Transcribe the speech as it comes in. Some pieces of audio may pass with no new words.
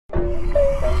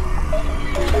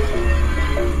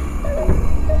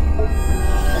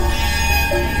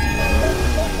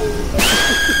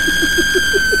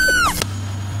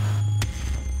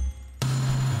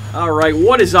Alright,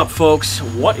 what is up, folks?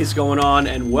 What is going on?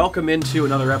 And welcome into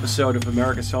another episode of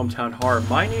America's Hometown Horror.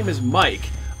 My name is Mike.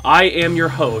 I am your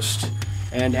host.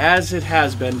 And as it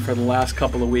has been for the last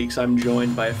couple of weeks, I'm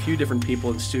joined by a few different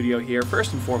people in studio here.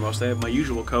 First and foremost, I have my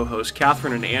usual co-hosts,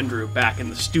 Catherine and Andrew, back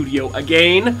in the studio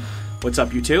again. What's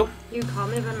up, you two? You call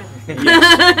me by my name.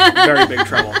 Yes. Very big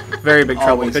trouble. Very big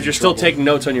trouble. Because you're still trouble. taking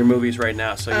notes on your movies right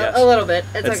now, so yes. A little bit.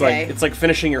 It's okay. It's like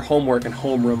finishing your homework in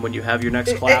homeroom when you have your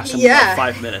next class in about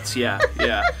 5 minutes. Yeah.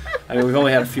 I mean, we've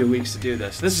only had a few weeks to do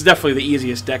this. This is definitely the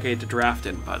easiest decade to draft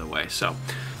in, by the way. So,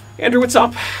 Andrew, what's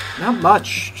up? Not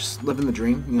much. Just living the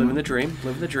dream. Living the dream.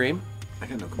 Living the dream. I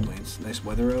got no complaints. Nice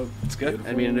weather out. It's good.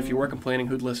 Beautiful. I mean, and if you were complaining,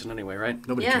 who'd listen anyway, right?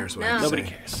 Nobody cares what I have to Nobody say.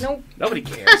 cares. Nope. Nobody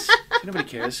cares. Nobody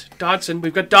cares. Dodson.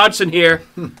 We've got Dodson here.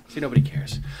 See, nobody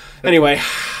cares. Anyway,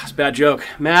 it's a bad joke.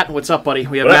 Matt, what's up, buddy?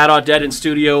 We have Matt Audette in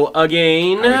studio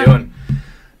again. How you doing?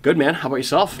 Good, man. How about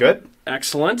yourself? Good.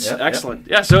 Excellent. Yep, Excellent.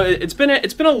 Yeah, so it's been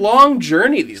a long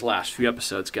journey these last few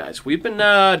episodes, guys. We've been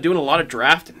doing a lot of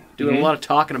drafting, doing a lot of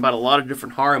talking about a lot of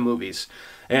different horror movies.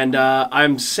 And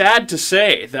I'm sad to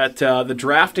say that the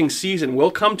drafting season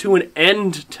will come to an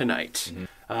end tonight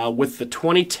with the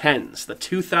 2010s, the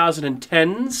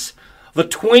 2010s, the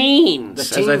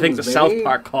tweens, as I think the South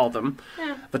Park called them,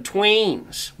 the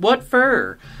tweens. What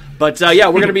for? But yeah,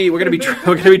 we're gonna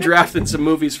be drafting some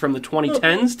movies from the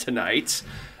 2010s tonight.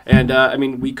 And, I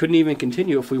mean, we couldn't even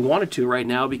continue if we wanted to right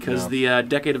now because the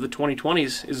decade of the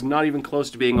 2020s is not even close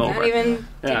to being over. Not even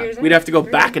 2 years in? We'd have to go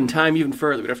back in time even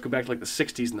further. We'd have to go back to, like, the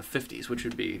 60s and the 50s, which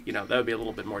would be, that would be a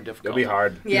little bit more difficult. It'll be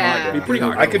hard. Yeah. It'd be pretty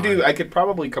hard. I could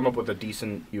probably come up with a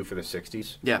decent U for the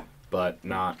 60s. Yeah. But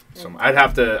not some. I'd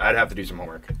have to do some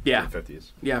homework. Yeah. For the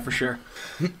 50s. Yeah, for sure.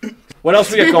 What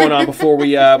else we got going on before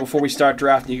we start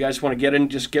drafting? You guys want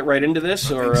to get right into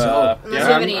this, or so. Unless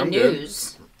you have any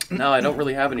news. No, I don't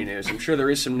really have any news. I'm sure there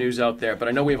is some news out there, but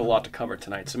I know we have a lot to cover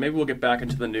tonight, so maybe we'll get back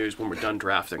into the news when we're done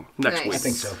drafting next week. I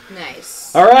think so.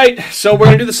 Nice. All right, so we're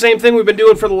going to do the same thing we've been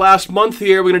doing for the last month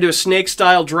here. We're going to do a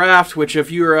snake-style draft, which if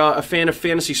you're a fan of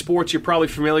fantasy sports, you're probably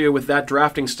familiar with that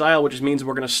drafting style, which means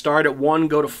we're going to start at 1,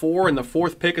 go to 4, and the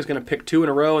fourth pick is going to pick 2 in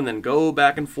a row, and then go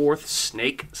back and forth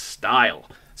snake style.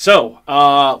 So,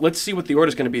 let's see what the order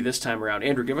is going to be this time around.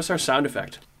 Andrew, give us our sound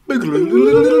effect.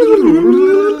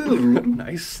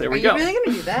 Nice. There we go. Are you really going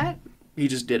to do that? He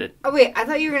just did it. Oh, wait. I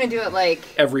thought you were going to do it like...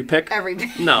 Every pick? Every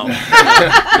pick. No. No.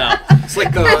 It's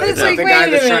like the It's like, guy wait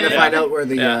a that's trying to minute. find out where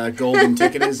the Yeah. golden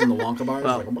ticket is in the Wonka bar.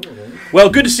 Well,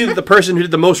 good to see that the person who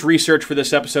did the most research for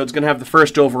this episode is going to have the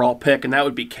first overall pick, and that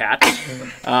would be Kat.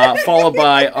 Followed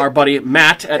by our buddy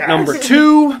Matt at number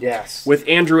 2. Yes. With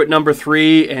Andrew at number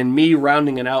 3, and me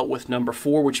rounding it out with number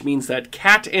 4, which means that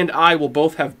Kat and I will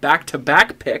both have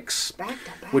back-to-back picks,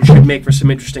 which should make for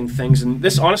some interesting things. And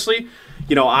this, honestly,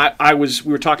 we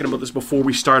were talking about this before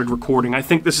we started recording. I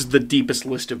think this is the deepest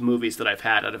list of movies that I've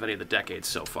had out of any of the decades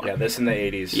so far. Yeah, this in the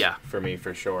 80s. Yeah. For me,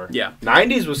 for sure. Yeah.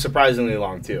 90s was surprisingly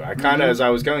long, too. I kind of, as I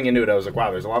was going into it, I was like,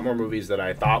 wow, there's a lot more movies that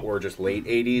I thought were just late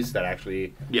 80s that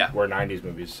actually were 90s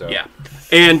movies. So. Yeah.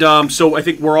 And so I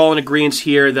think we're all in agreement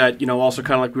here that, also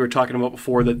kind of like we were talking about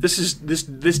before, that this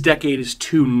decade is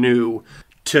too new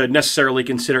to necessarily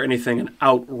consider anything an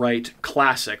outright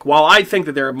classic. While I think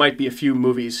that there might be a few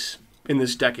movies in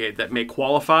this decade that may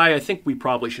qualify, I think we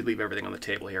probably should leave everything on the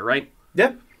table here, right?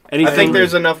 Yeah. Anything? I think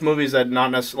there's enough movies that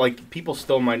not necessarily, people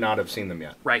still might not have seen them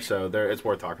yet. Right. So it's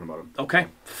worth talking about them. Okay,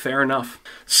 fair enough.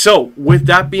 So, with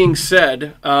that being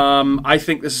said, I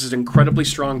think this is an incredibly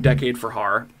strong decade for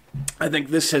horror. I think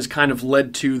this has kind of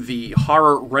led to the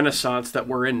horror renaissance that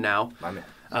we're in now. My man.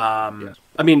 Yes.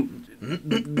 I mean,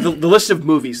 the list of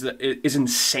movies that is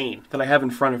insane that I have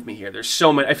in front of me here. There's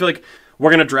so many. I feel like we're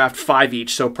going to draft 5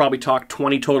 each, so probably talk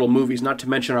 20 total movies, not to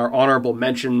mention our honorable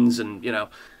mentions. And,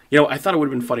 I thought it would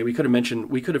have been funny. We could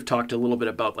have talked a little bit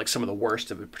about like some of the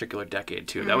worst of a particular decade,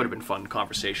 too. That would have been fun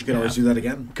conversation. You can always do that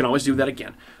again. Can always do that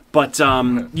again. But,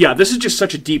 yeah, this is just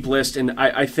such a deep list, and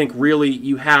I think really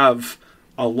you have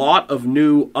a lot of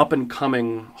new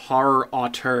up-and-coming horror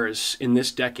auteurs in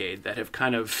this decade that have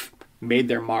kind of made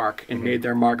their mark and made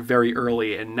their mark very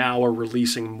early and now are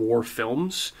releasing more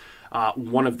films.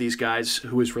 One of these guys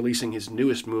who is releasing his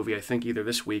newest movie, I think either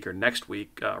this week or next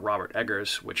week, Robert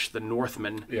Eggers, which The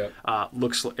Northman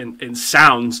looks and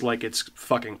sounds like it's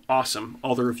fucking awesome.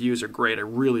 All the reviews are great. I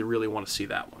really, really want to see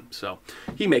that one. So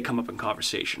he may come up in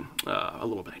conversation a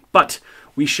little bit. But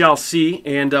we shall see.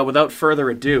 And without further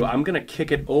ado, I'm going to kick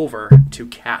it over to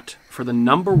Kat for the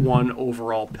number 1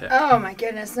 overall pick. Oh my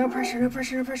goodness. No pressure, no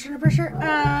pressure, no pressure, no pressure.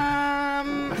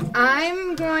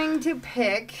 I'm going to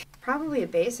pick probably a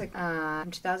basic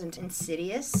 2000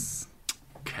 Insidious.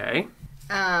 Okay.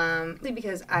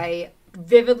 Because I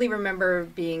vividly remember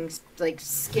being like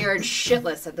scared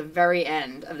shitless at the very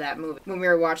end of that movie when we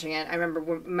were watching it. I remember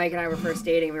when Mike and I were first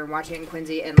dating, we were watching it in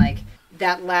Quincy, and like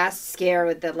that last scare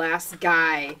with the last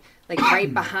guy, like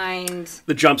right behind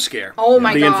the jump scare. Oh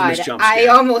my the god! Infamous jump scare. I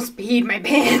almost peed my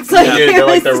pants. Like, They're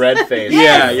like the red face.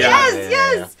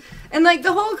 Yes. And like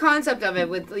the whole concept of it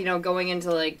with going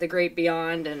into like the great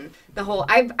beyond and the whole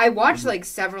I watched like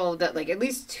several that like at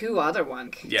least two other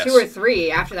ones, 2 or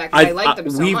 3 after that because I liked them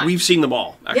so much. We've seen them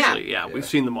all actually. Yeah, we've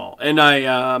seen them all,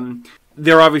 and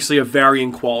they're obviously of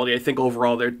varying quality. I think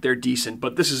overall they're decent,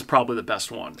 but this is probably the best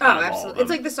one. Oh, absolutely! It's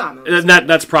like the Saw movies. And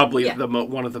that's probably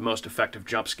one of the most effective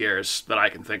jump scares that I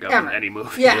can think of in any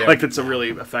movie. Yeah. Like it's a really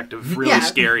effective,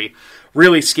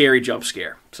 really scary jump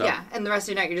scare. So. Yeah, and the rest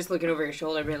of the night you're just looking over your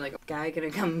shoulder, being like, "Guy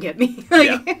gonna come get me?"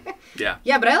 Yeah.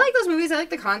 But I like those movies. I like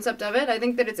the concept of it. I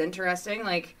think that it's interesting,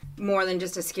 like more than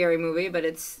just a scary movie, but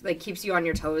it's like keeps you on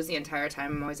your toes the entire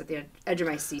time. I'm always at the edge of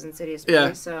my seat in Insidious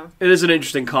movies. So it is an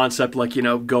interesting concept, like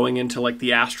going into like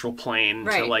the astral plane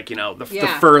to like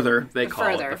the further they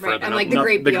call it, the further, and like the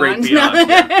great beyond.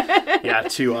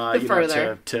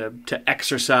 To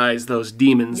exorcise those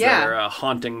demons that are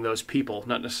haunting those people,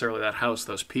 not necessarily that house,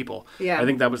 those people. Yeah, I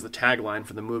think that was the tagline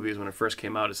for the movies when it first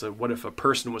came out. Is what if a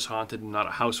person was haunted and not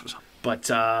a house was haunted? But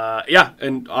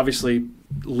and obviously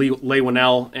Leigh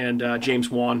Whannell and James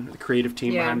Wan, the creative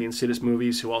team behind the Insidious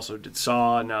movies, who also did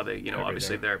Saw. And now they,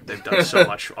 obviously they've done so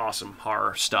much awesome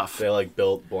horror stuff. They like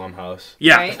built Blumhouse.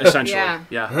 Yeah, right? essentially.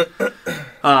 Yeah.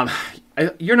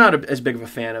 You're not as big of a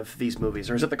fan of these movies,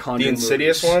 or is it the Conjuring? The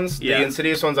Insidious ones. Yeah. The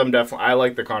Insidious ones, I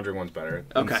like the Conjuring ones better.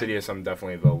 Okay. Insidious, I'm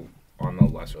definitely on the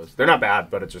less list. They're not bad,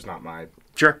 but it's just not my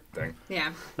thing.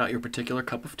 Yeah. Not your particular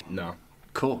cup of tea. No.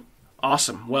 Cool.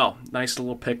 Awesome. Well, nice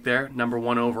little pick there. Number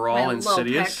 1 overall,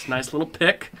 Insidious. Nice little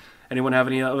pick. Anyone have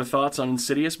any other thoughts on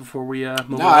Insidious before we move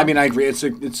on? No, I mean, I agree.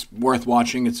 It's worth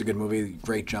watching. It's a good movie.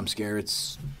 Great jump scare.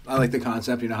 I like the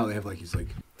concept. You know how they have it's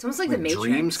almost like the Matrix.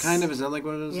 Dreams, kind of. Is that like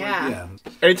what it is? Yeah.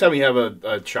 Anytime you have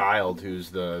a child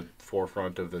who's the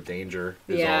forefront of the danger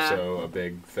is also a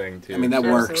big thing too. I mean, that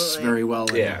works very well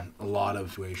in a lot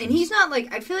of situations. And he's not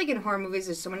like, I feel like in horror movies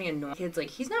there's so many annoying kids. Like,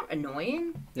 he's not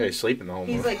annoying. Yeah, he's sleeping the whole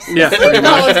movie. He's like sleeping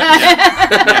all the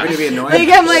time. Going to be annoying.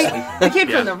 Like, I'm like, the kid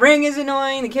from The Ring is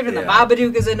annoying. The kid from The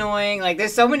Babadook is annoying. Like,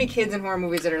 there's so many kids in horror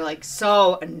movies that are like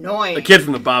so annoying. The kid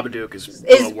from The Babadook is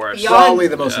the worst. Probably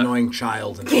the most annoying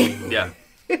child in any movie. Yeah.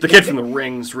 The kid from The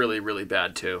Ring's really, really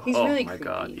bad too. He's really my creepy,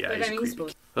 god. Yeah, but he's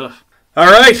creepy. Ugh. All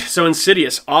right, so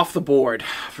Insidious, off the board.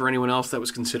 For anyone else that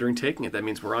was considering taking it, that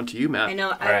means we're on to you, Matt. I know.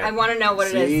 I want to know what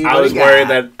it is. I was worried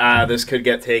that this could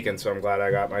get taken, so I'm glad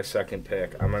I got my second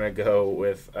pick. I'm going to go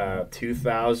with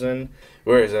 2000.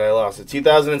 Where is it? I lost it.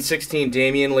 2016,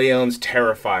 Damien Leone's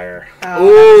Terrifier.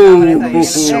 Ooh,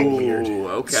 so weird.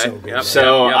 Okay. So good.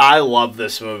 I love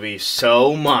this movie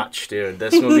so much, dude.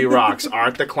 This movie rocks.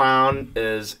 Art the Clown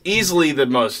is easily the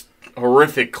most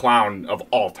horrific clown of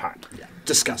all time. Yeah.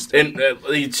 Disgusting. And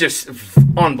he's just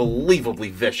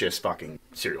unbelievably vicious fucking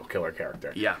serial killer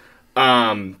character. Yeah.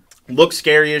 Looks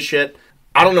scary as shit.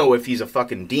 I don't know if he's a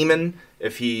fucking demon,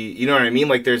 if he, you know what I mean?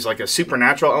 Like there's like a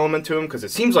supernatural element to him because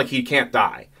it seems like he can't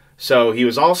die. So he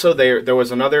was also there. There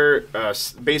was another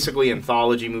basically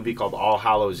anthology movie called All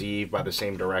Hallows Eve by the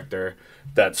same director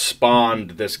that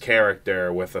spawned this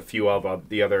character with a few of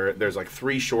the other. There's like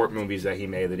 3 short movies that he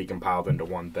made that he compiled into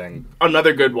one thing.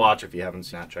 Another good watch if you haven't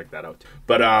seen that, check that out.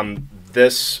 But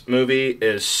this movie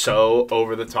is so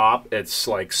over the top. It's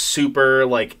like super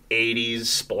like 80s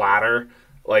splatter.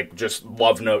 Like just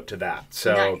love note to that.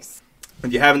 So nice.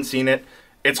 If you haven't seen it,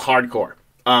 it's hardcore.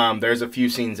 There's a few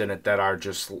scenes in it that are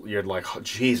just, you're like, oh,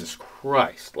 Jesus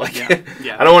Christ. Like,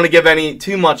 yeah. I don't want to give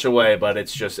too much away, but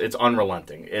it's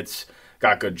unrelenting. It's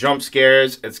got good jump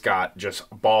scares. It's got just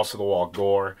balls to the wall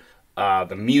gore.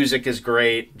 The music is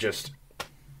great.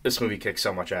 This movie kicks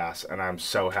so much ass, and I'm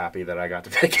so happy that I got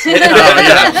to pick it.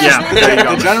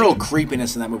 The general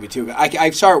creepiness in that movie, too.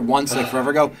 I saw it once, like, forever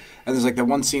ago, and there's, like, the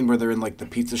one scene where they're in, like, the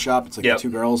pizza shop. It's, like, the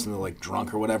 2 girls, and they're, like,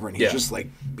 drunk or whatever, and he's just, like,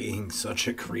 being such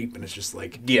a creep, and it's just,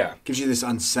 like, gives you this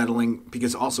unsettling,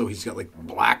 because also he's got, like,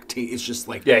 black teeth. It's just,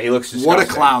 like, he looks disgusting. What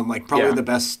a clown. Like, probably the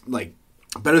best, like,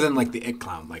 better than like the It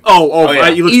Clown. Like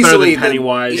he looks easily better than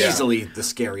Pennywise. Easily the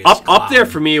scariest. Up there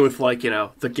for me with like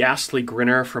the ghastly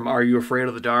grinner from Are You Afraid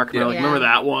of the Dark? Remember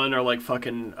that one, or like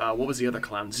fucking what was the other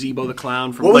clown? Zebo the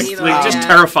Clown from just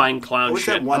terrifying clown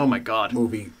shit. That one oh my god!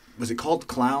 Movie was it called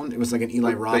Clown? It was like an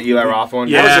Eli Roth. The Eli Roth one.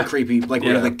 Yeah, that was a creepy like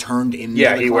where he like turned into.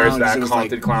 Yeah, he clown, wears that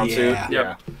haunted clown suit.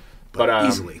 Yeah. But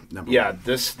easily number one.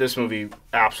 This movie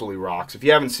absolutely rocks. If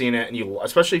you haven't seen it, and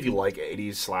especially if you like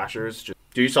 80s slashers, just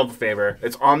do yourself a favor.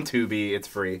 It's on Tubi. It's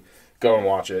free. go and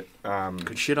watch it.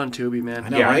 Good shit on Tubi, man. I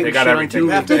know, Yeah, right? they got Shit on everything.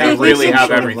 Tubi. They really have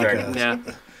Sort of everything.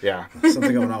 like Yeah.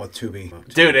 something going on with Tubi.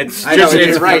 Dude, it's I know, just, you're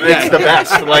it's, right, it's yeah. the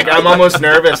best. Like, I'm almost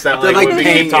nervous that, like, like when we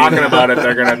paying keep talking you. about it,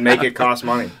 they're going to make it cost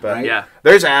money. But Right? Yeah.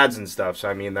 there's ads and stuff, so,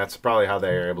 I mean, that's probably how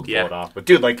they're able to pull Yeah. it off. But,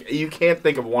 dude, like, you can't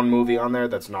think of one movie on there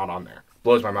that's not on there.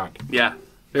 Blows my mind. Yeah.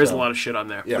 There's So, a lot of shit on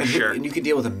there, yeah. for sure. And you can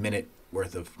deal with a minute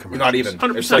worth of commercials. Not even.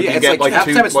 100%. It's like Yeah, you it's get, like like, half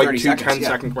the time it's 30 two seconds, 10-second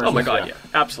yeah. commercials. Oh, my God, yeah.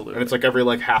 Absolutely. And it's like every,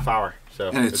 like, half hour. So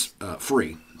And it's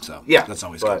free, so yeah, that's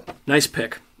always but, good. Nice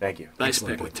pick. Thank you. Nice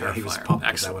Excellent pick with pick. Yeah, he was Terrifier. pumped with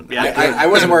Excellent. that one. Yeah, I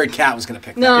wasn't worried Kat was going to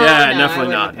pick that. No, yeah, no,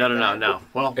 definitely I not. wouldn't No, pick no, that. no.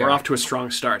 Well, we're Yeah. off to a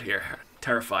strong start here.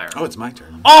 Terrifier. Oh, it's my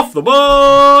turn. Off the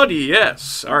board,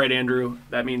 yes. All right, Andrew.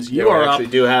 That means you we are up. actually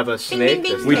do have a snake.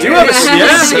 bing, this We bing. do time. have a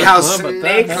Yeah. See how How about that?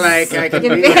 snake-like I can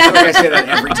be. I say that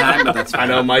every time, but that's I fine.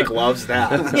 know Mike loves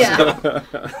that. Yeah.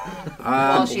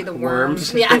 Well, she the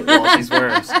worms. worms. Yeah. Well, she's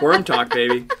worms. Worm talk,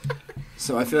 baby.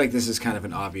 So I feel like this is kind of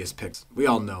an obvious pick. We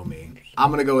all know me. I'm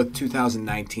going to go with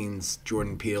 2019's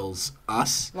Jordan Peele's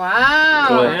Us. Wow.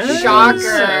 Cool. Shocker.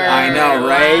 I know,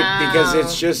 right? Wow. Because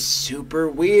it's just super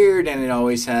weird, and it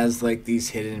always has like these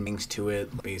hidden meanings to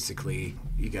it. Basically,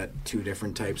 you got two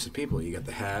different types of people. You got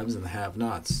the haves and the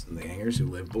have-nots, and the hangers who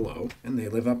live below, and they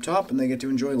live up top, and they get to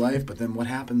enjoy life. But then what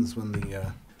happens when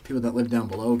the people that live down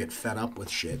below get fed up with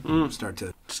shit and start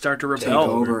to Start to take repel.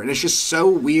 over? And it's just so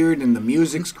weird, and the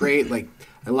music's great. Like,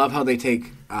 I love how they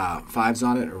take fives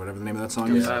on it, or whatever the name of that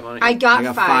song is. Five on it. I got, I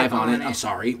got five on it. I'm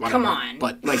sorry. Whatever. Come on.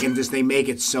 But like, and just they make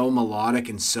it so melodic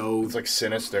and so It's like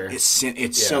sinister. it's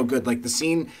so good. Like the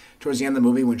scene towards the end of the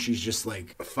movie when she's just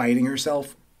like fighting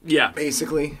herself, Yeah.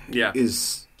 basically. Yeah.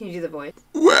 Is Can you do the voice?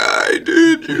 why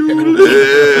did you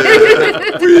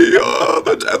live? We are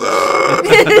the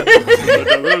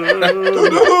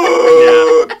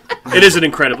Yeah. It is an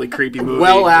incredibly creepy movie.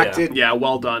 well acted. Yeah,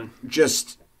 well done.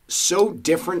 Just so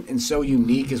different and so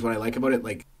unique is what I like about it.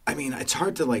 Like, I mean, it's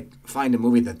hard to like find a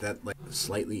movie that like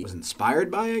slightly was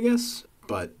inspired by, I guess.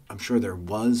 But I'm sure there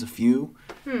was a few.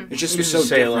 It's just You was so just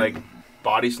say different. like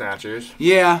Body Snatchers.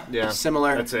 Yeah, Yeah,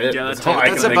 similar. That's it. Yeah, that's all I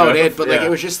That's can think about of. it, but like Yeah. it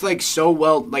was just like so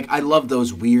well. Like I love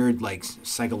those weird, like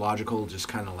psychological, just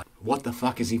kind of like what the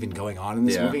fuck is even going on in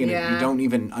this Yeah. movie, and Yeah. you don't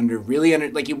even really under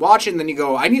like you watch it and then you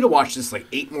go, I need to watch this like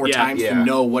 8 more Yeah. times Yeah. to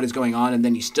know what is going on, and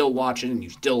then you still watch it and you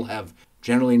still have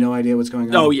generally no idea what's going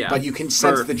on. Oh, yeah. but you can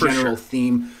sense the For general sure.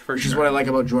 theme, which is sure. what I like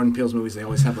about Jordan Peele's movies. They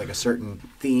always have like a certain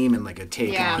theme and like a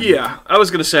take Yeah. on. Yeah, I was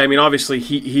gonna say. I mean, obviously,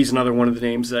 he's another one of the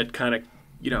names that kind of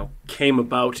came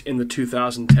about in the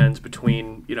 2010s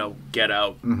between Get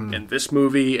Out and this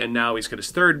movie, and now he's got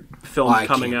his third film I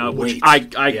coming can't out, which wait.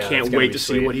 I it's can't gonna wait be to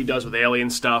see sweet. what he does with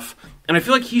alien stuff. And I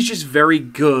feel like he's just very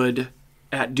good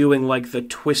at doing like the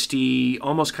twisty,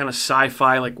 almost kind of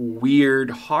sci-fi, like weird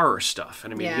horror stuff.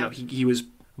 And I mean, Yeah. he was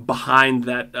behind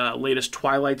that latest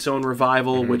Twilight Zone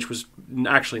revival, which was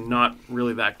actually not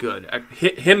really that good.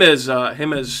 Him as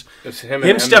It's him him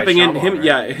and stepping M. in, Night him Shyamalan,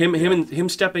 yeah, right? him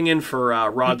stepping in for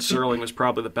Rod Serling was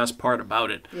probably the best part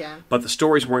about it. Yeah. But the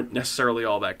stories weren't necessarily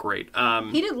all that great.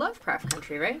 He did Lovecraft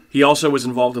Country, right? He also was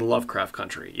involved in Lovecraft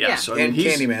Country. Yeah. Yeah. So I mean, And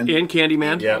he's Candyman. And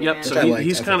Candyman. Yeah. Yep. Which So I liked.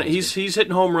 he's I kind thought of it was he's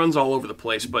hitting home runs all over the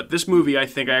place. But this movie, I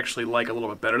think I actually like a little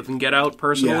bit better than Get Out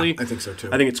personally. Yeah, I think so too.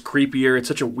 I think it's creepier. It's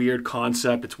such a weird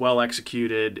concept. It's well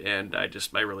executed, and I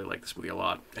really like this movie a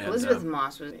lot. And, Elizabeth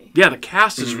Moss was. yeah, the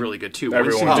cast is really good too.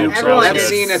 Everyone. Winston Duke's Everyone awesome. that is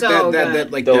scene at so that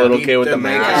good. like The little beat- kid with the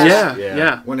mask. Yeah, Yeah.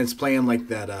 yeah. when it's playing like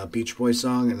that Beach Boys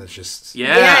song, and it's just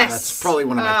Yeah. Yes. that's probably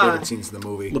one of my favorite scenes in the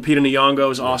movie. Lupita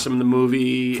Nyong'o is awesome in the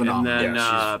movie, Phenomenal. and then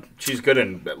Yeah, she's good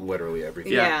in literally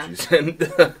everything. Yeah. She's in.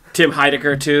 Tim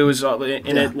Heidecker too is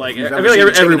in it. Like You've I ever feel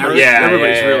like seen Chicken everybody's, House? Yeah,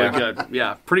 everybody's yeah, really yeah. good.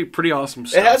 Yeah, pretty awesome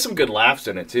stuff. It has some good laughs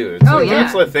in it too. It's Oh, like, yeah.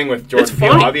 That's the thing with Jordan It's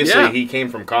Peele. funny, Obviously, yeah. he came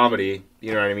from comedy.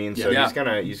 You know what I mean? So Yeah.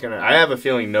 he's gonna. I have a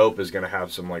feeling Nope is gonna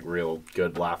have some like real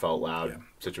good laugh out loud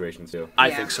situations too. I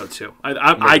Yeah. think so too. I Looking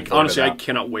forward to honestly I that.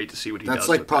 cannot wait to see what he does. That's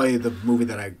like with probably the movie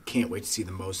that I can't wait to see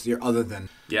the most here, other than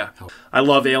that. Yeah. I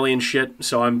love alien shit,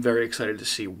 so I'm very excited to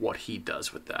see what he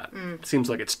does with that. It seems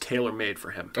like it's tailor made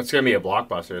for him. That's gonna be a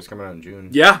blockbuster. It's coming out in June.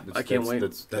 Yeah, It's- I can't wait.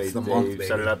 That's they the month, set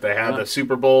baby. it up. They had Yeah. the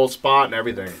Super Bowl spot and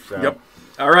everything. So. Yep.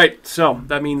 All right, so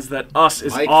that means that Us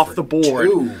is Mike off for the board.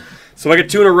 2. So I get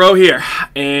 2 in a row here,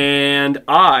 and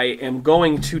I am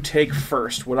going to take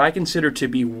first what I consider to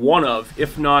be one of,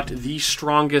 if not the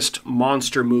strongest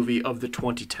monster movie of the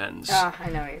 2010s. Oh, I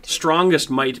know what you're talking Strongest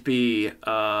might be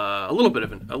a little bit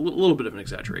of an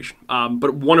exaggeration,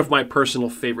 but one of my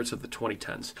personal favorites of the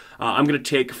 2010s. I'm going to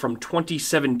take from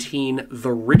 2017,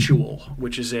 The Ritual,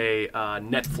 which is a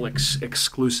Netflix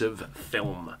exclusive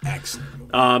film.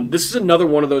 Excellent movie. This is another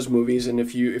one of those movies, and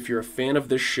if you're a fan of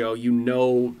this show, you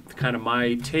know kind kind of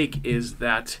my take is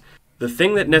that the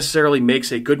thing that necessarily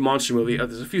makes a good monster movie,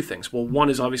 there's a few things. Well, one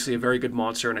is obviously a very good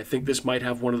monster, and I think this might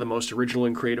have one of the most original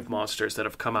and creative monsters that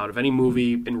have come out of any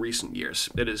movie in recent years.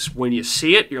 It is, when you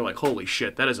see it, you're like, holy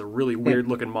shit, that is a really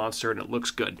weird-looking monster, and it looks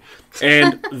good.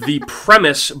 And the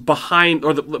premise behind,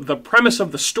 or the premise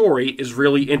of the story is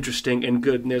really interesting and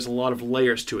good, and there's a lot of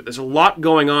layers to it. There's a lot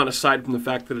going on aside from the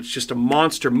fact that it's just a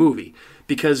monster movie.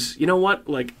 Because, you know what,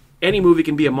 like, any movie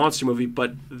can be a monster movie,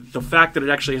 but the fact that it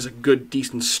actually has a good,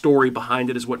 decent story behind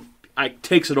it is what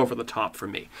takes it over the top for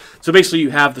me. So basically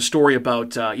you have the story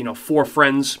about, a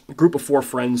group of 4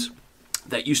 friends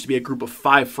that used to be a group of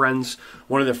 5 friends.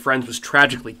 One of their friends was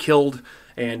tragically killed,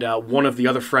 and one of the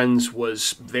other friends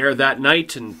was there that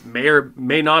night and may or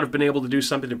may not have been able to do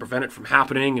something to prevent it from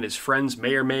happening, and his friends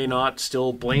may or may not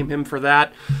still blame him for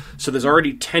that. So there's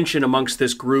already tension amongst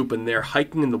this group, and they're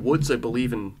hiking in the woods, I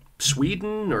believe, in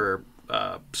Sweden or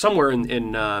somewhere in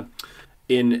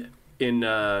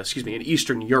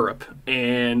Eastern Europe,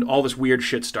 and all this weird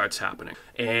shit starts happening.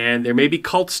 And there may be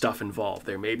cult stuff involved.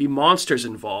 There may be monsters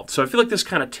involved. So I feel like this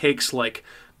kind of takes like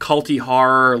culty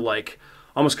horror, like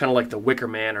almost kind of like The Wicker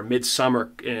Man or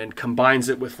Midsummer, and combines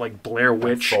it with like Blair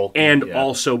Witch,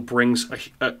 also brings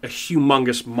a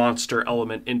humongous monster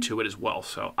element into it as well.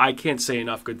 So I can't say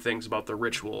enough good things about The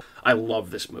Ritual. I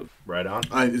love this movie. Right on.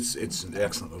 It's an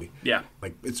excellent movie. Yeah.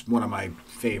 Like, it's one of my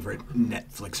favorite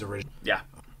Netflix originals. Yeah.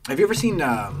 Have you ever seen,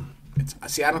 I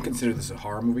don't consider this a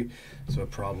horror movie, so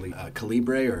probably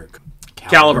Calibre or...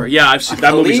 Caliber, yeah, I've seen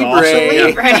that movie's awesome.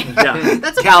 Yeah.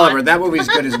 That's Caliber, that movie's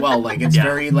good as well. Like, it's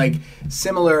very like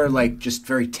similar, like just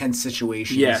very tense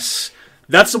situations. Yes,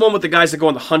 that's the one with the guys that go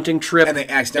on the hunting trip and they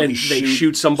accidentally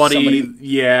shoot somebody.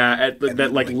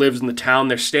 That lives in the town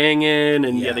they're staying in,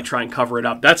 and they try and cover it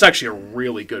up. That's actually a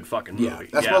really good fucking movie. Yeah,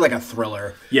 that's more like a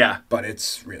thriller. Yeah, but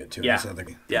it's really too. Yeah,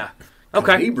 yeah.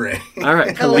 Okay. Calibre. All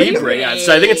right. Calibre. Yeah.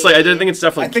 So I think it's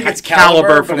definitely it's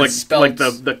caliber from like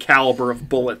the caliber of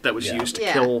bullet that was used to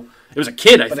kill. It was a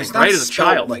kid, I think, right? As a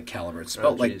child. Like Calibre. It's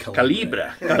spelled like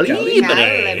Calibre. Unless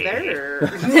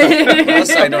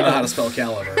I don't know how to spell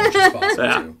Calibre, which is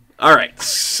possible too. All right.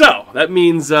 So that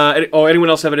means. Anyone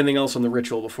else have anything else on The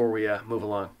Ritual before we move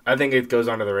along? I think it goes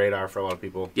under the radar for a lot of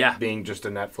people. Yeah. Being just a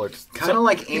Netflix. Kind of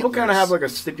like people kind of have like a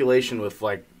stipulation with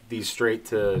like these straight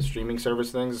to streaming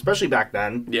service things, especially back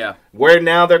then. Yeah. Where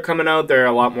now they're coming out, they're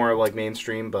a lot more like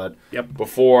mainstream, but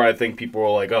before I think people were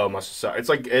like, oh, it must have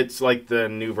sucked. It's like the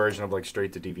new version of like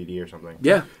straight to DVD or something.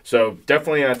 Yeah. So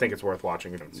definitely I think it's worth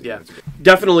watching.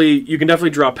 Definitely, you can definitely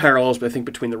draw parallels, but I think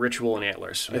between The Ritual and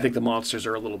Antlers. Yeah. I think the monsters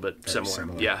are a little bit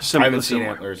similar. Yeah, I haven't seen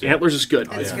Antlers yet. Antlers is good.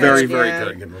 It's very,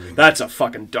 very good. That's a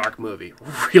fucking dark movie.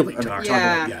 Really dark.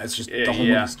 It's just the whole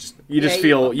movie's just... You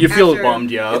feel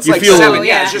bummed out. It's like 7.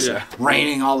 It's just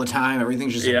raining all the time.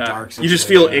 Everything's just dark. You just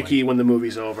feel icky when the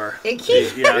movie's over.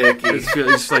 Icky? Yeah, icky.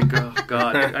 It's like, oh,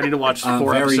 God. I need to watch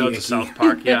 4 episodes of South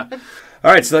Park. Yeah.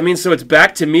 All right, so that means it's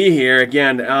back to me here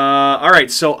again. All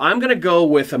right, so I'm going to go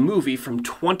with a movie from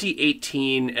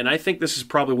 2018, and I think this is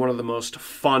probably one of the most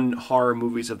fun horror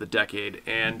movies of the decade,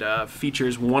 and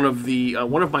features one of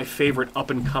my favorite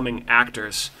up-and-coming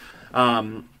actors.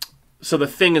 So The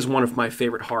Thing is one of my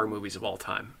favorite horror movies of all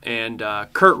time. And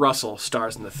Kurt Russell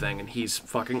stars in The Thing, and he's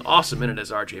fucking awesome in it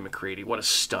as R.J. McCready. What a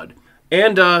stud.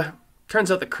 And turns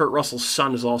out that Kurt Russell's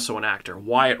son is also an actor,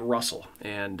 Wyatt Russell.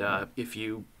 And if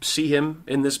you see him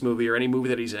in this movie or any movie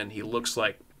that he's in, he looks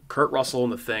like Kurt Russell in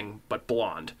The Thing, but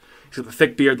blonde. He's got the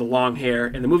thick beard, the long hair.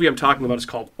 And the movie I'm talking about is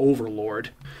called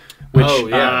Overlord, which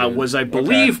was, I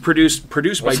believe, produced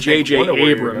by J.J.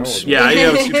 Abrams.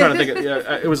 I was trying to think.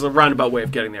 It was a roundabout way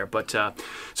of getting there. But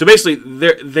so basically,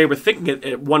 they were thinking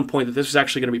at one point that this was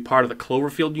actually going to be part of the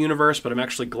Cloverfield universe, but I'm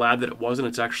actually glad that it wasn't.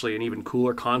 It's actually an even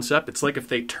cooler concept. It's like if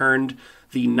they turned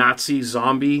the Nazi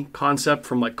zombie concept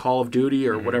from like Call of Duty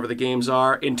or whatever the games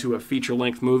are into a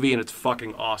feature-length movie, and it's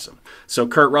fucking awesome. So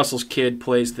Kurt Russell's kid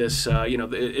plays this,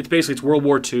 it's World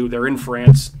War II. They're in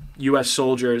France. U.S.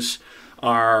 soldiers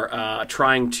are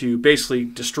trying to basically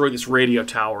destroy this radio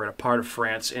tower in a part of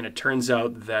France, and it turns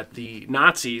out that the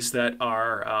Nazis that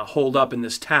are holed up in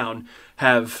this town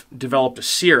have developed a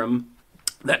serum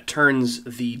that turns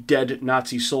the dead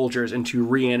Nazi soldiers into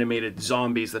reanimated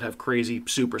zombies that have crazy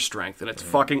super strength. And it's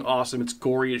fucking awesome. It's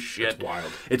gory as shit. It's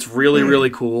wild. It's really, really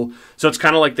cool. So it's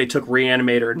kind of like they took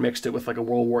Reanimator and mixed it with like a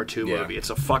World War II movie. It's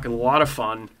a fucking lot of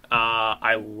fun.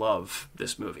 I love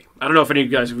this movie. I don't know if any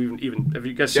of you guys have have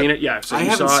you guys seen it? Yeah, so I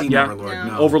haven't seen Overlord.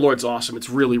 No. Overlord's awesome. It's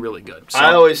really, really good. So,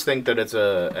 I always think that it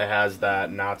has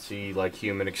that Nazi like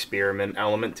human experiment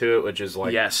element to it, which is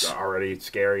like already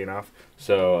scary enough.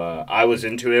 So I was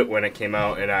into it when it came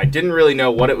out, and I didn't really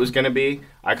know what it was going to be.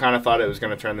 I kind of thought it was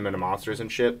going to turn them into monsters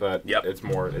and shit, but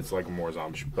it's like more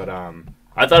zombie. But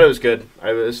I thought it was good.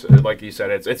 I was like you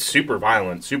said, it's super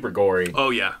violent, super gory.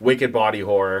 Oh yeah, wicked body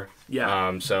horror.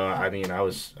 Yeah. So I mean, I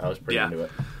was pretty into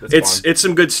it. It's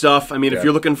some good stuff. I mean, if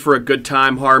you're looking for a good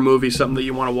time horror movie, something that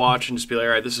you want to watch and just be like, all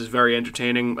right, this is very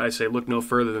entertaining, I say look no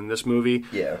further than this movie.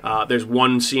 Yeah. There's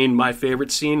one scene, my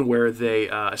favorite scene, where they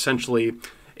essentially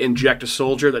inject a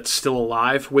soldier that's still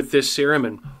alive with this serum,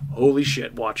 and holy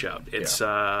shit, watch out. It's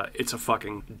a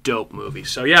fucking dope movie.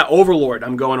 So yeah, Overlord.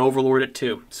 I'm going Overlord at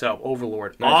 2. So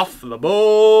Overlord. Nice. Off the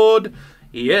board.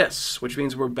 Yes. Which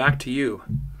means we're back to you,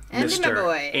 Mr.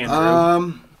 Boy.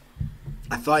 Andrew.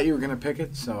 I thought you were going to pick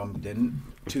it, so I didn't.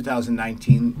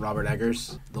 2019, Robert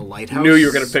Eggers, The Lighthouse. Knew you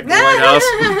were going to pick The Lighthouse.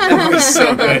 It was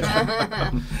so good.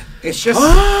 It's just...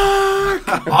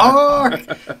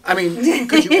 I mean,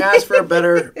 could you ask for a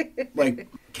better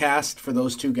cast for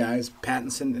those two guys,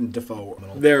 Pattinson and Defoe?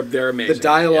 They're amazing. The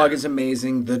dialogue is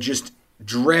amazing. The just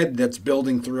dread that's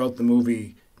building throughout the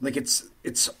movie, it's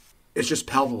just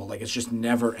palpable. It's just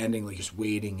never ending. Just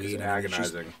waiting. It's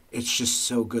agonizing. It's just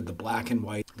so good. The black and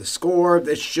white, the score.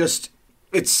 It's just.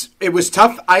 It was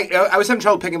tough. I was having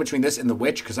trouble picking between this and The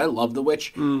Witch because I love The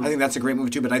Witch. I think that's a great movie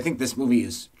too. But I think this movie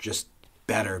is just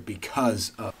better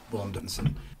because of Willem Dafoe.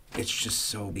 It's just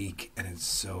so weak and it's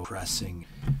so pressing.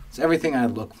 It's everything I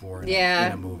look for in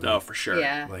a movie. Oh, for sure.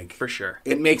 Yeah. For sure.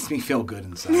 It makes me feel good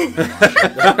inside.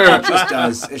 It just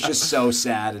does. It's just so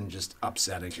sad and just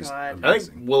upsetting. Just amazing. I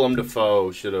think Willem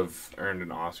Dafoe should have earned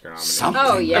an Oscar nomination. Something.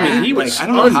 Oh, yeah. I mean, he was I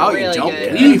don't know how really you don't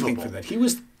good. get anything for that. He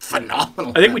was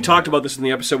phenomenal. I think we talked about this in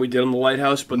the episode we did on The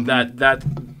Lighthouse, but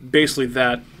that basically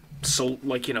that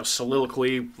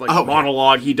soliloquy,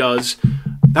 monologue he does,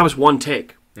 that was one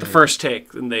take. The first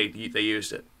take, and they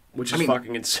used it, which is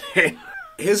fucking insane.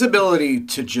 His ability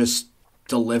to just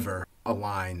deliver a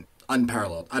line,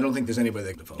 unparalleled. I don't think there's anybody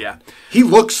that can follow. Yeah. He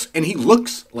looks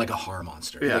like a horror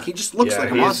monster. Yeah. He just looks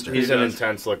like a monster. He's an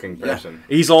intense-looking person.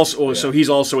 He's also he's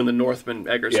also in the Northman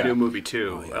Eggers new movie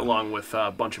too, along with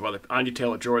a bunch of other. Anya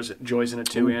Taylor-Joy's in it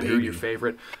too. Andrew, your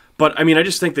favorite. But I mean, I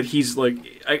just think that he's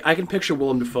I can picture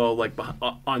Willem Dafoe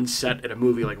on set at a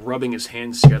movie, rubbing his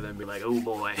hands together and be like, "Oh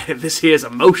boy, this here's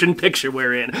a motion picture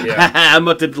we're in. Yeah. I'm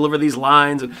about to deliver these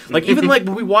lines." And even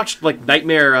when we watched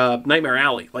Nightmare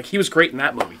Alley, he was great in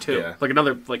that movie too. Yeah.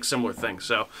 Another similar thing.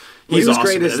 So he's awesome.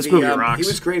 Great as this movie rocks. He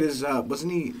was great as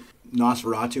wasn't he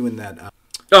Nosferatu in that?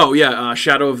 Oh yeah,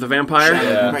 Shadow of the Vampire.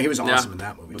 Yeah. He was awesome in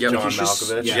that movie. John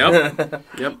Malkovich.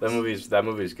 Yep. That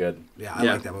movie's good. Yeah, I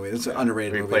like that movie. It's an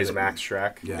underrated movie. He plays Max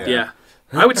Schreck. Yeah.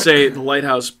 I would say The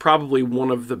Lighthouse probably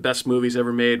one of the best movies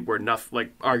ever made, where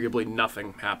arguably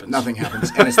nothing happens. Nothing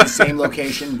happens, and it's the same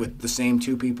location with the same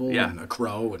two people and a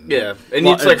crow. And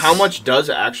it's how much does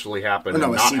actually happen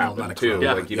and not seagull, happen not too.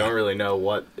 Yeah. You don't really know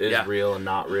what is real and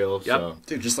not real. Yep. So.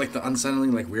 Dude, just the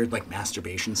unsettling, weird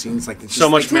masturbation scenes. It's just, so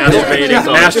much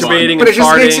masturbating, but it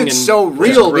just makes and it so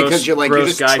real because you're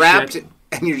just trapped shit.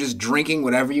 And you're just drinking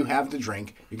whatever you have to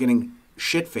drink. You're getting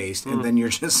shit-faced, and then you're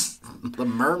just the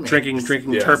mermaid. Drinking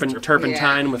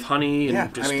turpentine with honey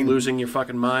and losing your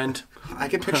fucking mind. I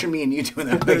could picture me and you doing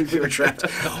that if we were trapped.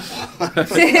 Just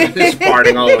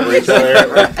farting all over each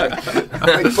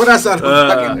other. Put us on a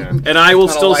fucking... And I will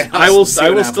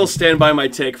still stand by my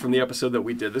take from the episode that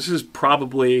we did. This is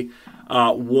probably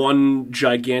one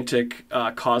gigantic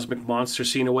cosmic monster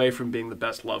scene away from being the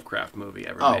best Lovecraft movie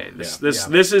ever made.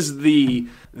 This is the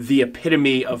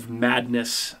epitome of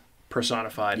madness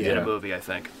personified in a movie, I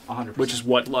think. 100%. Which is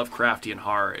what Lovecraftian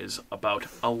horror is about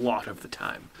a lot of the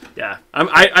time. Yeah.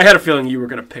 I had a feeling you were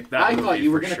going to pick that movie. I thought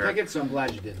you were going to pick it, so I'm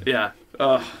glad you didn't. Yeah.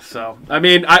 So, I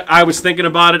mean, I was thinking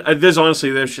about it. There's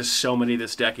just so many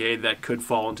this decade that could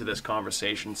fall into this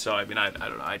conversation. So, I mean, I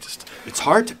don't know. It's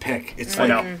hard to pick. It's I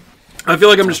know. I feel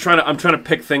like I'm trying to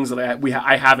pick things that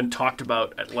I haven't talked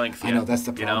about at length yet. I know, that's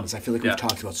the problem. I feel like we've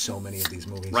talked about so many of these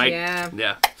movies. Right?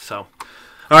 Yeah. So,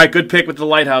 all right, good pick with The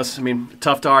Lighthouse. I mean,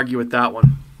 tough to argue with that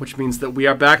one, which means that we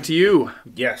are back to you.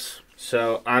 Yes.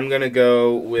 So I'm going to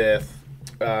go with,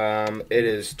 it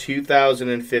is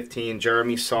 2015,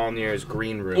 Jeremy Saulnier's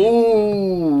Green Room.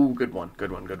 Ooh, good one.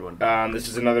 This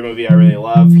is another movie I really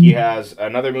love. He has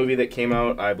another movie that came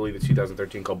out, I believe in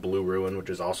 2013, called Blue Ruin, which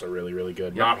is also really, really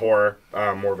good. Not horror,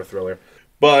 more of a thriller.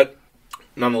 But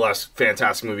nonetheless,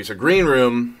 fantastic movie. So Green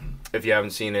Room, if you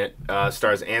haven't seen it,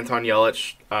 stars Anton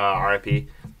Yelchin, R.I.P.,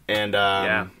 and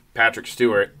Patrick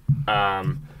Stewart.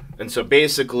 And so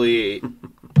basically,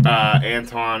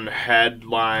 Anton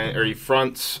he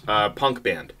fronts a punk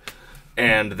band,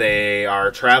 and they are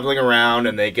traveling around,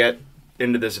 and they get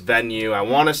into this venue. I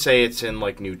want to say it's in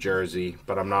like New Jersey,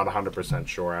 but I'm not 100%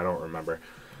 sure. I don't remember.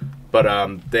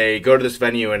 But they go to this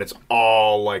venue and it's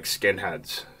all like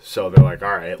skinheads. So they're like,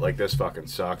 all right, like this fucking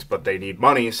sucks, but they need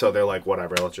money. So they're like,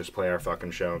 whatever, let's just play our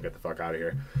fucking show and get the fuck out of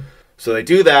here. So they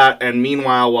do that. And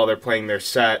meanwhile, while they're playing their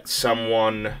set,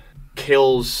 someone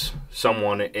kills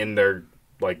someone in their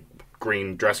like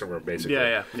green dressing room, basically.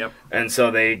 Yep. And so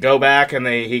they go back and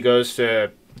he goes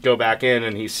to go back in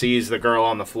and he sees the girl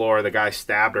on the floor. The guy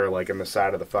stabbed her like in the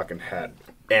side of the fucking head.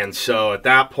 And so at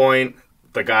that point,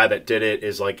 the guy that did it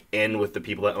is like in with the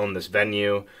people that own this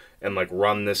venue and like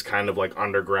run this kind of like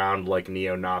underground like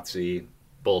neo-Nazi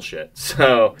bullshit.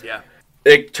 So yeah,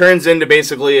 it turns into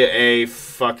basically a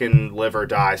fucking live or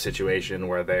die situation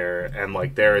where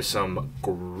there is some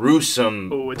gruesome,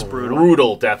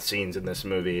 brutal death scenes in this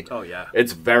movie. Oh yeah,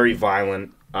 it's very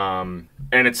violent. And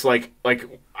it's like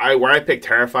where I picked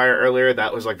Terrifier earlier,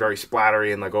 that was like very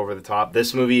splattery and like over the top.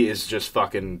 This movie is just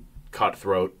fucking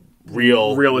cutthroat,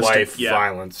 realistic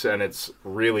violence, and it's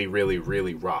really, really,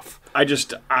 really rough.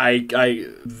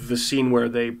 The scene where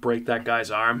they break that guy's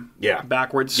arm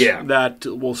backwards, that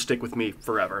will stick with me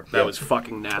forever. That was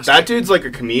fucking nasty. That dude's like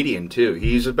a comedian too.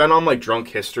 He's been on like Drunk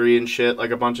History and shit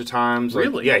like a bunch of times. Like,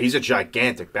 really? Yeah, he's a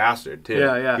gigantic bastard too.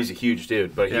 Yeah. He's a huge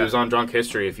dude, but he was on Drunk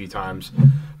History a few times.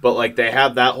 But like they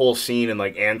have that whole scene and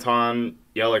like Anton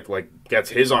Yellick like gets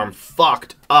his arm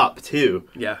fucked up too.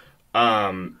 Yeah.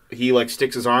 He like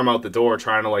sticks his arm out the door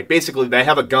trying to like, basically they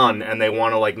have a gun and they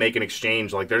want to like make an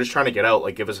exchange. Like they're just trying to get out,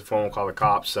 like give us a phone, we'll call the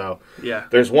cops. So yeah,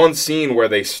 there's one scene where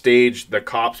they stage the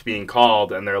cops being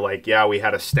called and they're like, yeah, we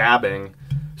had a stabbing.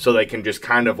 So they can just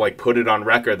kind of like put it on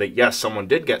record that yes, someone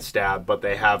did get stabbed, but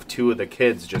they have two of the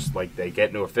kids just like they get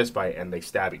into a fist fight and they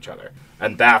stab each other.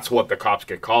 And that's what the cops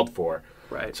get called for.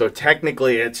 Right. So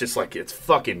technically it's just like, it's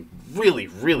fucking really,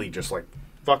 really just like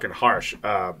fucking harsh.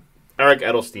 Eric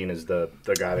Edelstein is the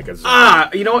guy that gets...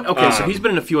 you know what? Okay, so he's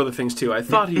been in a few other things, too. I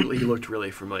thought he looked really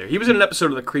familiar. He was in an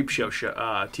episode of the Creep Show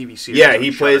TV series. Yeah,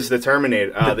 he plays the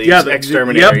Terminator, the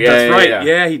Exterminator. Yep, that's right.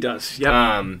 Yeah, he does.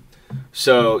 Yep.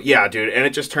 So, yeah, dude, and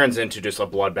it just turns into just a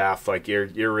bloodbath. Like,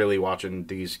 you're really watching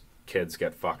these kids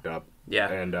get fucked up. Yeah.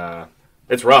 And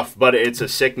it's rough, but it's a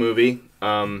sick movie.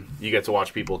 You get to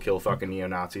watch people kill fucking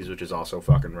neo-Nazis, which is also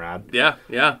fucking rad. Yeah.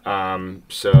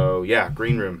 So, yeah,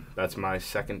 Green Room. That's my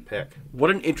second pick. What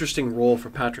an interesting role for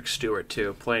Patrick Stewart,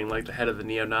 too, playing, like, the head of the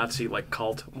neo-Nazi, like,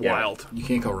 cult. Yeah. Wild. You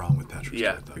can't go wrong with Patrick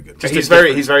Stewart. Yeah.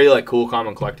 He's very, like, cool, calm,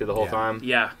 and collected the whole time.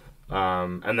 Yeah.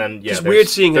 And then it's weird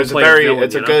seeing him play a villain,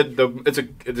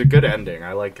 it's a good ending.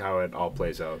 I like how it all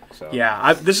plays out. So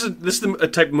yeah, this is a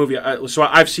type of movie. So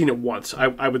I've seen it once.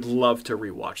 I would love to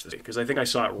rewatch this because I think I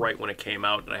saw it right when it came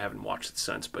out, and I haven't watched it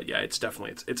since. But yeah, it's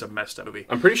definitely it's a messed up movie.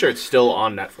 I'm pretty sure it's still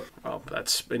on Netflix. Oh,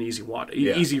 that's an easy watch,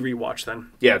 easy rewatch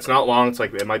then. Yeah, it's not long. It's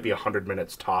like it might be 100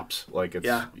 minutes tops. Like it's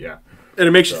yeah. And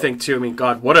it makes you think too. I mean,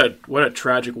 God, what a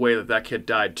tragic way that kid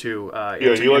died too.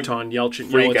 Anton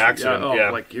Yelchin, freak accident.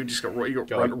 Like you just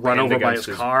run over by his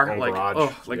car. Like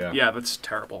garage. That's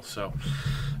terrible. So,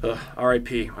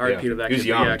 R.I.P. to that he was kid.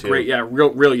 young, yeah, too. great. Yeah,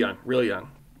 real young.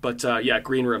 But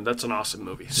Green Room. That's an awesome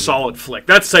movie. Solid flick.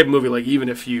 That's the type of movie. Like even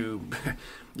if you,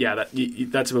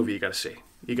 that's a movie you got to see.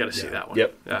 You got to see that one.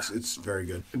 Yep, it's very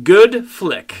good. Good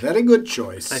flick. Very good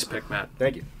choice. Nice pick, Matt.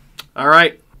 Thank you. All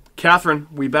right. Catherine,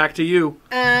 we back to you.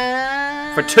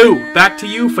 For two. Back to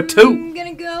you for two. I'm going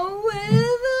to go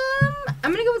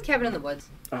with Cabin in the Woods.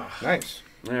 Oh, nice.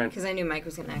 All right. Because I knew Mike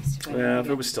was going next. Yeah, if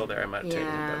it was still there, I might have taken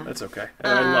it, but that's okay.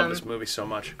 I love this movie so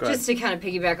much. Go ahead. Just to kind of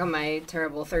piggyback on my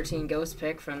terrible 13 Ghost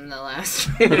pick from the last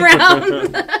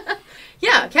round.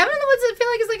 Yeah, Cabin in the Woods, I feel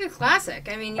like is like a classic.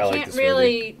 I mean, you can't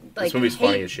really like. This movie's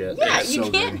funny as shit. Yeah,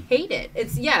 you can't hate it.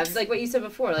 It's like what you said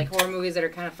before, like horror movies that are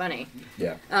kind of funny.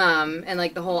 Yeah. And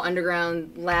like the whole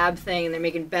underground lab thing, and they're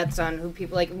making bets on who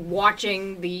people like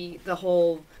watching the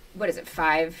whole. What is it?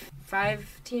 Five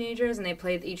teenagers, and they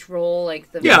play each role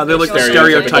like the. Yeah, they're like the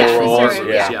stereotype roles.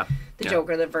 Yeah. The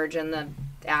Joker, the Virgin, the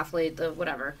athlete, the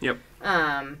whatever. Yep.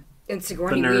 And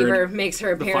Sigourney Weaver makes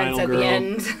her appearance at the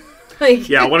end.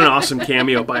 Yeah, what an awesome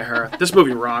cameo by her. This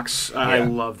movie rocks. I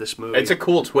love this movie. It's a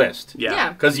cool twist.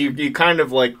 Yeah. Because you kind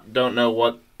of like don't know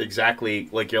what exactly,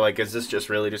 like you're like, is this just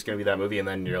really just going to be that movie? And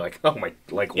then you're like, oh my,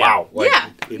 like, wow. Like,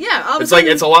 yeah. It's like,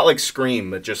 it's a lot like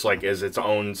Scream. It just like is its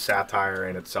own satire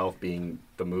in itself being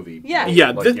the movie. Yeah.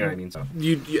 Yeah, Like, you know what I mean? So.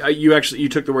 You actually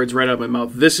took the words right out of my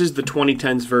mouth. This is the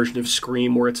 2010s version of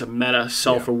Scream, where it's a meta,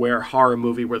 self-aware horror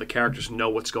movie where the characters know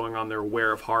what's going on. They're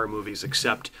aware of horror movies,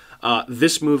 except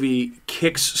this movie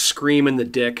kicks Scream in the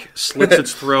dick, slits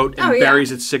its throat, and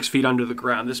buries it 6 feet under the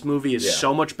ground. This movie is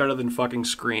so much better than fucking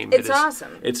Scream. It's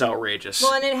awesome. It's outrageous.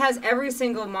 Well, and it has every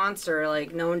single monster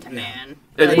like known to man.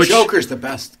 Which Joker's the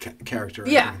best character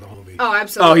in the whole movie. Oh,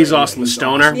 absolutely. Oh, he's awesome. The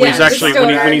stoner. Yeah, He's actually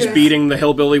when he's beating the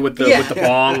hillbilly with the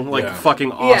bong,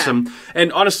 fucking awesome. Yeah.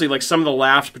 And honestly, like some of the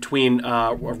laughs between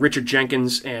Richard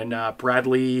Jenkins and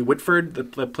Bradley Whitford,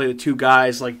 that play the two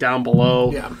guys like down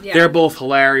below, they're both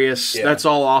hilarious. Yeah. That's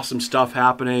all awesome stuff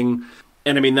happening.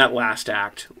 And I mean, that last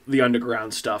act, the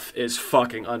underground stuff, is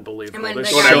fucking unbelievable. And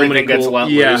There's when so many everything gets let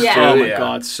loose. Oh my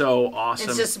god, so awesome.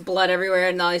 It's just blood everywhere,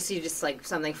 and all you see just like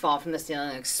something fall from the ceiling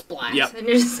and like, splat. Yep. And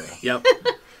you're just Yep.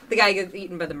 the guy gets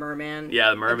eaten by the merman. Yeah,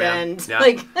 the merman. And, yeah.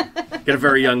 like Get a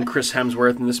very young Chris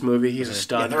Hemsworth in this movie. He's a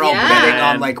stud. Yeah, they're all betting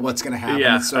on like what's going to happen.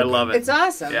 Yeah, it's so I love it. It's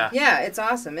awesome. Yeah. It's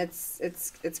awesome. It's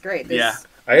great. Yeah.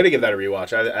 I got to give that a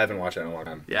rewatch. I haven't watched it in a long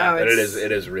time. Yeah, but it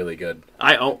is really good.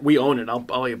 We own it. I'll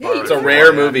let you borrow it. It's a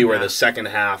rare movie where the second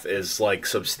half is like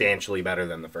substantially better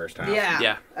than the first half. Yeah.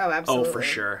 Yeah. Oh, absolutely. Oh, for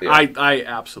sure. Yeah. I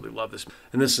absolutely love this.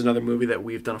 And this is another movie that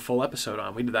we've done a full episode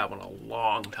on. We did that one a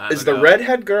long time Is ago. the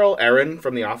redhead girl Erin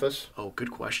from The Office? Oh,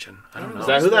 good question. I don't know. Is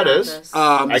that who that is?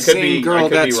 The same girl I could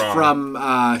be that's wrong.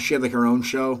 from. She had like her own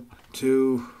show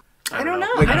too. I don't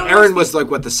know. Like I don't Erin was like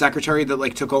the secretary that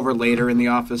like took over later in The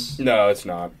Office. No, it's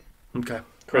not. Okay.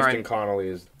 Kristen Connolly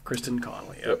is. Kristen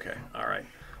Connolly. Okay. All right.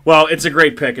 Well, it's a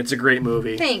great pick. It's a great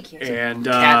movie. Thank you. And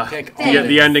Cat pick.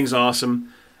 the ending's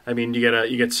awesome. I mean,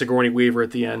 you get Sigourney Weaver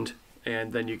at the end,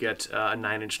 and then you get a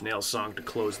Nine Inch Nails song to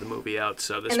close the movie out.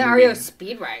 So this and the movie, REO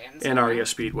Speedwagons. and REO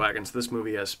Speedwagons. This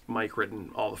movie has Mike written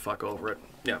all the fuck over it.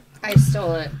 Yeah. I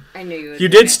stole it. I knew you would. You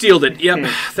did steal it. Yep.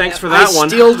 Thanks for that one. I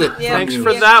stealed it. Yeah. Thanks from for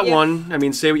you. that Yeah. one. I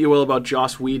mean, say what you will about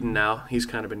Joss Whedon now. He's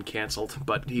kind of been canceled,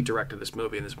 but he directed this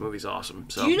movie, and this movie's awesome.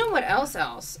 So. Do you know what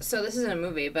else? So this isn't a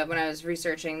movie, but when I was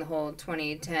researching the whole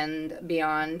 2010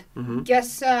 beyond,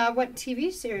 guess what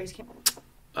TV series came?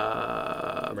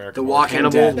 The Walking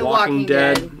Dead. The Walking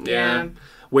Dead. Yeah.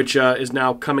 Which is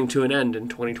now coming to an end in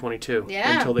 2022.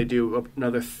 Yeah. Until they do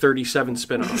another 37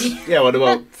 spin-offs. Yeah, what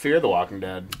about Fear the Walking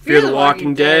Dead? Fear the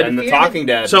Walking Dead. And The Talking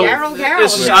Dead. So Carol.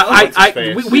 this is,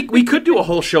 Yeah. we could do a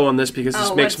whole show on this because this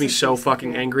Oh, makes what's me his so face?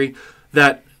 fucking angry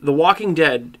that The Walking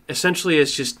Dead essentially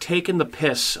has just taken the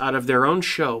piss out of their own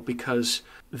show because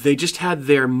they just had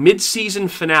their mid-season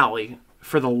finale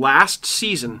for the last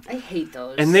season. I hate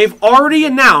those. And they've already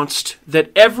announced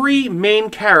that every main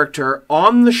character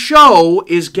on the show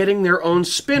is getting their own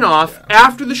spin-off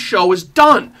after the show is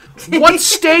done. What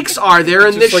stakes are there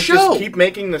in this show? Just keep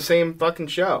making the same fucking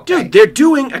show. Dude, they're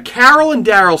doing a Carol and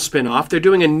Daryl spin-off. They're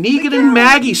doing a Negan and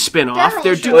Maggie spin-off. Daryl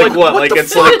They're should- doing Like what? Like the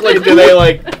it's fuck? like do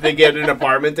they get an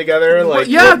apartment together? Like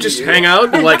Yeah, just hang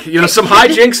out and some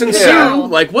hijinks ensue. Yeah.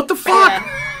 Like what the fuck?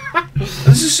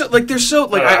 This is so, they're so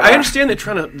I understand they're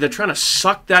trying to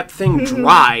suck that thing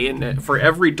dry and for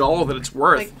every dollar that it's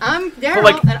worth. Like, I'm Daryl,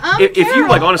 But and I'm if you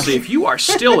Carol. honestly, if you are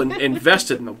still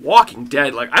invested in The Walking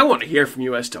Dead, I want to hear from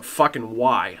you as to fucking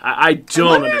why. I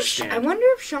don't understand. I wonder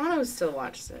if Shauno still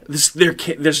watches it.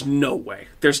 There's no way.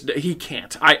 He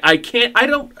can't. I can't. I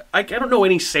don't know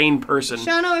any sane person.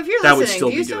 Shauno, if you're that would listening, still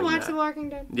do you be still doing watch that. The Walking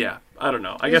Dead? Yeah, I don't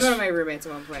know. I He was guess one of my roommates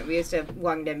at one point. We used to have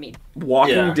Walking Dead meet.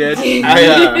 Walking Dead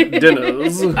I,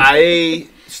 dinners. I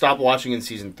stopped watching in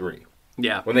season 3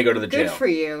 Yeah. when they go to the Good jail. for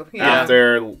you. Yeah.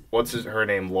 After her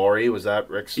name? Lori, was that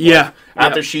Rick's? Yeah. wife?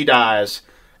 After she dies,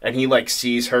 and he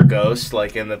sees her ghost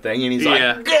in the thing, and he's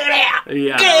Yeah. like, "Get out!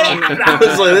 Yeah. Get out!" I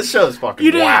was like, "This show's fucking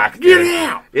Get out! whack." Get dude.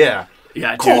 out! Yeah.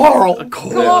 Yeah, Carl. dude.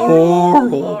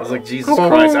 Carl. I was like, Jesus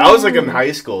Christ. I was in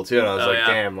high school too, and I was Oh, yeah.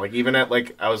 damn. Even at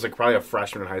I was probably a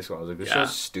freshman in high school. I was like, this Yeah.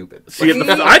 show's stupid. See,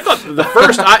 I thought the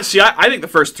first. I think the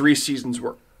first 3 seasons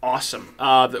were awesome.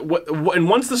 And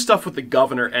once the stuff with the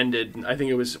governor ended, I think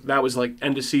that was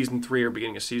end of season 3 or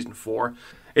beginning of season 4.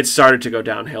 It started to go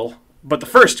downhill. But the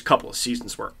first couple of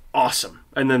seasons were awesome,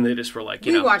 and then they just were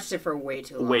We watched it for way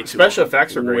too long. way too Special long.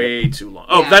 effects are great. Way too long.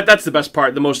 Oh, Yeah. that's the best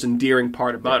part. The most endearing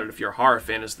part about it, if you're a horror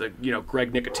fan, is the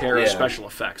Greg Nicotero Yeah. special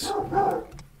effects.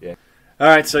 Yeah. All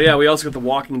right, so yeah, we also got The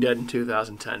Walking Dead in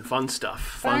 2010. Fun stuff.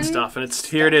 Fun And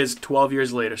here it is, 12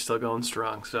 years later, still going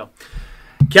strong. So,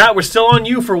 Kat, we're still on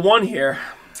you for one here.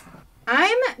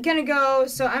 I'm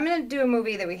gonna do a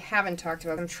movie that we haven't talked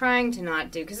about. I'm trying to not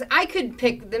do, because I could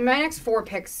pick, my next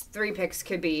 3 picks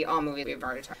could be all movies we've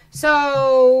already talked about.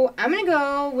 So, I'm gonna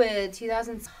go with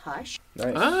 2000's Hush.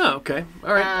 Nice. Ah, okay.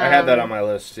 All right. I had that on my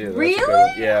list too. That's a Really? good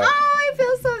one. Yeah. Oh, I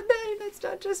feel so bad. That's it's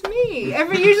not just me.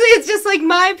 Usually it's just like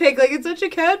my pick. Like it's such a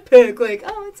cat pick. Like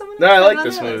it's someone. No, I like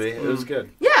this movie. It was good.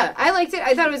 Yeah, I liked it.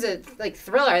 I thought it was a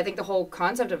thriller. I think the whole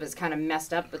concept of it is kind of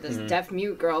messed up with this deaf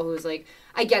mute girl who's like,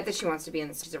 I get that she wants to be in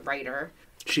this. She's a writer.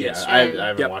 She is. I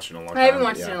haven't watched it in a long time. I haven't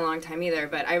watched it in a long time either,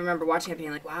 but I remember watching it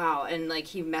being like, wow, and like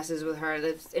he messes with her.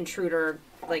 This intruder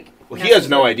he has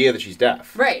no idea that she's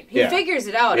deaf. Right. He figures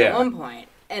it out at one point.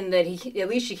 And that at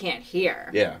least she can't hear.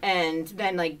 Yeah. And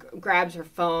then grabs her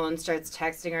phone, starts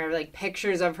texting her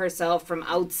pictures of herself from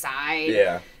outside.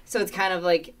 Yeah. So it's kind of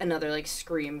like another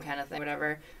Scream kind of thing,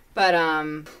 whatever. But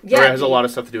it has a lot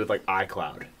of stuff to do with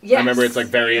iCloud. Yes. I remember it's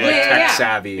very tech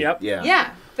savvy. Yep. Yeah.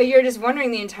 Yeah. But you're just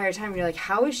wondering the entire time. You're like,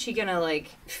 how is she gonna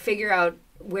figure out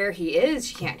where he is?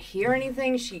 She can't hear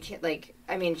anything. She can't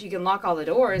she can lock all the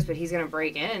doors, but he's gonna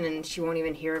break in, and she won't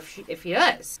even hear if he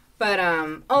does. But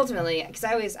ultimately, because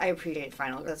I appreciate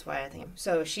final. That's why I think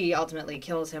so. She ultimately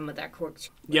kills him with that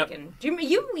corkscrew. Yep. And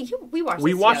we watched.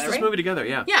 We watched this right? movie together.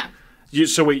 Yeah. Yeah.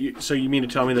 So you mean to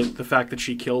tell me that the fact that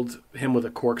she killed him with a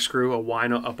corkscrew, a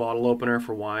bottle opener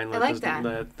for wine? I like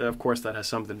that. Of course, that has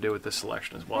something to do with this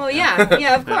selection as well. Well,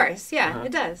 yeah, of course, yeah,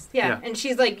 it does, yeah. And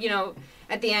she's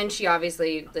at the end, she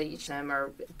obviously each of them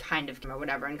are kind of or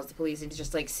whatever, and calls the police, and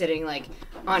just sitting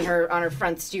on her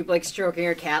front stoop, stroking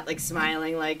her cat,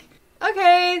 smiling,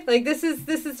 okay, this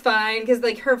is fine,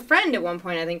 because her friend at one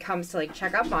point I think comes to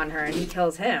check up on her, and he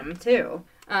kills him too.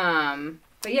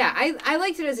 But yeah, I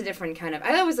liked it as a different kind of.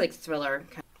 I always like thriller,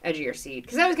 kind of edge of your seat,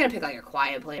 because I was gonna pick a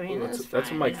Quiet Place. I mean,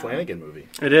 that's a Mike Flanagan movie.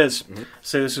 It is. Mm-hmm.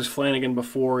 So this was Flanagan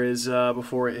before his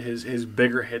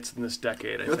bigger hits in this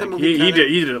decade. I think he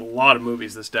did a lot of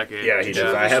movies this decade. Yeah, he did.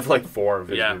 I have 4 of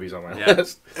his movies on my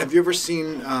list. Have you ever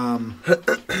seen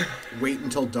Wait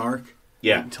Until Dark?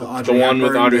 Yeah, the one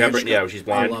with Audrey Hepburn. Yeah, she's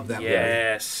blind. I love that movie.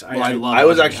 Yes. I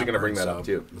was actually going to bring that up,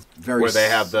 too. Where they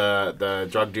have the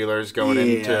drug dealers going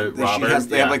in to rob her.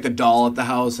 They have the doll at the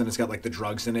house, and it's got the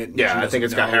drugs in it. Yeah, I think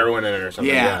it's got heroin in it or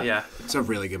something. Yeah. It's a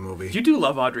really good movie. You do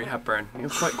love Audrey Hepburn.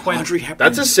 Quite Audrey Hepburn.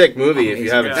 That's a sick movie if you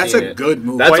haven't seen it. That's a good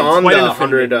movie. That's on the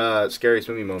 100 Scariest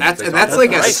Movie Moments. That's like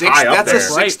a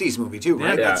 60s movie, too,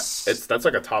 right? Yeah, that's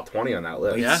like a top a on that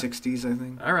list. Late 60s, I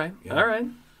think. All right. All right.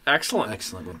 Excellent.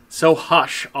 Excellent. So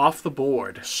Hush off the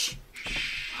board.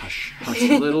 Hush,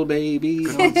 little baby,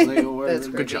 don't say a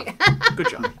word. Good job. Good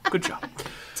job. Good job.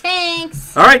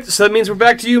 Thanks. All right, so that means we're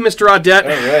back to you, Mr. Audette. All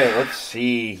right, let's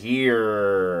see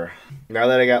here. Now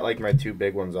that I got my 2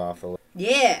 big ones off.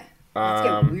 Yeah. Let's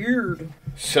get weird.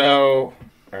 So,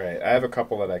 all right, I have a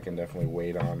couple that I can definitely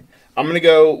wait on. I'm going to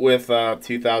go with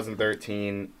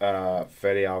 2013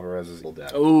 Fede Alvarez's Evil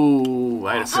Dead. Ooh,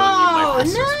 I had a feeling you might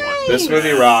miss this one. This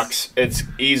movie rocks.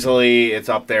 It's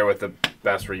up there with the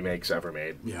best remakes ever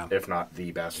made. Yeah. If not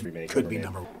the best remake Could ever be made.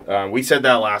 number 1. We said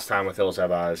that last time with Hills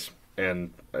Have Eyes,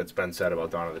 and it's been said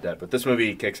about Dawn of the Dead, but this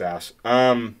movie kicks ass.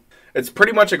 It's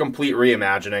pretty much a complete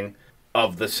reimagining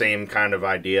of the same kind of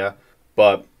idea,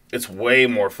 but it's way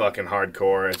more fucking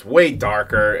hardcore. It's way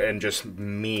darker and just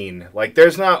mean.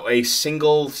 There's not a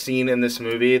single scene in this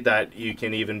movie that you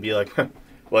can even be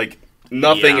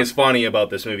nothing is funny about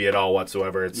this movie at all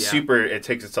whatsoever. It's super, it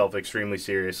takes itself extremely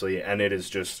seriously, and it is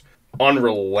just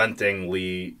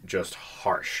unrelentingly just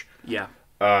harsh. Yeah.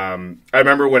 I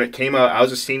remember when it came out, I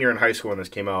was a senior in high school when this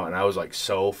came out, and I was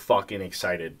so fucking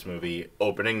excited. This movie,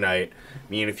 opening night,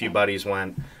 me and a few buddies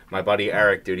went. My buddy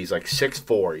Eric, dude, he's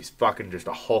 6'4". He's fucking just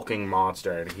a hulking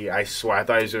monster. And I swear, I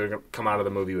thought he was going to come out of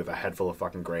the movie with a head full of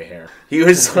fucking gray hair. He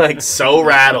was so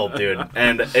rattled, dude.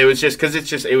 And it was just, because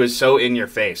it was so in your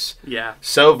face. Yeah.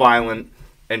 So violent,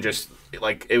 and just,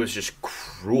 it was just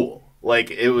cruel.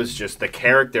 It was just the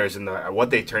characters and what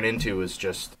they turn into was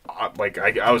just, I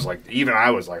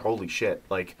was holy shit.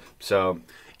 So...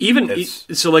 Even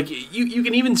you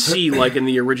can even see in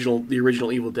the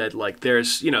original Evil Dead,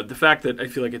 there's the fact that I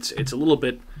feel it's a little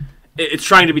bit, it's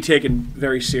trying to be taken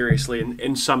very seriously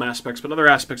in some aspects, but other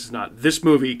aspects is not. This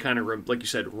movie kind of like you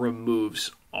said removes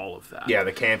all of that. Yeah,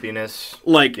 the campiness.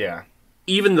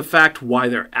 Even the fact why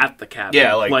they're at the cabin.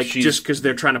 Yeah, just because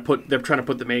they're trying to put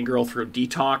the main girl through a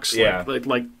detox. Yeah,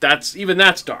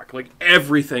 that's dark.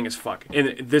 Everything is fucking.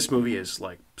 And this movie is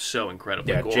so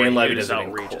incredibly. Yeah, gory. Jane Levy does an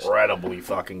incredibly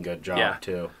fucking good job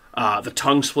too. The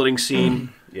tongue splitting scene.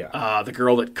 Yeah. The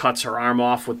girl that cuts her arm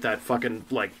off with that fucking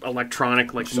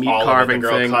electronic meat all carving the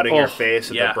girl thing. Cutting her face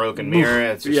with the broken mirror.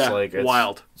 It's just it's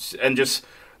wild. And just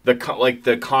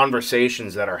the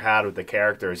conversations that are had with the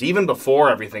characters, even before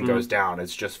everything goes down,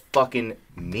 it's just fucking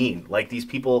mean. These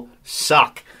people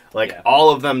suck.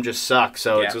 All of them just suck.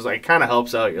 So it's just it kind of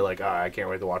helps out. You're I can't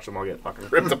wait to watch them all get fucking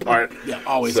ripped apart. Yeah,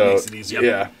 always makes it easier.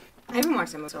 Yeah. I haven't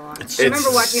watched that movie so long. It's I remember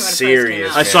watching it when it first serious.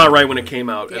 came out. I saw it right when it came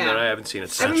out, and Yeah. then I haven't seen it I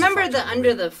since. remember the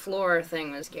under the floor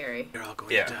thing was scary. They're all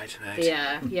going Yeah. to die tonight.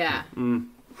 Yeah.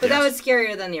 But that was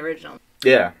scarier than the original.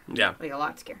 Yeah. Yeah. Like a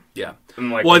lot scarier. Yeah. And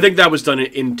like, Well, I think that was done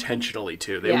intentionally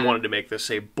too. They Yeah. wanted to make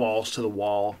this a balls to the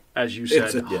wall, as you said,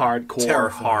 It's a- hardcore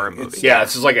terrifying. horror It's- movie. yeah,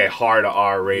 this is like a hard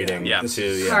R rating. Yeah. This too.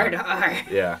 is Yeah. Hard R.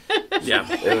 Yeah. Yeah.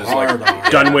 It was Hard like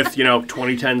on. Done with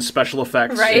 2010 special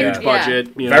effects, Right, huge yeah. budget.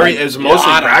 very. It was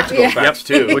mostly practical Yeah. effects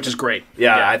too. which is great.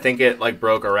 Yeah, I think it like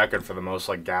broke a record for the most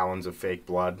like gallons of fake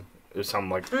blood. It was some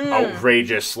like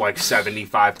outrageous like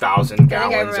 75,000 I think I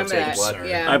gallons of remember fake that. blood.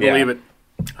 Yeah. I believe it.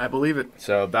 I believe it.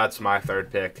 So that's my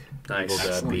third pick. Nice. Evil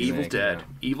Dead. Evil remake. Dead.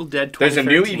 Evil Dead. There's a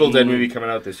new 2013. Evil Dead movie coming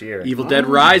out this year. Evil Dead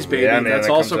Rise, baby. Yeah, man, That's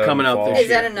that also comes out coming in out fall. this Is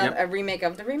year. that another Yep. a remake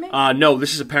of the remake? No,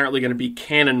 this is apparently going to be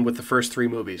canon with the first 3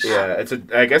 movies. Yeah,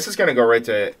 I guess it's gonna go right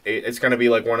to. It's gonna be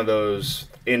like one of those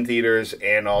in theaters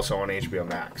and also on HBO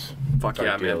Max. Fuck type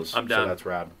yeah, man. deals. I'm So down. that's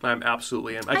rad. I'm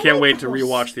absolutely in. I I can't like wait to those.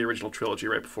 rewatch the original trilogy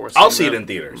right before. I'll seeing see it that. in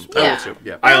theaters. I Yeah. will too.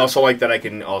 Yeah. I also like that I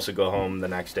can also go home the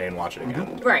next day and watch it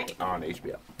again Right. on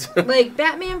HBO. Like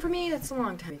Batman for me, that's a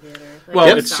long time theater. Like,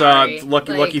 Well, I'm it's sorry.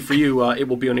 lucky Like, for you. It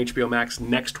will be on HBO Max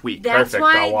next week. That's Perfect,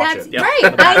 why. I'll watch That's it. Yep.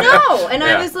 right. I know. And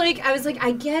Yeah. I was like,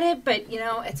 I get it, but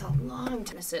it's a long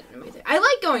time to sit in a movie. I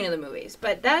like going to the movies,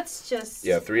 but that's just.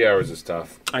 Yeah, 3 hours is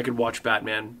tough. I could watch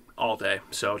Batman all day,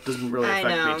 so it doesn't really I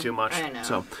affect know, me too much. I know.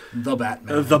 So The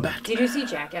Batman. the Batman. Did you see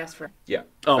Jackass for? Yeah.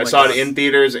 Oh I my saw God. it in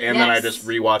theaters and then I Yes. just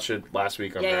rewatched it last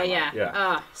week on Yeah. Paramount. Yeah.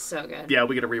 Oh, so good. Yeah,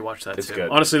 we got to rewatch that It's too. good.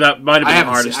 Honestly, that might have been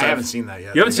the hardest. I haven't seen that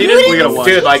yet. You haven't seen You it? We got to didn't watch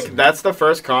Dude, it. like that's the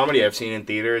first comedy I've seen in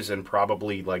theaters in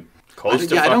probably like close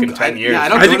to fucking 10 years. Yeah, I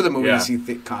don't I go think- to the movie yeah. to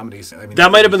see comedies. I mean,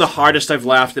 That might have been the hardest I've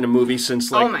laughed in a movie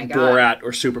since like Oh my God. Borat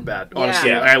or Superbad. Honestly,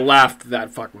 Yeah. I laughed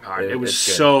that fucking hard. It was It's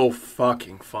good. so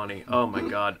fucking funny. Oh my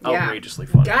God, Yeah. outrageously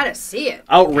funny. Gotta see it.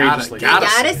 Outrageously Gotta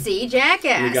funny. Gotta see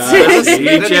Jackass. You gotta see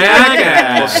Well,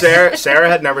 Jackass. Sarah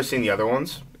had never seen the other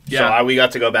ones. Yeah. So we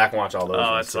got to go back and watch all those.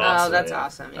 Oh, ones. that's So, awesome. Oh, that's yeah.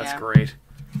 awesome. That's Yeah. great.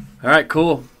 All right,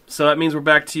 cool. So that means we're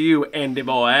back to you, Andy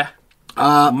boy,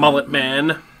 Mullet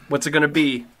Man. What's it gonna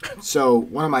be? So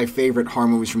one of my favorite horror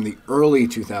movies from the early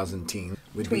 2010s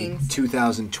would Tweens. be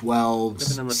 2012's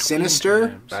Living in the Sinister.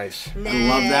 tween times. Nice. I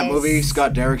love that movie. Nice.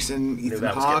 Scott Derrickson, Knew Ethan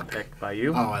that was getting Hawke. picked by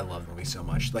you. Oh, I love the movie so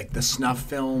much. Like the snuff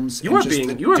films. You and are just being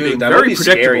the- you are Dude, being that very movie's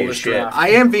scary predictable as this shit. draft. I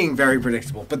am being very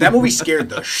predictable, but that movie scared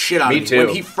the shit out of Me me. too. When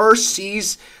he first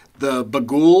sees the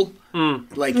Bagul,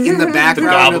 like in the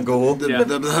background, of Gabagool. the, Yeah.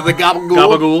 the Gabagool.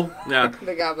 Gabagool. Yeah.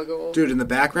 The Gabagool. Dude, in the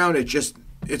background,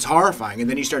 it's horrifying. And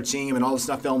then you start seeing him in all the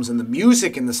snuff films, and the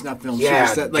music in the snuff films. Yeah,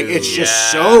 just that, like it's dude.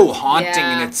 just Yeah. so haunting,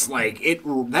 Yeah. and it's like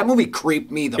that movie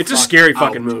creeped me the. It's a fuck scary out.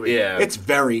 fucking movie. Yeah. It's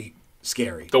very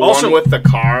scary. The Also- one with the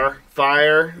car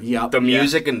fire. Yep. The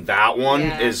music in that one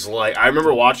Yeah. is like I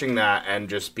remember watching that and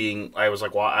just being I was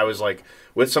like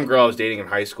with some girl I was dating in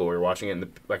high school. We were watching it in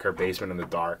her basement in the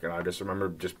dark, and I just remember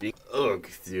just being ugh,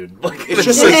 dude. Like It's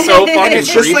just like like so fucking.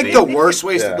 it's just like creepy. the worst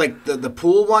ways, Yeah. like the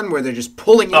pool one where they're just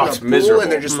pulling Oh, in it's the pool miserable.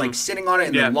 and they're just like sitting on it,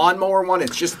 and Yeah. the lawnmower one.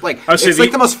 It's just like I would say it's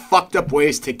like the most fucked up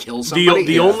ways to kill somebody.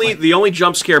 The Yeah, only like- the only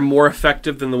jump scare more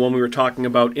effective than the one we were talking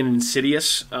about in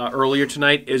Insidious earlier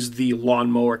tonight is the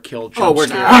lawnmower kill jump where's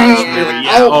scare. the-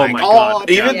 Yeah. Oh my God.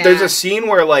 Even Yeah. there's a scene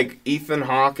where like Ethan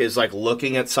Hawke is like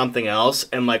looking at something else,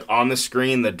 and like on the screen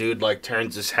the dude like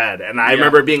turns his head, and I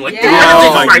remember being like, Yeah.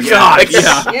 "Oh my Yeah. god!"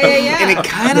 Yeah. Yeah. and it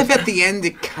kind of at the end,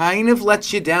 it kind of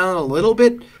lets you down a little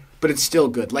bit, but it's still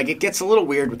good. Like it gets a little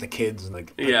weird with the kids,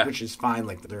 like Yeah. which is fine.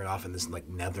 Like they're off in this like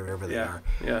nether, wherever they Yeah. are.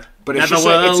 Yeah. But it's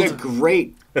Netherworld. it's a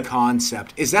great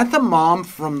concept. Is that the mom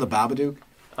from the Babadook?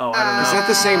 Oh, I don't know. Is that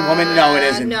the same woman? No, it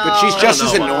isn't. no, but she's I just don't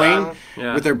as know about annoying that.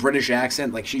 Yeah. with her British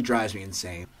accent. Like she drives me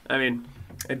insane. I mean,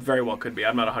 it very well could be.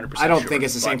 I'm not 100%. I don't sure, think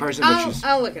it's the same but person, but I'll, she's.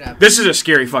 I'll look it up. This is a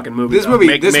scary fucking movie. This though. movie,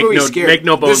 Make, this make movie's no, scary. Make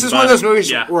no bones This is one of about those it. movies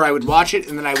Yeah. where I would watch it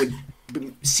and then I would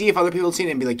see if other people had seen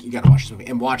it and be like, "You gotta watch this movie,"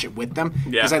 and watch it with them.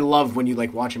 Yeah. Because I love when you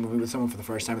like watch a movie with someone for the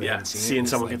first time and they Yeah, haven't seen it. seeing and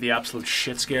it's someone like, get the absolute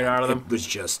shit scared out of them. It was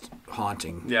just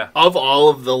haunting. Yeah. Of all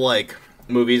of the like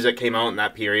movies that came out in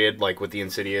that period, like with the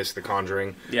Insidious, the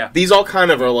Conjuring, Yeah. these all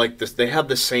kind of are like this. They have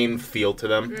the same feel to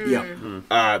them.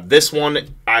 Yeah, This one,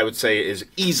 I would say, is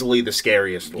easily the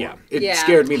scariest one. yeah. It Yeah.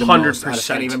 scared me the 100%. most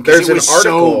out of any of them because There's it an was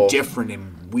article- so different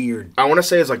and weird. I want to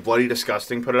say it's like Bloody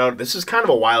Disgusting put it out. This is kind of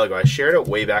a while ago. I shared it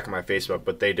way back on my Facebook,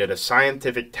 but they did a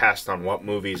scientific test on what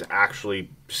movies actually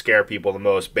scare people the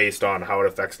most based on how it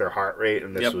affects their heart rate,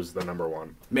 and this Yep. was the number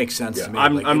one. Makes sense to me.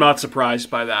 I'm Like, not surprised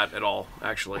by that at all,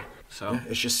 actually. So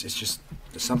It's just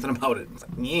there's something about it. It's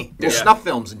like, Yeah. Well, snuff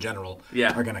films in general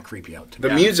Yeah. are gonna creep you out. To The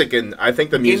me. music, and I think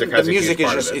the music has the a music huge is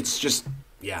part just of it. it's just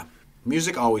yeah.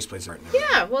 Music always plays a part in it.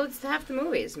 Yeah, well, it's half the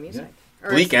movie is music. Yeah.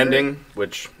 Bleak ending,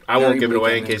 which I won't give it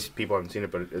away in ending. case people haven't seen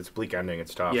it, but it's bleak ending.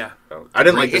 It's tough. Yeah. So, I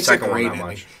didn't like the It's second a one great that ending.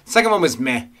 much. Second one was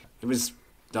meh. It was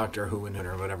Doctor Who and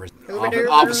or whatever. Hooba-dooba.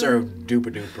 Officer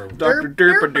Duper Duper. Dr.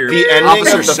 Derpadur. The ending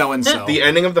Officer of the, so-and-so. the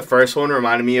ending of the first one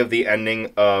reminded me of the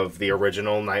ending of the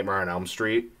original Nightmare on Elm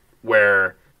Street,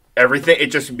 where everything, it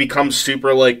just becomes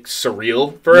super, like,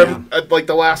 surreal for, like,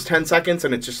 the last 10 seconds,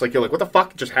 and it's just, like, you're like, what the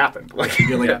fuck just happened? Like,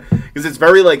 because it's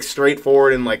very, like,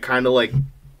 straightforward and, like, kind of, like,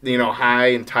 you know, high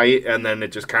and tight, and then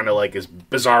it just kind of, like, is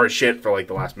bizarre as shit for, like,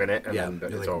 the last minute, and then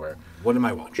it's like, over. What am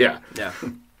I watching? Yeah. Yeah.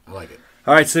 I like it.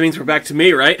 All right, so that means we're back to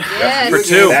me, right? Yes. For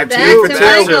two. Back For to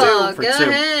two. Michael. For Go two.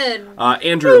 ahead.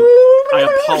 Andrew, I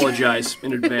apologize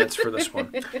in advance for this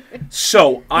one.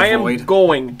 So, I am Avoid.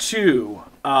 going to...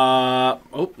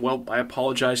 I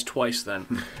apologize twice then.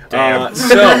 Damn.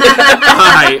 So,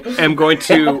 I am going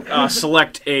to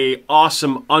select a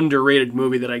awesome, underrated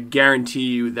movie that I guarantee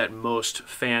you that most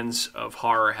fans of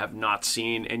horror have not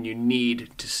seen, and you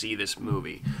need to see this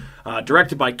movie.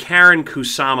 Directed by Karen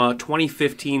Kusama,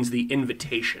 2015's The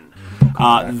Invitation.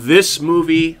 This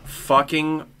movie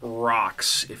fucking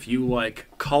rocks. If you like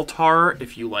cult horror,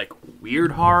 if you like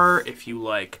weird horror, if you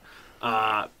like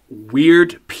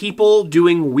weird people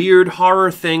doing weird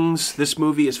horror things, this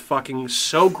movie is fucking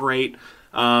so great.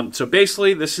 So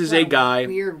basically, this is a guy.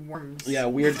 Weird worms. Yeah,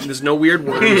 weird. There's no weird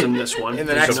worms in this one. In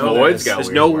the There's next no, one, there's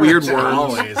no weird worms.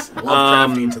 Always.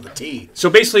 Love crafting to the T. So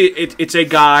basically, it's a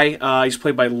guy. He's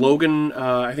played by Logan.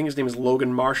 I think his name is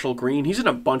Logan Marshall Green. He's in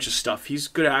a bunch of stuff. He's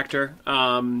a good actor.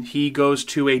 He goes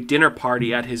to a dinner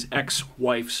party at his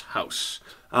ex-wife's house.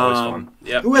 Always fun.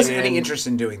 Yep. Who has any interest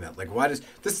in doing that? Like, why does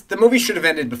this? The movie should have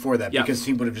ended before that Yeah. because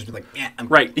he would have just been like, I'm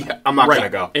Right. Yeah, I'm not going to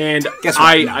go. And Guess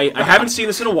what? I haven't seen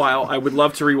this in a while. I would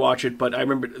love to rewatch it, but I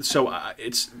remember. So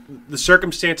it's the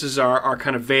circumstances are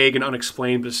kind of vague and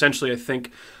unexplained. But essentially, I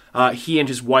think he and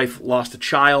his wife lost a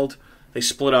child. They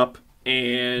split up,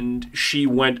 and she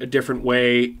went a different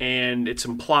way. And it's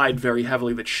implied very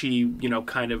heavily that she,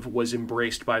 kind of was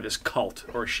embraced by this cult,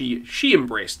 or she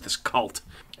embraced this cult.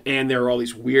 And there are all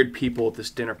these weird people at this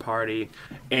dinner party,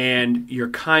 and you're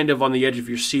kind of on the edge of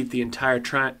your seat the entire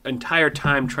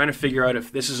time trying to figure out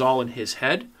if this is all in his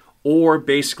head, or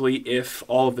basically if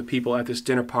all of the people at this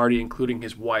dinner party, including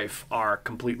his wife, are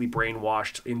completely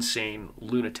brainwashed, insane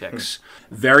lunatics.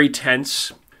 Very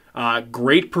tense.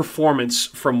 Great performance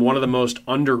from one of the most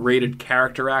underrated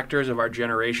character actors of our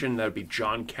generation. That would be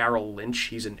John Carroll Lynch.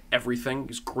 He's in everything.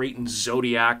 He's great in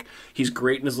Zodiac. He's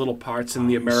great in his little parts in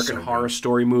the American Horror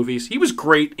Story movies. He was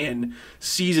great in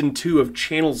season 2 of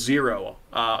Channel Zero,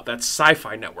 that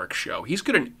Sci-Fi Network show. He's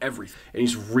good in everything, and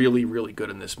he's really, really good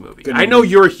in this movie. I know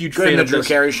you're a huge fan in the of Drew this.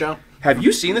 Carey show. Have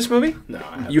you seen this movie? No, I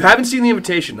haven't. You haven't seen The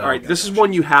Invitation. All right, I this is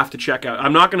one you have to check out.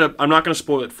 I'm not gonna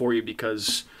spoil it for you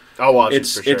because I'll watch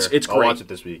It's- it for sure. it's I'll great. watch it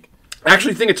this week. I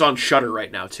actually think it's on Shudder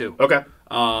right now too. Okay.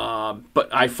 But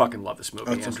I fucking love this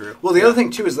movie, Andrew. Well, the other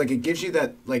thing too is like it gives you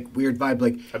that like weird vibe.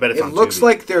 Like I bet it's it on looks Tubi.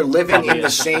 like they're living Probably in the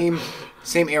is.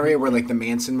 same area where like the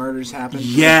Manson murders happened.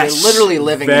 Yes. They're literally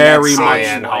living Very in that much.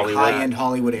 same, High-end high-end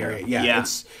Hollywood area. Yeah, Yeah.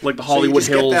 it's Like the so Hollywood you just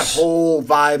Hills. Get that whole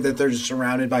vibe that they're just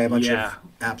surrounded by a bunch Yeah. of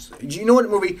absolutely. Do you know what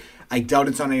movie? I doubt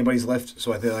it's on anybody's list,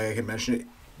 so I feel like I can mention it.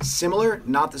 Similar,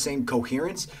 not the same.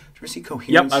 Coherence. Did you ever see Coherence?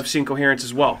 Yep, I've seen Coherence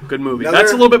as well. Good movie. Another-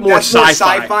 That's a little bit more that's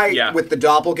sci-fi. Yeah. with the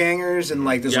doppelgangers and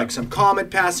like there's Yep. like some comet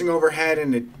passing overhead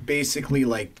and it basically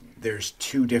like there's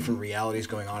two different realities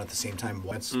going on at the same time.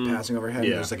 One's passing overhead and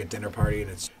Yeah. there's like a dinner party and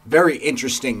it's very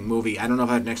interesting movie. I don't know if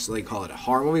I'd necessarily call it a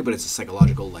horror movie, but it's a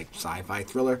psychological like sci-fi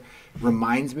thriller.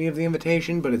 Reminds me of The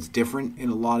Invitation, but it's different in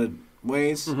a lot of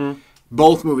ways.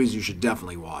 Both movies you should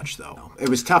definitely watch though. It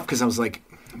was tough because I was like,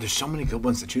 there's so many good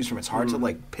ones to choose from. It's hard to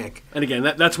like pick. And again,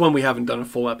 that's one we haven't done a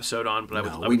full episode on, but I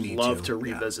No, would we need love to, to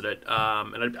yeah. revisit it.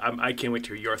 And I can't wait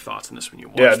to hear your thoughts on this when you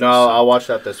watch Yeah, this. no, I'll watch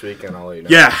that this week and I'll let you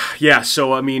know. Yeah.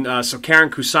 So I mean, so Karen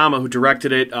Kusama, who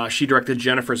directed it, she directed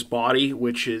Jennifer's Body,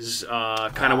 which is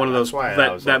kind of one of those that's why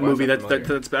I was like, that why is movie that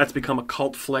familiar? that's become a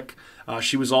cult flick.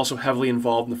 She was also heavily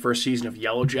involved in the first season of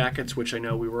Yellow Jackets, which I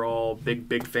know we were all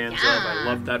big fans of. I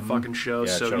loved that fucking show.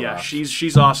 Yeah, So show yeah, rocks.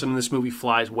 she's awesome. This movie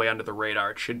flies way under the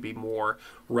radar. It should be more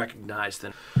recognized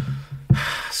than.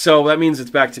 So that means it's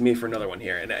back to me for another one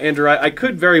here. And Andrew, I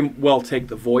could very well take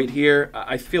The Void here.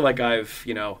 I feel like I've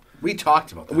We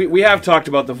talked about that. we have talked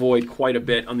about The Void quite a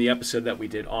bit on the episode that we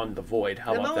did on The Void.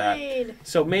 How The about Void. that?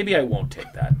 So maybe I won't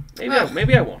take that. Ugh.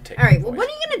 Maybe I won't take All right. The Well, Void. what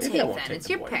are you gonna Maybe I take won't then? take It's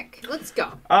The your Void. pick. Let's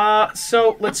go.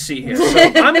 So let's see here. So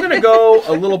I'm going to go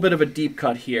a little bit of a deep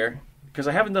cut here because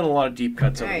I haven't done a lot of deep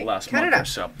cuts over All the right, last cut month it or up.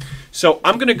 so. So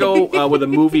I'm going to go with a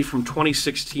movie from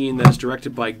 2016 that is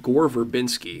directed by Gore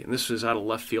Verbinski, and this was out of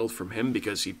left field from him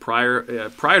because he prior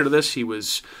to this he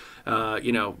was,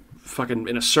 fucking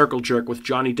in a circle jerk with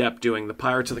Johnny Depp doing the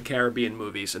Pirates of the Caribbean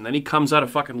movies, and then he comes out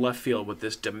of fucking left field with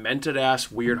this demented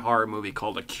ass weird horror movie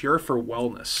called A Cure for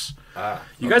Wellness.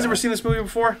 You guys ever seen this movie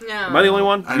before? No. Am I the only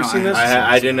one? You've seen this?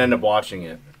 I didn't end up watching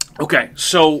it. Okay,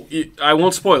 so I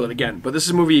won't spoil it again, but this is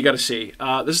a movie you got to see.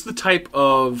 This is the type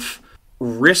of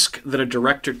risk that a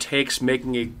director takes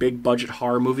making a big budget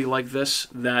horror movie like this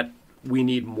that we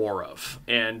need more of.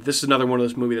 And this is another one of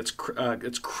those movies that's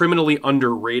it's criminally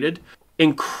underrated,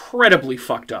 incredibly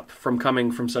fucked up from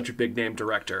coming from such a big name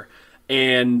director.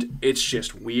 And it's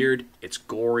just weird, it's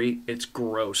gory, it's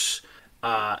gross.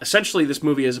 Essentially, this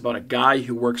movie is about a guy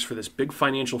who works for this big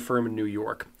financial firm in New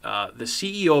York. The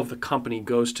CEO of the company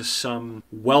goes to some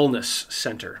wellness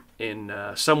center in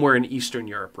somewhere in Eastern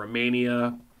Europe,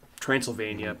 Romania,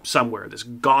 Transylvania, somewhere. This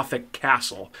gothic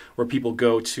castle where people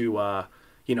go to,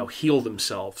 heal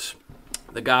themselves.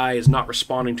 The guy is not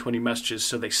responding to any messages,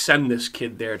 so they send this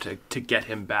kid there to get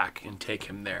him back and take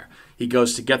him there. He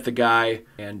goes to get the guy,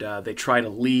 and they try to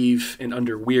leave, and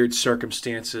under weird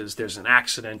circumstances, there's an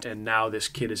accident, and now this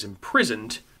kid is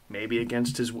imprisoned, maybe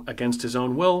against his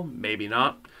own will, maybe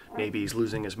not. Maybe he's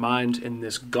losing his mind in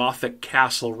this gothic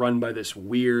castle run by this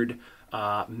weird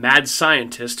mad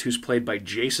scientist who's played by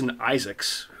Jason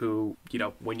Isaacs, who,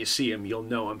 when you see him, you'll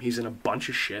know him. He's in a bunch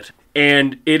of shit.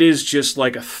 And it is just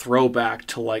like a throwback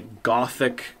to like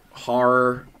gothic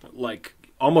horror, like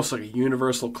almost like a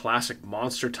Universal classic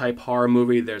monster type horror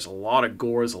movie. There's a lot of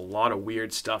gore, there's a lot of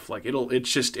weird stuff. Like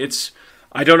it's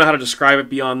I don't know how to describe it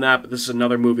beyond that, but this is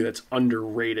another movie that's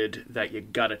underrated that you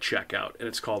gotta check out, and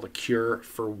it's called A Cure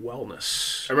for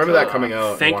Wellness. I remember that coming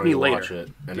out. Thank me later. Watch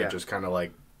it, and it just kind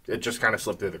of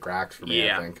slipped through the cracks for me.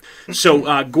 I think.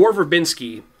 So Gore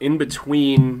Verbinski, in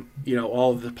between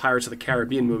all of the Pirates of the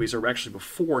Caribbean movies, or actually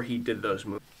before he did those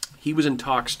movies, he was in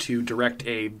talks to direct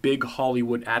a big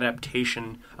Hollywood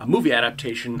adaptation, a movie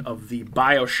adaptation of the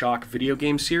BioShock video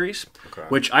game series,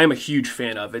 which I am a huge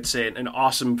fan of. It's an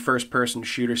awesome first-person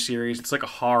shooter series. It's like a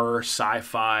horror,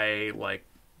 sci-fi, like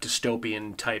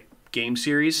dystopian type game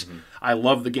series. Mm-hmm. I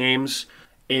love the games,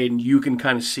 and you can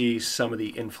kind of see some of the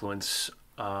influence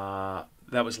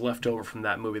that was left over from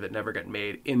that movie that never got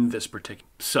made in this particular.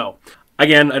 So,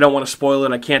 again, I don't want to spoil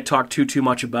it. I can't talk too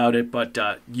much about it, but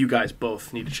you guys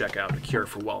both need to check out A Cure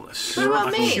for Wellness. What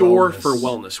about me? Cure for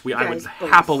Wellness. I would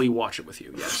happily watch it with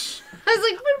you. Yes. I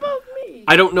was like, what about me?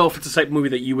 I don't know if it's the type of movie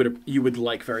that you would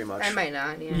like very much. I might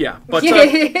not. Yeah. Yeah,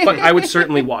 but I would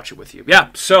certainly watch it with you. Yeah.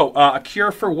 So, A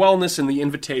Cure for Wellness and The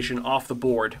Invitation off the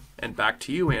board, and back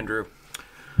to you, Andrew.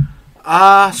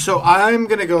 So I'm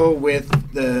going to go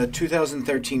with the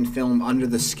 2013 film Under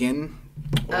the Skin.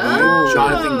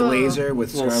 Jonathan Glazer with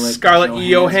Scarlett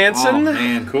Johansson. Oh,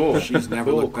 man. Cool. She's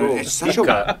never looked better. It's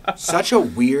such a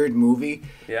weird movie.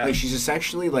 Yeah. Like, she's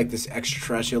essentially like this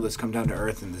extraterrestrial that's come down to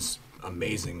Earth in this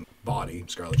amazing body,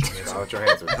 Scarlett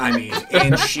Johansson. I mean,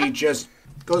 and she just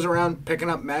goes around picking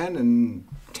up men and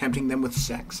tempting them with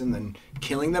sex and then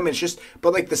killing them. It's just,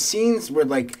 but like the scenes were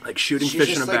like shooting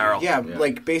fish in a barrel. Yeah,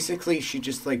 like basically she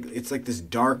just like, it's like this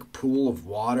dark pool of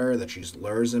water that she just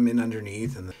lures them in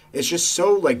underneath, and it's just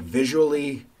so like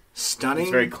visually stunning.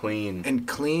 It's very clean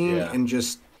and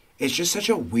just, it's just such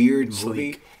a weird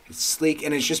movie. It's sleek,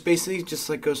 and it's just basically just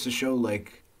like goes to show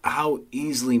like how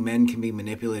easily men can be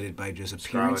manipulated by just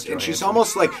appearance. And she's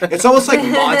almost like, it's almost like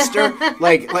Monster,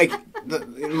 like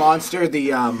the Monster, the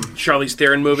Charlize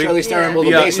Theron movie. Charlize Theron movie,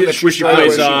 where she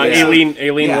plays Aileen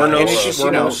Wuornos. And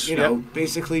it's just,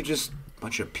 basically just a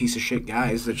bunch of piece of shit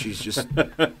guys that she's just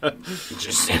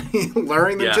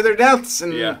luring them to their deaths.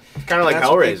 And kind of like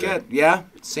Hellraiser. Yeah,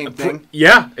 same thing.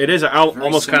 Yeah, it is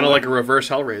almost kind of like a reverse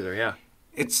Hellraiser. Yeah.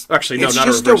 It's actually no, it's not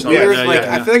just a reverse. Weird,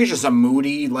 I feel like it's just a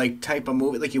moody type of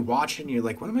movie. Like you watch it and you're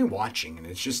like, what am I watching? And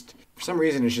it's just, for some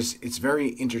reason, it's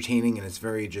very entertaining, and it's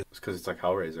very just. It's because it's like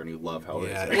Hellraiser and you love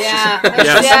Hellraiser.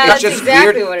 It's just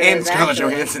exactly weird. What it and is, Scarlett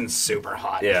Johansson's super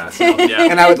hot. Yeah.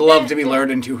 And I would love to be lured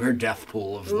into her death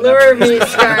pool of. Lure me,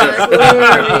 Scarlett.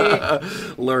 Lure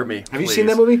me. Lure me. Have you seen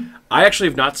that movie? I actually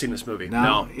have not seen this movie.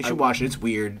 No, you should watch it. It's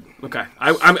weird. Okay,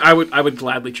 I would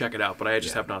gladly check it out, but I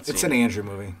just have not seen it. It's an Andrew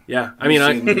movie. Yeah, I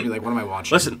mean, you'd be like, what am I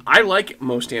watching? Listen, I like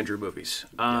most Andrew movies.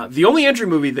 The only Andrew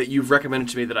movie that you've recommended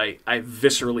to me that I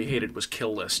viscerally hated was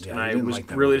Kill List, and I was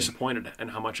really disappointed in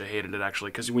how much I hated it,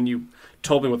 actually, because when you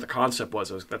told me what the concept was,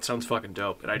 I was that sounds fucking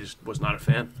dope, and I just was not a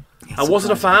fan. I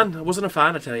wasn't a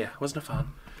fan, I tell you. I wasn't a fan.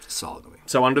 Solid movie.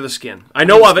 So Under the Skin. I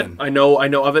know of it. I know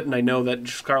of it, and I know that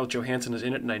Scarlett Johansson is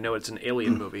in it, and I know it's an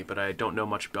alien movie, but I don't know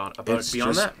much about it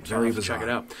beyond that. So Very I'll have to check it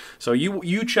out. So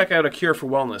you check out A Cure for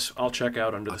Wellness. I'll check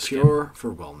out Under the Skin. A Cure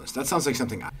for Wellness. That sounds like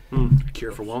something.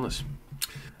 Cure for Wellness.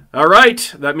 All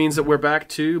right. That means that we're back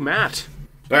to Matt.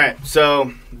 All right.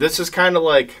 So this is kind of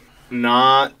like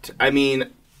not. I mean,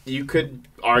 you could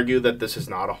argue that this is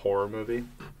not a horror movie,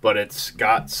 but it's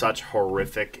got such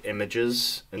horrific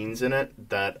images and scenes in it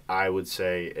that I would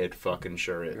say it fucking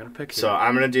sure is. So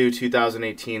I'm going to do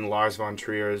 2018 Lars von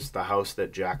Trier's The House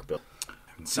That Jack Built.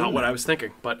 It's not what I was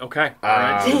thinking, but okay. All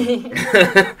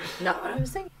right. Not what I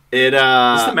was thinking. This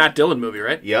is the Matt Dillon movie,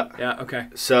 right? Yep. Yeah, okay.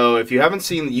 So if you haven't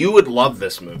seen, you would love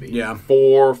this movie. Yeah.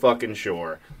 For fucking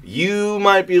sure. You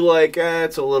might be like,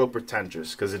 it's a little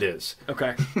pretentious, because it is.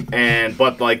 Okay.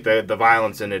 But like the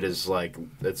violence in it is like,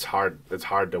 it's hard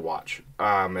to watch.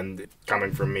 And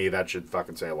coming from me, that should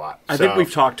fucking say a lot. I think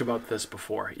we've talked about this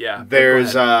before. Yeah.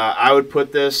 There's I would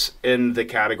put this in the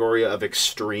category of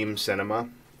extreme cinema.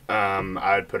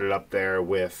 I would put it up there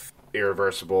with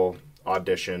Irreversible,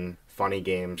 Audition, Funny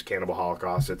Games, Cannibal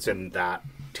Holocaust. It's in that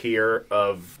tier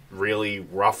of really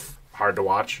rough, hard to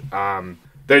watch.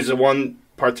 There's one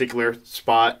particular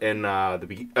spot in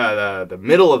the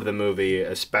middle of the movie,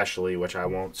 especially, which I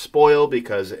won't spoil,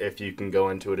 because if you can go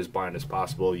into it as blind as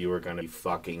possible, you are going to be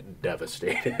fucking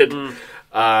devastated.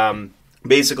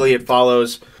 Basically, it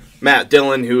follows Matt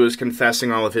Dillon, who is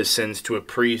confessing all of his sins to a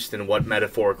priest in what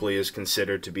metaphorically is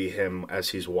considered to be him as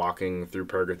he's walking through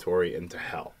purgatory into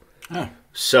hell. Oh.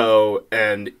 So,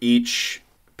 and each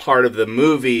part of the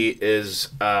movie is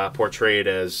portrayed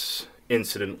as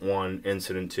Incident 1,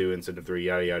 Incident 2, Incident 3,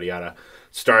 yada, yada, yada.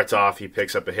 Starts off, he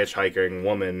picks up a hitchhiking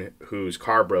woman whose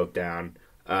car broke down.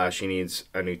 She needs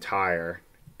a new tire.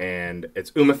 And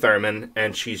it's Uma Thurman,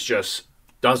 and she's just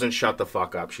doesn't shut the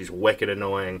fuck up. She's wicked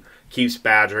annoying, keeps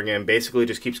badgering him, basically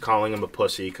just keeps calling him a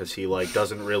pussy because he, like,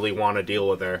 doesn't really want to deal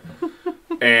with her.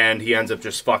 And he ends up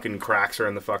just fucking cracks her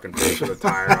in the fucking face with a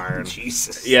tire iron.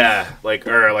 Jesus. Yeah,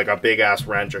 or like a big-ass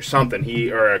wrench or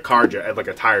something. Or a car jack, like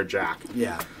a tire jack.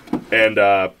 Yeah.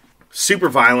 And, super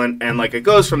violent, and, like, it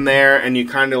goes from there, and you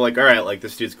kind of like, all right, like,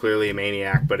 this dude's clearly a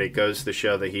maniac, but it goes to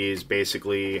show that he's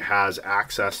basically has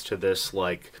access to this,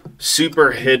 like,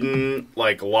 super hidden,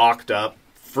 like, locked up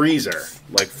freezer,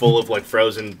 like, full of, like,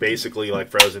 frozen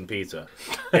pizza.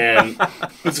 And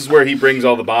this is where he brings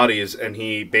all the bodies, and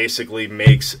he basically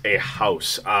makes a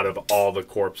house out of all the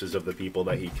corpses of the people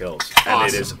that he kills. And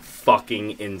awesome. It is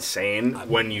fucking insane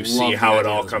when you see how it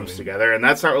all comes together. And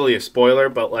that's not really a spoiler,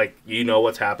 but, like, you know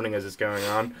what's happening as it's going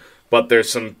on. But there's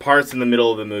some parts in the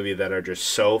middle of the movie that are just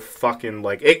so fucking,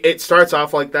 like, it starts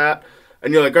off like that,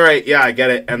 and you're like, all right, yeah, I get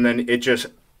it. And then it just,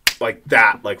 like,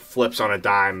 that, like, flips on a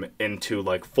dime into,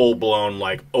 like, full-blown,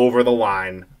 like, over the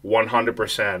line,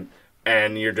 100%.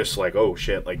 And you're just like, oh,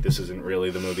 shit, like, this isn't really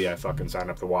the movie I fucking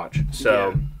signed up to watch.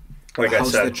 So, like I said. The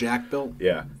House That Jack Built?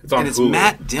 Yeah. It's on Hulu. And it's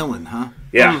Matt Dillon, huh?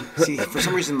 Yeah. See, for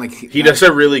some reason, like... He does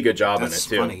a really good job in it,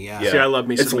 too. Funny, yeah. See, I love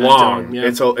me some It's Matt long. Dillon,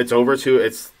 yeah. It's over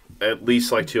it's at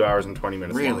least, like, 2 hours and 20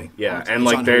 minutes really? long. Yeah. It's And,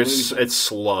 like, it's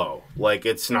slow. Like,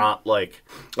 it's not, like,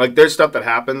 there's stuff that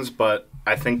happens, but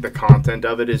I think the content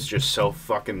of it is just so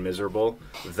fucking miserable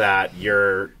that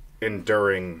you're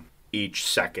enduring each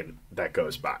second that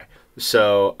goes by.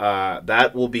 So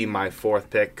that will be my fourth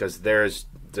pick, because there's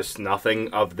just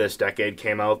nothing of this decade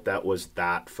came out that was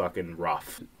that fucking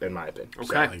rough, in my opinion.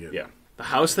 Okay. So, yeah. The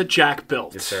House That Jack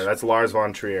Built. Yes, sir. That's Lars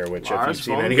von Trier, which if you've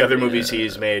seen any other movies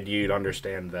he's made, you'd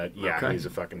understand that, he's a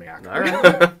fucking maniac. All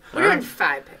right. We're doing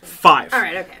 5 picks. 5. All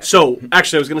right, okay. So,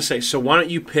 actually, I was going to say, so why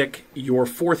don't you pick your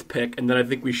fourth pick, and then I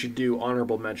think we should do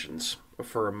honorable mentions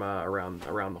from around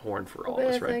the horn for all of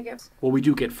us, right? Well, we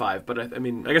do get 5, but I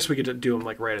mean, I guess we could do them,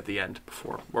 like, right at the end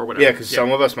before, or whatever. Yeah, because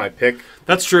some of us might pick.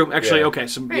 That's true. Actually, Yeah. okay.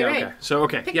 So, Right, right. okay. So,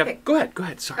 okay. Pick. Go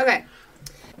ahead. Sorry. Okay.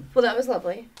 Well, that was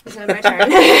lovely. It's now my turn.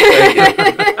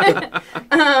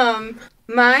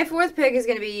 My fourth pick is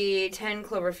going to be 10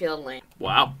 Cloverfield Lane.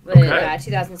 Wow. With, Okay.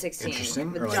 2016.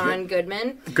 Interesting. With I like John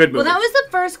Goodman. Good movie. Well, that was the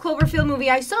first Cloverfield movie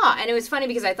I saw. And it was funny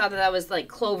because I thought that was like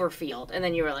Cloverfield. And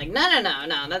then you were like, no,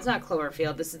 that's not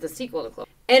Cloverfield. This is the sequel to Cloverfield.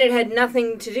 And it had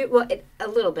nothing to do, well, a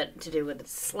little bit to do with it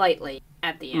slightly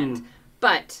at the end.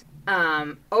 But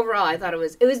overall, I thought it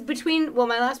was between, well,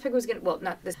 my last pick was going to, well,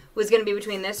 not this, was going to be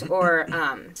between this or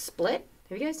Split.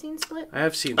 Have you guys seen Split? I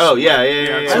have seen. Oh, Split. yeah.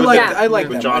 I like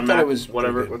With that. John I thought it was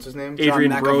whatever. What's his name? Adrian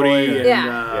John Brody McAvoy, and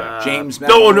Yeah. James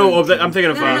No, McAvoy. I'm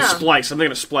thinking of No. Splice. I'm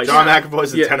thinking of Splice. John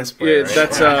McAvoy's a tennis player. Yeah, right?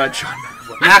 that's John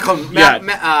McAvoy.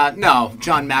 No,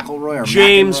 John McElroy or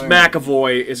James McElroy.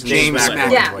 McAvoy is James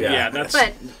McAvoy. Yeah, that's.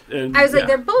 But I was like,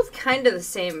 they're both kind of the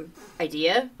same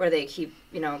idea, where they keep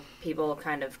people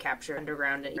kind of captured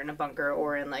underground in a bunker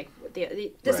or in like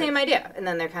the same idea, and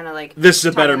then they're kind of like, this is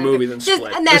a better movie than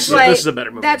Split. And that's this is a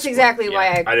better movie. That's exactly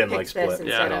why I didn't picked like Split. this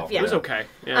instead of it was okay.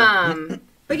 Yeah.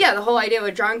 But yeah, the whole idea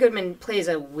with John Goodman plays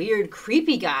a weird,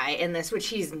 creepy guy in this, which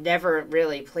he's never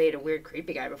really played a weird,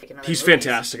 creepy guy before. He's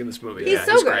fantastic in this movie. He's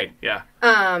so good. Great. Yeah.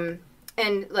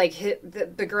 And like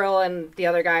the girl and the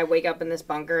other guy wake up in this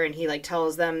bunker, and he like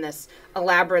tells them this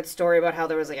elaborate story about how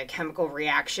there was like a chemical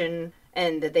reaction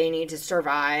and that they need to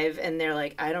survive. And they're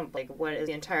like, I don't like what is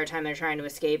the entire time they're trying to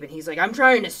escape. And he's like, I'm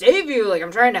trying to save you. Like,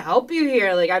 I'm trying to help you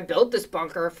here. Like, I built this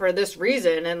bunker for this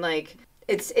reason. And like,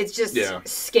 it's just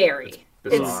scary.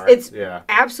 Bizarre. It's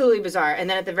absolutely bizarre. And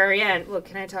then at the very end, look,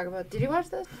 can I talk about? Did you watch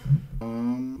this?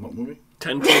 What movie?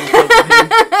 10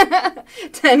 Cloverfield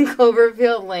Lane. 10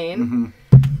 Cloverfield Lane. Mm-hmm.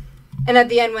 And at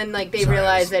the end, when like they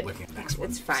realize that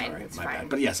it's fine, Sorry, it's my fine. bad.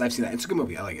 But yes, I've seen that. It's a good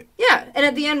movie. I like it. Yeah, and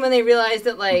at the end, when they realize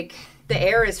that like the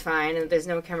air is fine and there's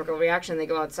no chemical reaction, they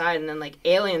go outside, and then like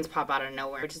aliens pop out of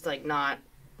nowhere, which is like not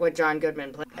what John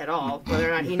Goodman played at all. Whether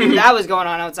or not he knew that was going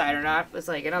on outside or not was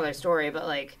like another story. But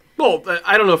like. Well,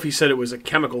 I don't know if he said it was a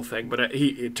chemical thing, but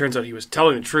it turns out he was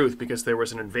telling the truth because there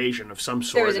was an invasion of some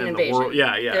sort there was an in invasion. the world.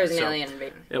 Yeah. There was an alien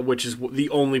invasion. Which is the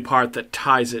only part that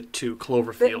ties it to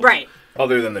Cloverfield. Right.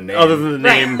 Other than the name. Other than the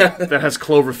name that has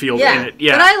Cloverfield in it.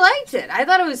 Yeah. But I liked it. I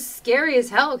thought it was scary as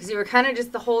hell because you were kind of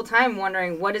just the whole time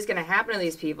wondering what is going to happen to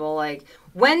these people. Like,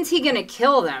 when's he going to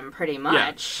kill them, pretty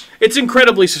much? Yeah. It's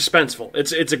incredibly suspenseful.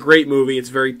 It's a great movie. It's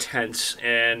very tense,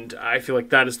 and I feel like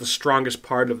that is the strongest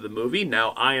part of the movie.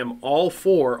 Now, I am all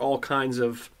for all kinds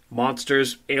of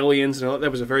monsters, aliens, and all that.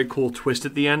 That was a very cool twist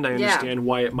at the end. I understand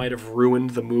why it might have ruined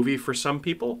the movie for some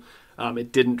people.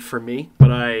 It didn't for me, but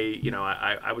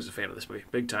I was a fan of this movie,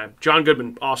 big time. John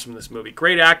Goodman, awesome in this movie.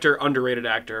 Great actor, underrated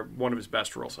actor, one of his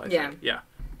best roles, I think. Yeah.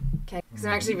 Okay, because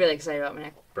I'm actually really excited about my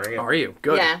next. Bring it. Are you?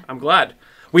 Good. Yeah. I'm glad.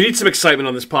 We need some excitement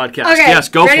on this podcast. Okay. Yes,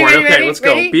 go Ready, for it. ready, Let's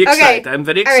go. ready? Be excited. Okay. I'm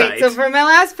very All excited. right, so for my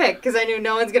last pick, because I knew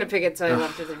no one's going to pick it, so I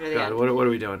left it for the God, end. what are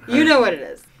we doing? You know what it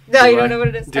is. No, you don't know what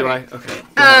it is? Do okay. I? Okay.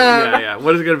 Yeah.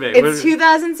 What is it going to be? It's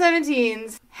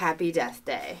 2017's Happy Death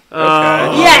Day.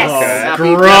 Yes.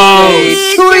 Okay.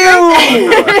 Gross.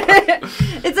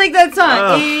 It's like that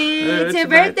song. It's your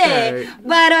birthday.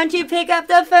 Why don't you pick up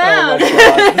the phone?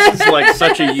 This is like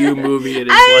such a you movie. It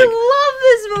is I love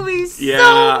this movie so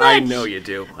much. I know you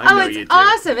do. I know you do.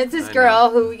 Awesome. It's this girl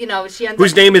who, she ends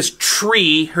whose name is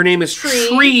Tree. Her name is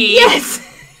Tree. Yes.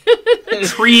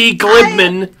 Tree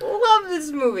Glibman. I love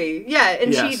this movie. Yeah,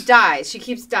 and she dies. She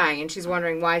keeps dying, and she's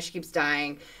wondering why she keeps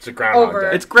dying. It's a Groundhog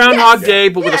Day. It's Groundhog Day,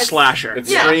 but with a slasher.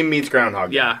 It's Scream meets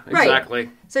Groundhog Day. Yeah, exactly.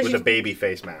 Right. So with a baby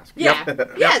face mask. Yeah.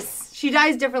 Yes. She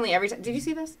dies differently every time. Did you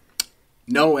see this?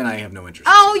 No, and I have no interest.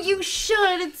 Oh, you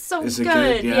should. It's so Is good.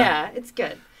 it good? Yeah, it's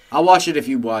good. I'll watch it if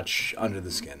you watch Under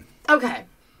the Skin. Okay.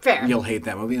 Fair. You'll hate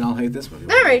that movie, and I'll hate this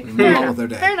movie. All right.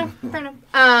 Fair enough.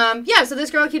 Yeah, so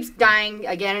this girl keeps dying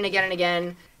again and again and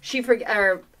again.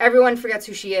 Everyone forgets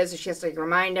who she is, so she has to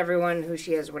remind everyone who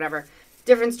she is, whatever.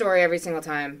 Different story every single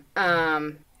time.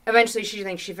 Eventually, she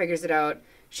thinks she figures it out.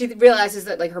 She realizes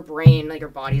that her brain, her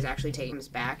body's actually taking us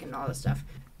back and all this stuff.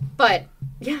 But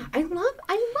yeah, I love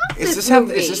this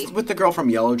movie. Is this with the girl from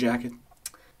Yellow Jacket?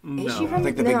 No. Is she from,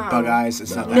 the big bug eyes?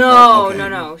 It's not that No, okay.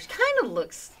 no. She kind of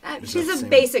looks. She's a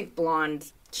basic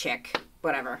blonde chick.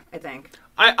 Whatever, I think.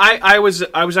 I was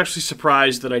actually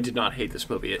surprised that I did not hate this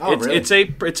movie. Really? It's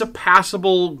a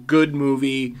passable good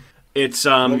movie. It's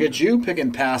look at you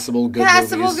picking passable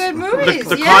good movies.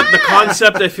 The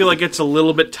concept, I feel like it's a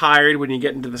little bit tired when you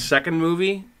get into the second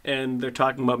movie and they're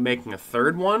talking about making a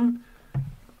third one.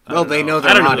 Well, they know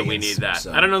their I don't know audience, that we need that.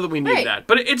 So. I don't know that we need that.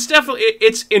 But it's definitely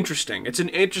it's interesting. It's an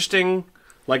interesting,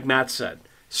 like Matt said,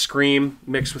 Scream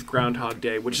mixed with Groundhog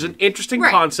Day, which is an interesting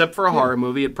concept for a horror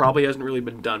movie. It probably hasn't really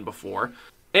been done before.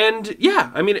 And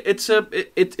yeah, I mean it's a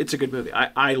good movie.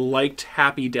 I liked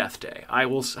Happy Death Day. I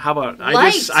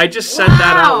just said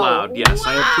that out loud. Yes,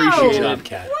 I appreciate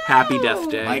it. Happy Death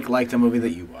Day. Mike liked the movie that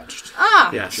you watched.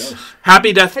 Yes.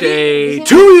 Happy Death Day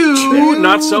to you.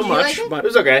 Not so much, but it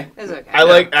was okay. It was okay.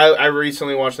 I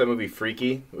recently watched that movie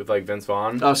Freaky with Vince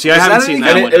Vaughn. Oh, see, I haven't seen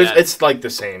that one yet. It's like the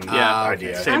same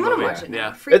idea. Same I'm gonna movie. watch it.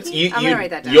 Yeah. Freaky? I'm gonna write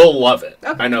that down. You'll love it.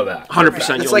 Okay. I know that.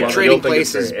 100%. It's like Trading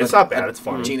Places. It's not bad. It's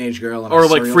fun. Teenage girl and or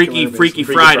like Freaky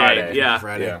Friday. Yeah.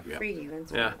 Freaky.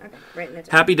 Yeah. Okay, writing it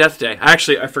down. Happy Death Day.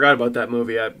 Actually, I forgot about that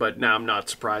movie, but now I'm not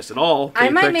surprised at all. I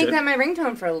might make that my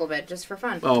ringtone for a little bit, just for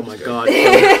fun. Oh my God!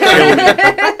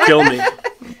 Kill me!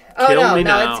 Oh Kill no, me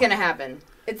now. it's gonna happen.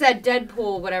 It's that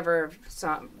Deadpool whatever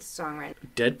song right?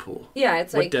 Deadpool. Yeah,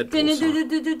 it's what like Deadpool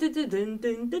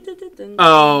song?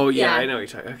 Oh yeah, I know what you're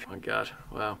talking. Oh my god,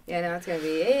 wow. Yeah, no, it's gonna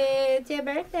be it's your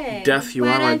birthday. Death, you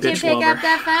are my bitch Why don't you pick lover. up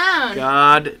that phone?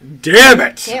 God damn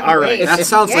it! Can't All right, wait. That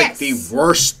sounds like the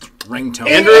worst ringtone.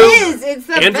 Andrew, It is. It's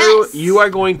the Andrew, best. you are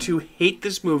going to hate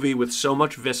this movie with so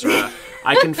much viscera.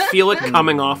 I can feel it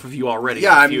coming off of you already.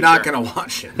 Yeah, in the I'm future. not going to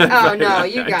watch it. Oh no,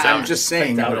 you got I'm it. just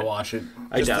saying I'm going to watch it.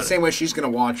 Just doubt the it. same way she's going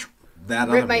to watch that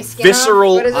Rip other my movie. skin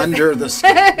Visceral off? What is it? Under the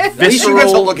Skin. At least you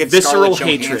guys don't look at visceral Scarlett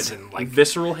hatred. Johansson, like,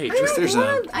 Visceral hatred. there's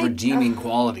a redeeming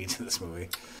quality to this movie.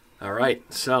 All right,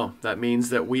 so that means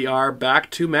that we are back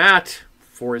to Matt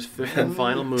for his fifth and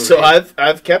final movie. So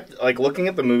I've kept like looking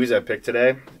at the movies I picked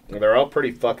today. They're all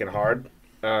pretty fucking hard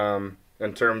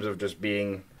in terms of just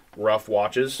being rough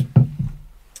watches.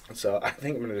 So I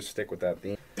think I'm gonna just stick with that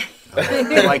theme.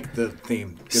 I like the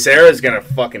theme. Good Sarah's gonna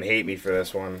fucking hate me for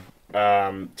this one.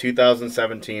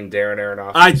 2017 Darren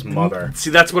Aronofsky's Mother. See,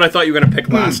 that's what I thought you were going to pick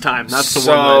last time. That's the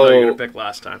one that I thought you were going to pick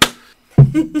last time.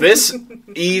 This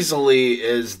easily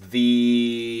is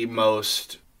the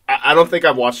most... I don't think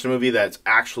I've watched a movie that's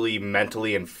actually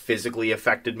mentally and physically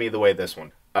affected me the way this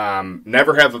one.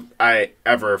 Never have I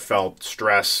ever felt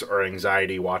stress or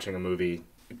anxiety watching a movie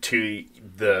to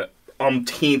the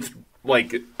umpteenth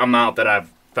amount that I've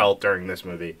felt during this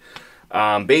movie.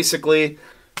 Basically,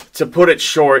 to put it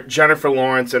short, Jennifer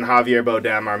Lawrence and Javier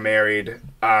Bardem are married.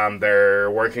 They're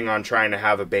working on trying to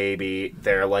have a baby.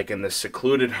 They're like in this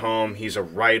secluded home. He's a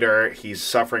writer. He's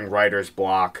suffering writer's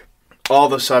block. All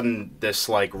of a sudden, this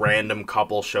like random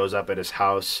couple shows up at his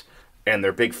house, and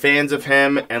they're big fans of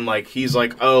him. And like he's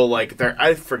like, oh, like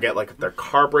I forget, like if their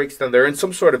car breaks down, they're in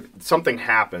some sort of something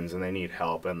happens and they need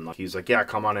help. And like, he's like, yeah,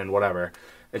 come on in, whatever.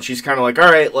 And she's kind of like,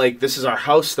 all right, like, this is our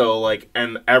house, though, like,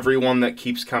 and everyone that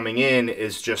keeps coming in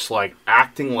is just, like,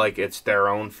 acting like it's their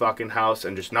own fucking house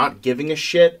and just not giving a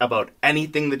shit about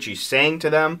anything that she's saying to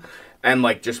them. And,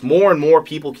 like, just more and more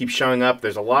people keep showing up.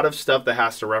 There's a lot of stuff that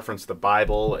has to reference the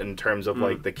Bible in terms of,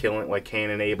 like, the killing, like, Cain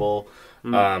and Abel,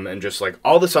 and just, like,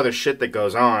 all this other shit that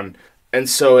goes on. And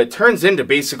so it turns into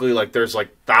basically, like, there's,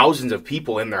 like, thousands of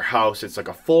people in their house. It's, like,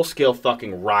 a full-scale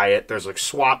fucking riot. There's, like,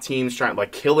 SWAT teams trying,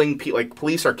 like, killing people. Like,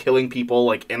 police are killing people,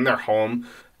 like, in their home.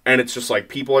 And it's just, like,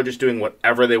 people are just doing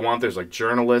whatever they want. There's, like,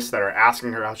 journalists that are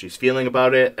asking her how she's feeling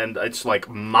about it. And it's, like,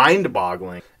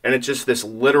 mind-boggling. And it's just this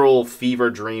literal fever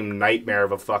dream nightmare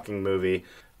of a fucking movie.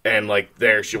 And, like,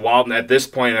 while at this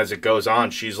point, as it goes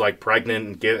on, she's, like,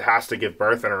 pregnant and has to give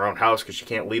birth in her own house because she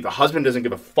can't leave. The husband doesn't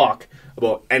give a fuck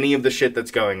about any of the shit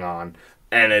that's going on.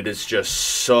 And it is just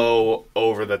so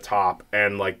over the top.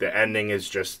 And, like, the ending is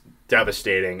just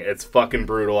devastating. It's fucking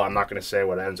brutal. I'm not going to say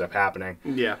what ends up happening.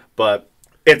 Yeah. But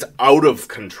it's out of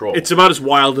control. It's about as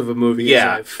wild of a movie as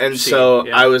I've seen. So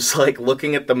I was, like,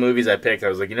 looking at the movies I picked. I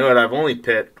was like, you know what? I've only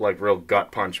picked, like, real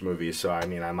gut punch movies. So, I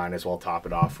mean, I might as well top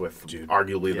it off with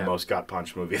arguably the most gut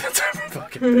punch movie that's ever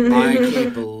fucking been made. I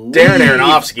can't believe Darren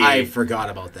Aronofsky. I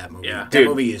forgot about that movie. Yeah. That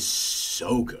movie is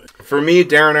so good. For me,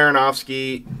 Darren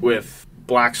Aronofsky with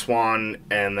Black Swan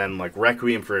and then like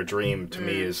Requiem for a Dream to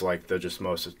me is like the just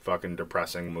most fucking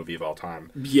depressing movie of all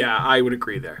time. Yeah, I would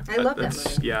agree there. I love that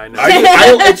movie. Yeah, I know.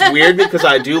 It's weird because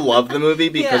I do love the movie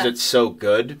because it's so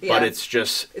good, but it's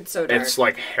just it's so dark. It's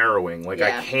like harrowing. Like I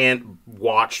Yeah. can't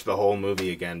watch the whole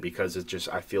movie again because it's just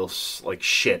I feel like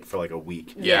shit for like a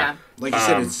week. Yeah. Like you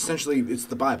said, it's essentially it's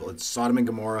the Bible. It's Sodom and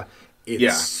Gomorrah.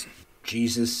 It's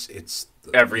Jesus. It's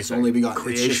Everything. His only begotten.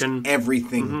 Creation. It's just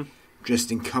everything.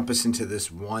 Just encompassed into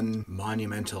this one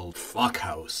monumental fuck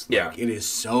house. Like, it is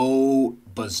so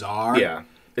bizarre. Yeah.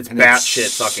 It's and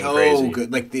batshit fucking so crazy.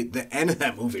 Good. Like the end of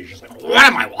that movie is just like, what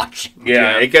am I watching?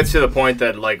 Yeah, it gets to the point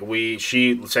that like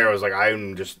Sarah was like,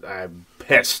 I'm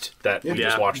pissed that we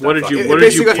just watched that. What did fucking you- It what did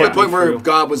basically got to the put point me where through?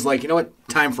 God was like, you know what,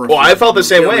 time for a Well, I felt the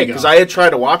same Here we way go. because I had tried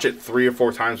to watch it 3 or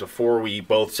 4 times before we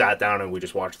both sat down and we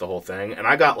just watched the whole thing, and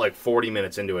I got like 40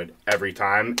 minutes into it every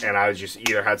time, and I was just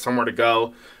either had somewhere to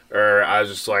go or I was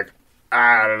just like,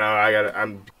 I don't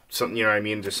know, something, you know what I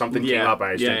mean? Just something came up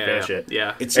and I just didn't finish it.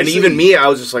 Yeah. It's And essentially- even me, I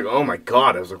was just like, oh my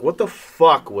god! I was like, what the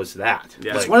fuck was that?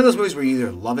 Yeah. It's Like, one of those movies where you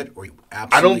either love it or you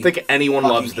absolutely. I don't think anyone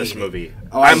fucking loves this hate it. movie.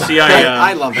 Oh,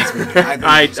 I love this movie. I think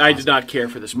I it's did awesome. not care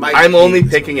for this movie. My- I'm only hate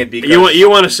this picking movie. it because You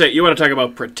want to talk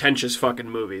about pretentious fucking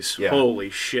movies? Yeah. Holy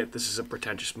shit, this is a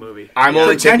pretentious movie. I'm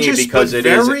only picking it Pretentious, because but it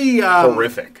is very,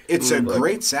 horrific. It's a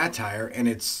great satire, and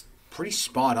it's pretty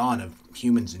spot on of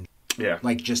humans and Yeah.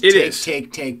 like just It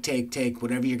take, is. take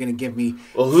whatever you're gonna give me.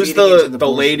 Well, who's feeding into the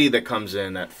bullshit. lady that comes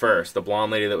in at first? The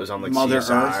blonde lady that was on like Mother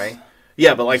CSI. Earth?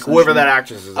 Yeah, but like whoever that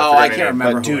actress is. I can't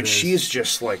remember. But dude, she's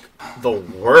just like the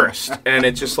worst, and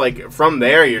it's just like from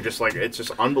there you're just like it's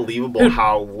just unbelievable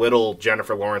how little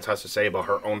Jennifer Lawrence has to say about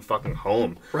her own fucking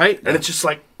home. Right, and it's just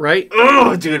like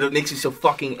oh, dude, it makes me so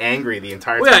fucking angry the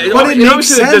entire time. Well, yeah, but it makes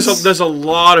sense. There's a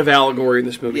lot of allegory in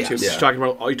this movie too. Yes. You're talking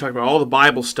about all the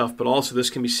Bible stuff, but also this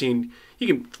can be seen. You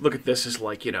can look at this as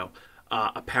like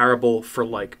a parable for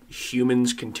like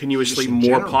humans continuously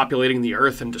more populating the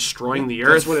earth and destroying the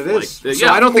earth. That's what it is. Like, so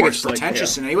I don't think it's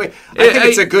pretentious in any way.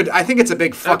 I think it's a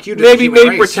big fuck you to maybe the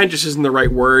human race. Pretentious isn't the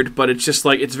right word, but it's just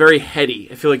like it's very heady.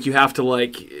 I feel like you have to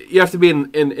be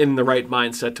in the right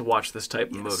mindset to watch this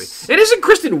type of movie. It isn't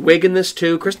Kristen Wiig in this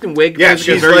too. Kristen Wiig plays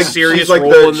a very serious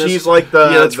role in this. She's like the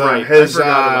that's right. His I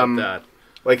forgot about that.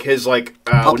 Like his what do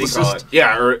you call it?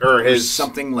 Yeah, or his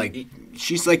something like.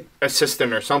 She's like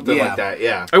assistant or something like that.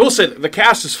 Yeah, I will say the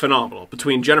cast is phenomenal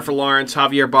between Jennifer Lawrence,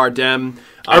 Javier Bardem,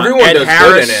 everyone Ed does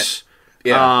Harris, good in it.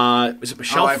 Yeah, is it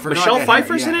Michelle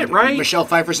Pfeiffer's in it? Right, Michelle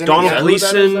Pfeiffer's in it. Donald Yeah.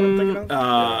 Gleason.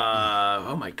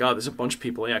 Oh my God, there's a bunch of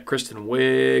people. Yeah, Kristen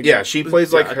Wiig. Yeah, she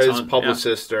plays like his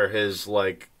publicist or his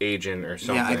like agent or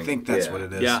something. Yeah, I think that's what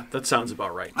it is. Yeah, that sounds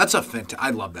about right. That's I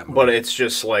love that movie. But it's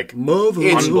just like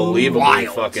It's unbelievably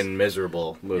wild. fucking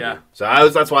miserable movie. Yeah. So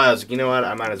that's why I was like, you know what,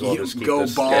 I might as well just keep go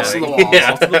this balls going. to the wall.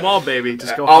 Balls to the wall, baby.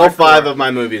 Just go. All hardcore. 5 of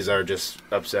my movies are just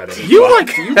upsetting. You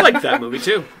like that movie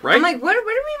too, right? I'm like, what are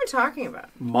we even talking about?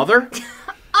 Mother.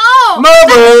 Oh!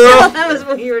 Mother! That was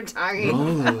what you were talking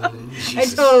about. I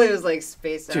totally was like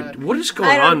spaced out. Dude, what is going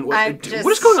on? I'm What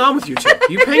is going on with you two?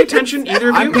 You paying attention, either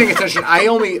of you? I'm paying attention.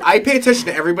 I pay attention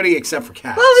to everybody except for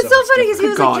Kat. Well, it was so funny because he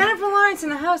was God. like Jennifer Lawrence in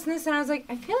the house and this, and I was like,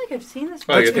 I feel like I've seen this.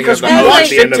 Oh, you because think we of the house watched at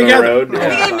the it end of the together. road? I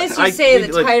think I missed you say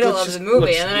the title let's of just- the movie,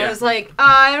 let's- and then yeah. I was like,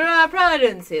 I probably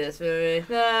didn't see this movie.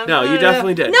 No, you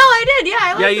definitely did. No, I did. Yeah, I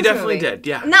liked Yeah, you this definitely movie. did.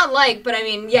 Yeah. Not like, but I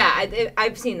mean, yeah,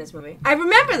 I've seen this movie. I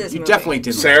remember this You movie. definitely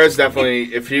did. Sarah's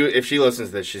definitely, if she listens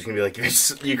to this, she's gonna be like,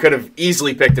 you could have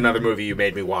easily picked another movie you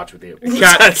made me watch with you.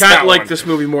 Kat liked this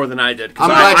movie more than I did. 'Cause I'm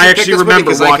glad I you picked actually this movie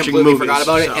remember 'cause I watching completely movies. forgot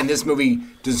about it, so. and this movie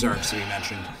deserves to be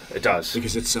mentioned It does.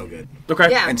 because it's so good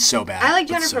Okay. Yeah. and so bad. I like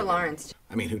but so Jennifer good. Lawrence.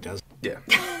 I mean, who does? Yeah.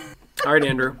 All right,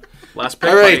 Andrew. Last pick.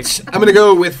 All right, buddy. I'm gonna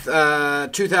go with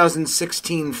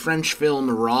 2016 French film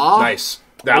Raw. Nice.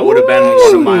 That would have been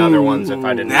one of my other ones if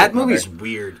I didn't. That know movie's it.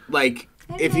 weird. Like,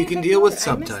 if you can deal with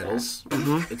subtitles,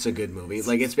 it's a good movie.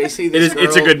 Like, it's basically It this is-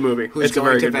 it's a girl good movie. who's It's a going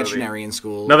very to good movie. veterinarian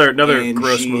school. Another and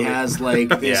gross she movie. has like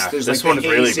this. Yeah, there's this like one the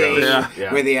is really hazing gross.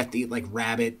 Yeah. where they have to eat like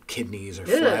rabbit kidneys or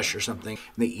flesh or something.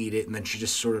 And they eat it, and then she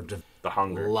just sort of The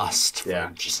hunger. lust for Yeah.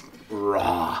 just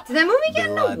raw. Did that movie get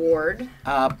an Blood. award?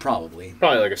 Probably.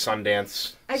 Probably like a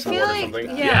Sundance. I feel award or like,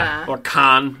 something. yeah. Or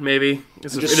Cannes, maybe.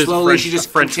 Just slowly, she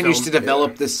just continues to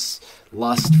develop this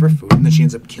lust for food, and then she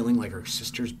ends up killing like her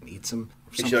sisters and eats them.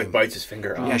 And she like bites his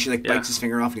finger off. Yeah, she like bites his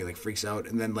finger off, and he like freaks out.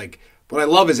 And then like, what I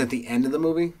love is at the end of the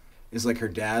movie is like her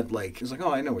dad like he's like,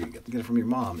 oh, I know where you get it from your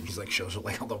mom, and he's like shows her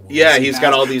like all the wounds. Yeah, he he's has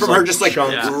got all these, from like, her just like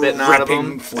chunks spitting out of ripping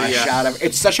him. flesh out of.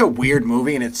 It's such a weird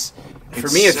movie, and it's For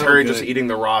me, it's so her good. just eating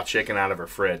the raw chicken out of her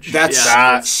fridge. That's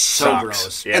that so sucks.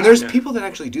 gross. Yeah. And there's people that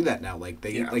actually do that now. Like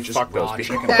they eat like just fuck those raw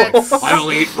people. chicken. That's- I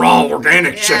only eat raw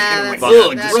organic chicken. that's- Like,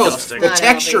 ugh, that's gross. disgusting. The not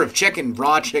texture healthy. of chicken,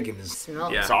 raw chicken is.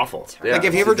 Smell. Yeah. It's awful. Like,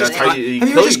 have you ever just That's how cut? Have you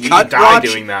ever kill just you cut die raw?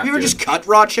 doing that? Have you ever dude. just cut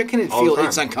raw chicken and All the feel time.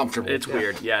 it's uncomfortable? It's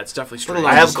weird. Yeah, it's definitely strange. Little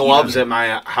I have Just gloves eat 'em.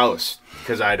 at my house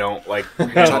because I don't like Touching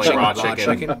handling raw raw chicken.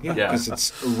 chicken, yeah, Yeah. because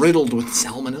it's riddled with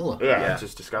salmonella. Yeah, it's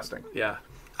just disgusting. Yeah.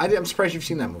 I'm surprised you've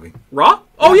seen that movie. Raw?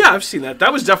 Oh yeah, I've seen that.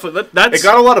 That was definitely that's. It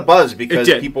got a lot of buzz because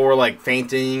did. people were like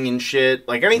fainting and shit.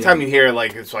 Like anytime you hear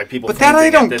like it's like people But that fainting I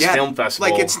don't at this get. film festival.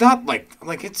 Like it's not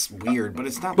like it's weird, but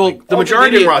it's not. well, like, the Oh,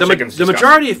 majority, they do raw the chicken's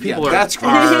majority of people Yeah, are that's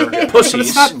are gross. pussies. But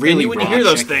it's not really and when you raw hear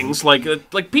those chicken. things,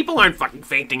 like people aren't fucking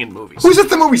fainting in movies. who's at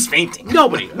the movies fainting?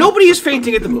 Nobody is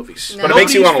fainting at the movies. No. but it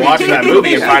makes you want to watch that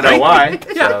movie and find out why.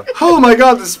 Yeah. Oh my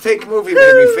god, this fake movie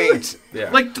made me faint. Yeah.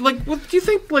 Like, what, do you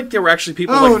think like there were actually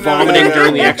people Oh, like no, vomiting no.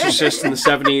 during The Exorcist in the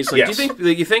 70s? Like, Yes. do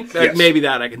you think Yes. maybe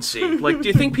that I can see? Like, do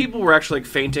you think people were actually like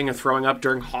fainting or throwing up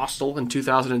during Hostel in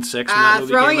 2006 when that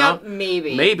movie Throwing came up, out?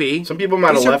 maybe. Maybe. Some people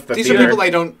might have left the These are theater. people I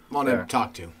don't want to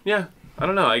talk to. Yeah. I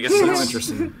don't know. I guess I'm that's, not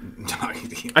interested in talking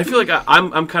to you. I feel like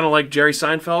I'm kind of like Jerry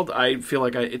Seinfeld. I feel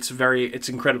like it's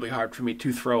incredibly hard for me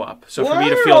to throw up. So for me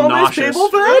to feel nauseous.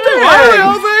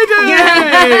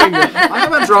 I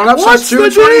haven't drawn up What's since the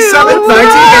June 27th, deal?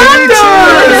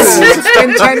 1982. It's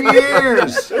been 10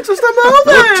 years. It's just a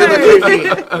movie. Look to the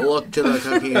cookie. Look to the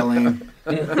cookie, Elaine.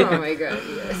 Oh my god.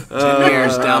 Yes. 10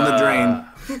 years down the drain.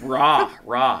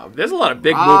 Raw. There's a lot of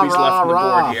big Raw, movies raw, left on the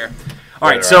raw. board here. All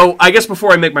right, so I guess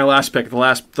before I make my last pick, the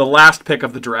last pick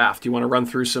of the draft, you want to run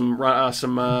through some?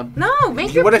 No,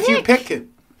 make your What pick. if you pick it?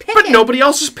 But nobody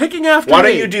else is picking after Why me.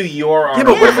 don't you do your Yeah,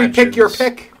 honorable but what if we mentions? pick your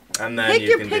pick? And then Pick you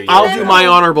your can pick do I'll yours. do my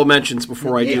honorable mentions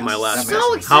before I do my last Yes. So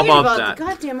pick. excited How about the that?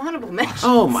 goddamn honorable mention.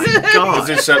 Oh my god!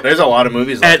 There's a lot of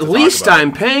movies left At to talk least about.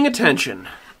 I'm paying attention.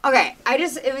 Okay, I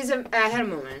had a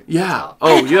moment. Yeah.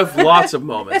 Oh, you have lots of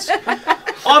moments.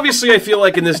 Obviously, I feel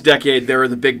like in this decade there are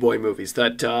the big boy movies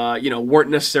that weren't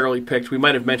necessarily picked. We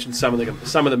might have mentioned some of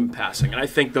them in passing, and I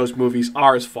think those movies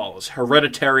are as follows: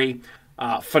 Hereditary,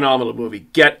 phenomenal movie;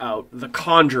 Get Out, The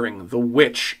Conjuring, The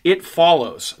Witch, It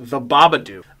Follows, The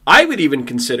Babadook. I would even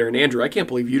consider, and Andrew, I can't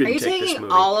believe you Are didn't you take this taking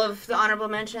movie. all of the honorable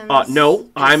mentions? No,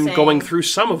 I'm saying- going through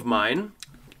some of mine.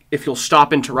 If you'll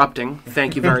stop interrupting,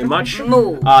 thank you very much.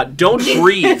 Move. Don't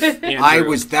breathe,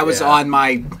 Andrew. That was on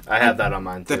my I have that on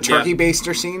mine. the Too. turkey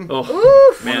baster scene. Oh,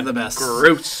 One of the best.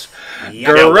 gross.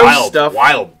 Yeah, Gross stuff.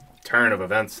 wild turn of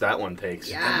events that one takes.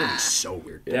 Yeah. That movie's so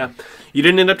weird. Yeah. You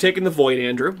didn't end up taking The Void,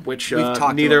 Andrew, which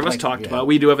talked neither about, of us talked yeah. about.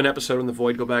 We do have an episode on The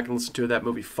Void. Go back and listen to it. That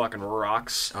movie fucking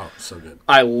rocks. Oh, so good.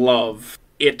 I love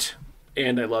it,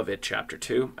 and I love It Chapter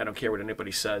 2. I don't care what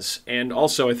anybody says. And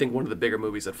also, I think one of the bigger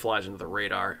movies that flies under the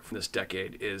radar from this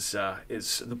decade is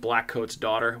The Black Coat's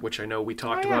Daughter, which I know we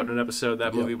talked about in an episode.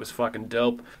 That movie was fucking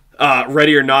dope.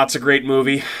 Ready or Not's a great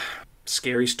movie.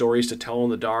 Scary stories to tell in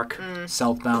the dark.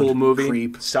 Southbound. Cool movie.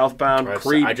 Creep. Southbound,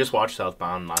 Creep. I just watched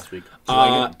Southbound last week.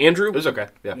 Andrew, It was okay.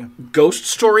 Yeah. Ghost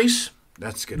Stories.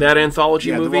 That's good. That anthology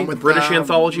Yeah, the movie, one with, British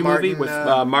anthology Martin, movie with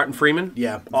Martin Freeman.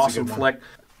 Yeah, that's a awesome good flick.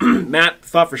 Matt,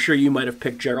 thought for sure you might have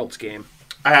picked Gerald's Game.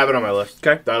 I have it on my list.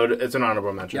 Okay. It's an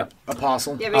honorable mention. Yep.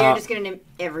 Apostle. Yeah, but you're just gonna name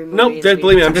every movie. Nope, that we-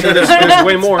 believe me, I'm sure there's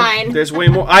way more. fine. There's way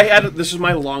more. This is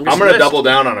my longest. I'm gonna list. double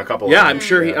down on a couple. Yeah, of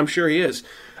them. I'm sure he is.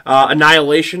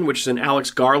 Annihilation, which is an Alex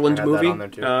Garland I had that movie. on there,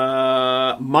 too.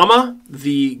 Mama,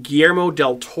 the Guillermo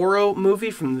del Toro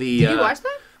movie from the. Did you watch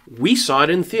that? We saw it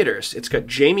in theaters. It's got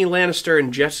Jamie Lannister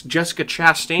and Jessica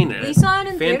Chastain in it. We saw it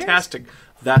in theaters? Fantastic.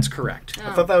 That's correct.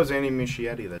 I thought that was Andy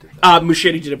Muschietti that did that.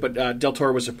 Muschietti did it, but Del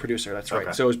Toro was a producer. That's right.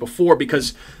 Okay. So it was before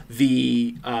because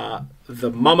the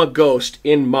Mama ghost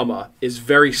in Mama is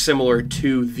very similar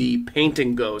to the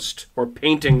painting ghost or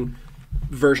painting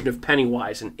version of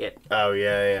Pennywise in It. Oh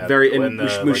yeah. Very and When the,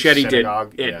 Muschietti did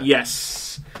synagogue- it. yeah.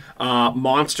 Yes.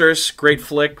 Monsters, great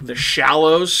flick. The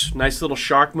Shallows, nice little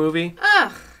shark movie.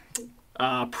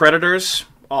 Predators,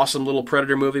 awesome little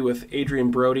Predator movie with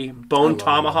Adrian Brody. Bone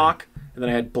Tomahawk. And then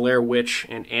I had Blair Witch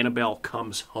and Annabelle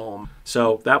Comes Home.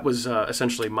 So that was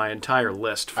essentially my entire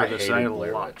list for I this. hated I had a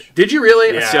Blair lot. Witch. Did you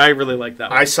really? Yeah. See, I really like that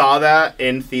one. I saw that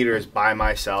in theaters by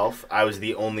myself. I was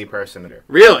the only person there.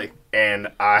 Really? And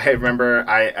I remember,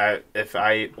 if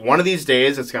one of these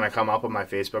days it's gonna come up on my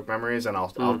Facebook memories, and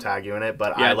I'll tag you in it.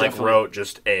 But Yeah, I definitely. wrote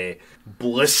just a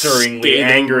blisteringly Scathing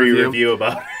angry review. review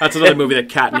about it. That's another movie that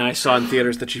Kat and I saw in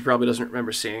theaters that she probably doesn't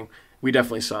remember seeing. We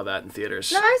definitely saw that in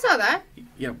theaters. No, I saw that.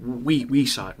 Yeah, we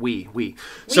saw it. We.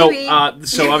 So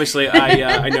so obviously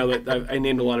I know that I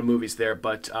named a lot of movies there,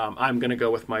 but I'm going to go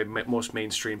with my most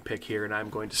mainstream pick here, and I'm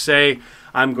going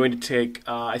to take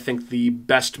I think the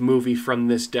best movie from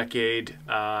this decade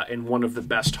and one of the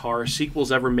best horror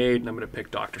sequels ever made, and I'm going to pick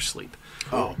Dr. Sleep.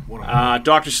 Oh, what a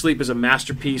Dr. Sleep is a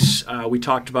masterpiece. We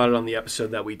talked about it on the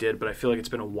episode that we did, but I feel like it's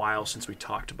been a while since we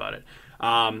talked about it.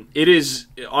 It is,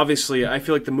 obviously, I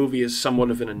feel like the movie is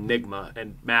somewhat of an enigma.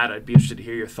 And Matt, I'd be interested to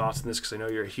hear your thoughts on this because I know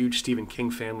you're a huge Stephen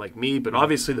King fan like me. But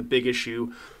obviously the big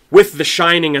issue with The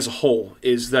Shining as a whole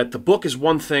is that the book is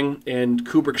one thing and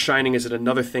Kubrick's Shining is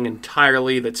another thing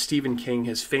entirely that Stephen King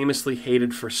has famously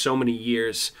hated for so many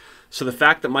years. So the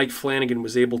fact that Mike Flanagan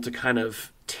was able to kind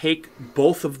of take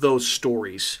both of those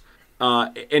stories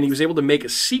and he was able to make a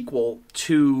sequel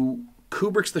to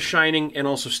Kubrick's The Shining and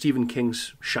also Stephen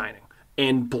King's Shining,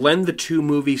 and blend the two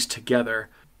movies together,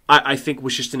 I think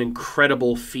was just an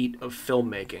incredible feat of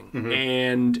filmmaking.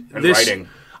 And this, writing.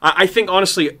 I think,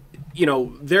 honestly,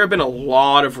 there have been a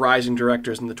lot of rising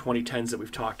directors in the 2010s that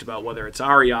we've talked about, whether it's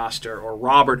Ari Aster or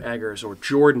Robert Eggers or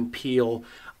Jordan Peele.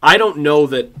 I don't know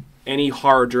that any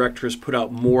horror director has put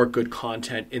out more good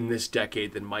content in this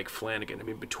decade than Mike Flanagan. I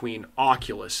mean, between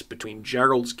Oculus, between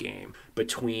Gerald's Game,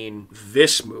 between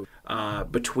this movie,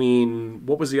 between,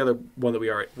 what was the other one that we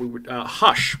were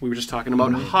Hush. We were just talking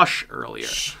about Hush earlier.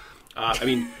 I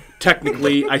mean,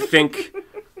 technically, I think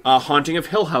Haunting of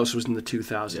Hill House was in the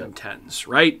 2010s,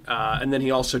 right? And then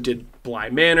he also did Bly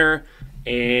Manor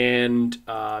and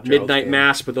Midnight Game.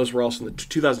 Mass, but those were also in the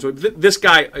 2000s. This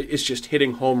guy is just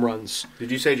hitting home runs.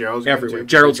 Did you say Gerald's everywhere? Game?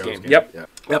 Gerald's Game. Yep. Yeah.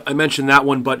 Yep. I mentioned that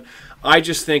one, but I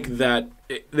just think that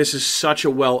this is such a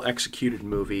well-executed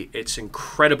movie. It's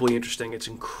incredibly interesting. It's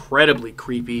incredibly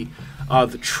creepy.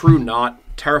 The True Knot,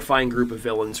 terrifying group of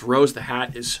villains. Rose the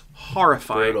Hat is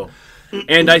horrifying. Brutal.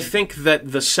 And I think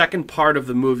that the second part of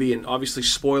the movie, and obviously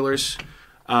spoilers,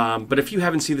 but if you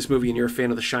haven't seen this movie and you're a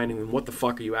fan of The Shining, then what the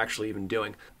fuck are you actually even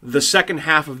doing? The second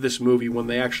half of this movie, when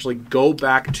they actually go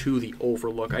back to the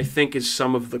Overlook, I think is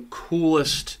some of the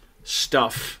coolest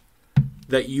stuff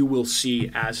that you will see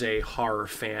as a horror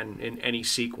fan in any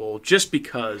sequel, just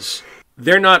because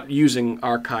they're not using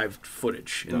archived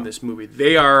footage in this movie.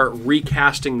 They are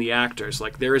recasting the actors.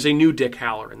 Like, there is a new Dick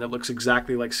Halloran that looks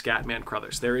exactly like Scatman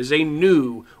Crothers. There is a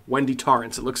new Wendy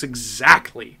Torrance that looks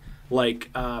exactly like,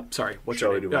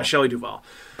 Shelley Duvall.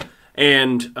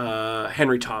 And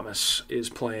Henry Thomas is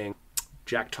playing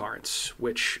Jack Torrance,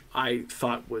 which I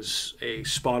thought was a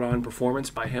spot-on performance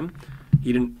by him.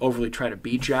 He didn't overly try to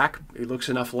be Jack. He looks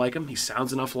enough like him. He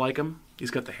sounds enough like him. He's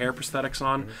got the hair prosthetics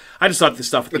on. I just thought the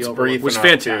stuff with the Overlook was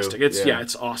fantastic.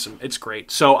 It's awesome. It's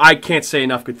great. So I can't say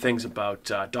enough good things about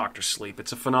Dr. Sleep.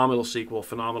 It's a phenomenal sequel,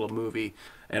 phenomenal movie,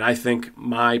 and I think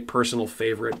my personal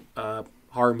favorite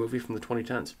horror movie from the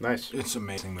 2010s. Nice. It's an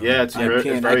amazing movie. Yeah, it's very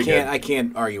good. I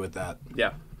can't argue with that.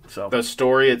 Yeah. So the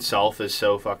story itself is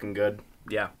so fucking good.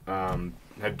 Yeah.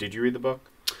 Did you read the book?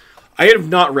 I have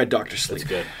not read Dr. Sleep. It's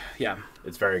good. Yeah.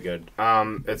 It's very good.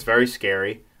 It's very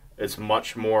scary. It's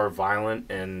much more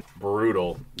violent and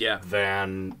brutal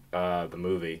than the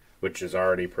movie, which is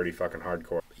already pretty fucking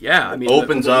hardcore. Yeah, I mean,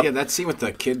 opens up. Yeah, that scene with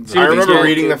the kids. I remember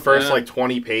reading the first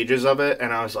 20 pages of it,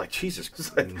 and I was like, Jesus.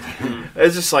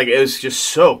 It's just like, it was just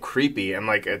so creepy, and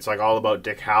like it's like all about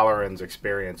Dick Halloran's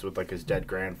experience with like his dead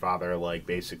grandfather, like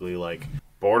basically like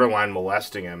borderline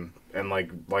molesting him, and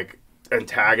like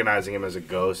antagonizing him as a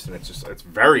ghost, and it's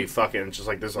very fucking. It's just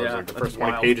like this. I was like the first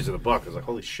 20 pages of the book. I was like,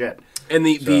 holy shit. And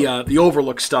the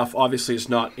Overlook stuff obviously is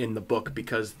not in the book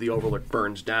because the Overlook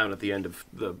burns down at the end of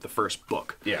the first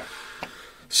book. Yeah.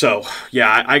 So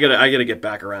yeah, I gotta get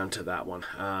back around to that one.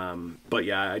 But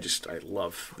yeah, I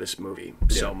love this movie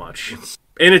so much.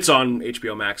 And it's on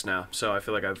HBO Max now, so I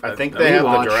feel like I think they have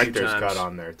the director's cut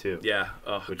on there too. Yeah,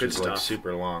 which is like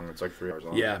super long. It's like 3 hours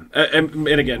long. Yeah, and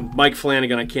again, Mike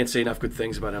Flanagan. I can't say enough good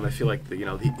things about him. I feel like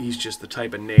he's just the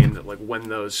type of name that like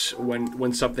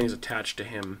when something's attached to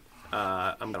him,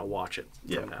 I'm gonna watch it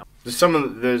from now.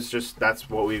 That's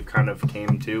what we've kind of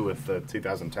came to with the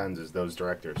 2010s is those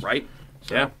directors, right?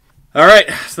 So. Yeah. All right,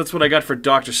 so that's what I got for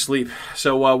Dr. Sleep.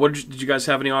 So, did you guys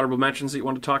have any honorable mentions that you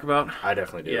want to talk about? I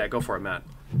definitely do. Yeah, go for it, Matt.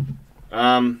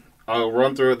 I'll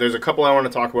run through. There's a couple I want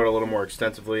to talk about a little more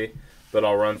extensively, but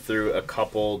I'll run through a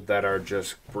couple that are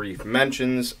just brief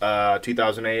mentions.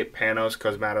 2008, Panos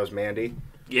Cosmatos Mandy.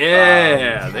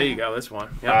 Yeah, there you go. This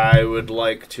one. Yep. I would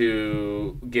like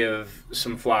to give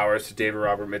some flowers to David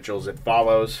Robert Mitchell's It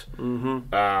Follows.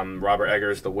 Mm-hmm. Robert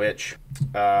Eggers' The Witch.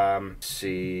 Let's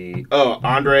see. Oh,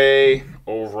 Andre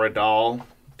Ovredal,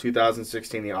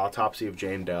 2016, The Autopsy of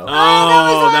Jane Doe.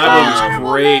 That movie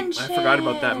was great. I forgot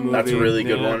about that movie. That's a really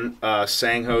good one.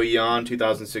 Sang Ho Yeon,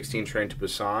 2016, Train to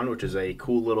Busan, which is a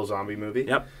cool little zombie movie.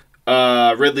 Yep.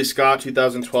 Ridley Scott,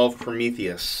 2012,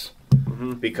 Prometheus.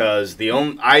 Because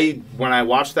when I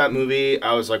watched that movie,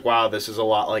 I was like, wow, this is a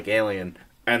lot like Alien.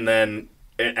 And then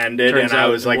it ended, and I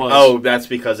was like, oh, that's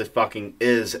because it fucking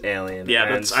is Alien.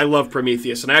 Yeah, I love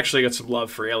Prometheus, and I actually got some love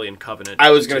for Alien Covenant.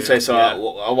 I was going to say,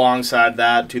 alongside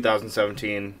that,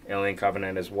 2017, Alien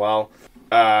Covenant as well.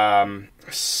 I'm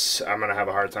going to have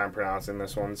a hard time pronouncing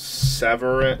this one.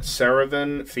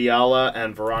 Seravin Fiala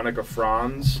and Veronica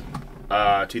Franz.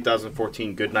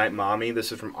 2014, Goodnight Mommy.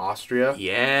 This is from Austria.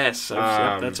 Yes,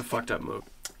 that's a fucked up movie.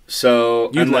 So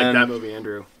you'd like that movie,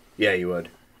 Andrew? Yeah, you would.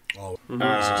 Oh,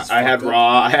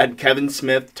 I had Kevin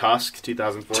Smith, Tusk,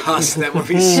 2014. Tusk, that would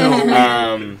be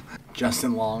so.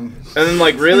 Justin Long. And then,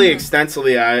 like, really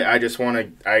extensively, I just want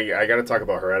to. I got to talk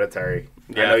about Hereditary.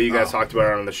 Yeah. I know you guys talked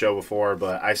about it on the show before,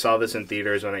 but I saw this in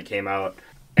theaters when it came out.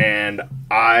 And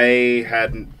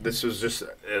this was just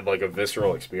like a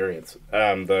visceral experience.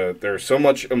 There's so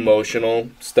much emotional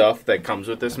stuff that comes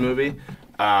with this movie.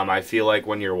 I feel like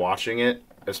when you're watching it,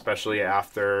 especially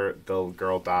after the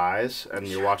girl dies, and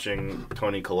you're watching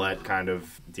Toni Collette kind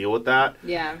of deal with that.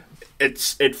 Yeah.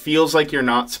 It feels like you're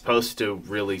not supposed to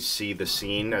really see the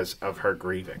scene of her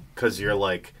grieving, because you're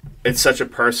like, it's such a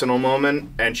personal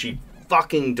moment, and she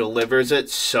fucking delivers it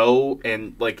so,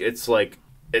 and like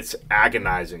it's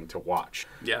agonizing to watch.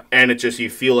 Yeah. And you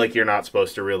feel like you're not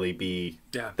supposed to really be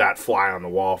that fly on the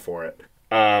wall for it.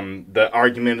 The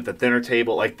argument at the dinner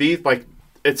table,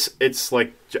 it's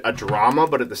like a drama,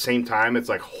 but at the same time, it's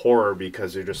like horror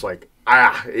because you're just like,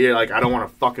 I don't want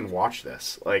to fucking watch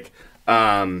this.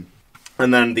 And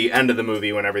And then the end of the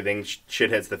movie, when everything shit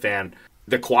hits the fan,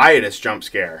 the quietest jump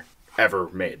scare ever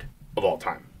made of all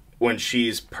time. When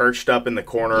she's perched up in the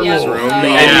corner of his room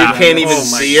and you can't even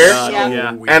see her.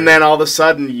 Yeah. And then all of a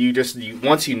sudden,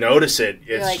 once you notice it,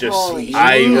 it's like, just...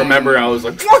 I remember I was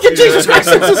like, fucking Jesus Christ,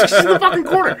 she's in the fucking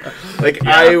corner. Like,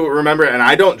 I remember, and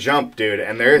I don't jump, dude.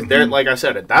 And they're like I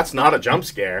said, that's not a jump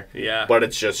scare. Yeah. But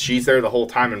it's just, she's there the whole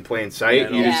time in plain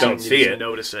sight. You just don't see it.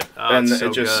 Notice it. And it's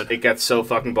so good. it gets so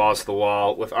fucking balls to the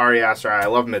wall. With Ari Aster, I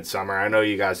love Midsommar. I know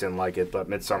you guys didn't like it, but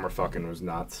Midsommar fucking was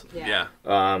nuts. Yeah.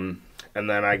 And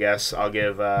then I guess I'll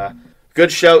give a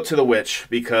good shout to The Witch,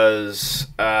 because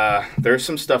there's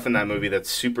some stuff in that movie that's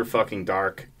super fucking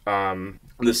dark.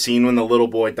 The scene when the little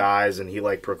boy dies and he,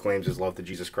 like, proclaims his love to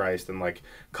Jesus Christ and, like,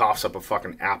 coughs up a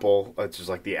fucking apple. It's just,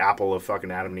 like, the apple of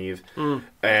fucking Adam and Eve.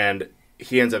 And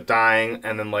he ends up dying.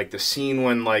 And then, like, the scene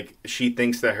when, like, she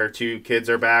thinks that her 2 kids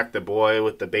are back, the boy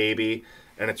with the baby...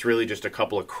 And it's really just a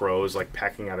couple of crows, like,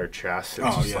 pecking at her chest.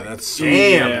 It's that's so...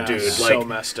 Damn, dude. Like, so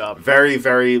messed up. Very,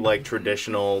 very, like,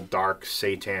 traditional, dark,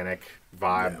 satanic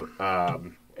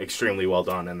vibe. Extremely well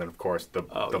done. And then, of course, the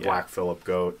Black Phillip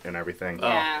goat and everything.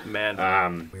 Yeah. Oh,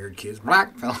 man. Weird kids.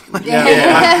 Black Phillip.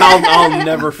 I'll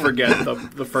never forget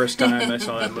the first time I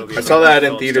saw that movie. I saw that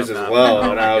in theaters as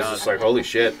well, and I was just like, holy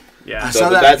shit. Yeah. So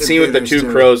that scene with the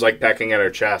 2 crows, like, pecking at her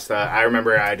chest, I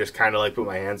remember I just kind of, like, put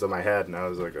my hands on my head, and I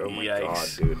was like, oh my god,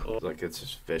 dude. Like, it's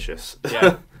just vicious.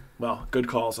 Yeah. Well, good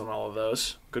calls on all of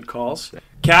those. Good calls.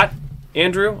 Kat,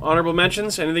 Andrew, honorable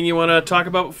mentions. Anything you want to talk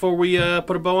about before we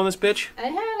put a bow on this bitch?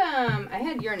 I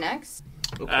had You're Next.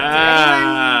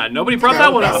 Nobody brought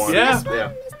that one up.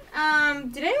 Yeah.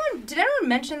 Did anyone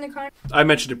mention the con? I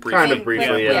mentioned it briefly. Kind of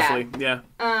briefly, yeah.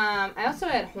 I also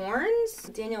had Horns.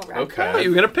 Daniel Radcliffe. Oh, you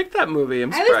were gonna pick that movie.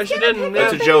 I'm surprised you didn't.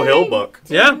 That's a Joe Hill book.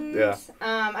 Yeah.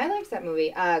 I liked that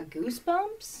movie.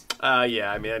 Goosebumps.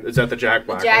 Yeah. I mean, is that the Jack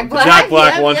Black? Jack one? Black. Jack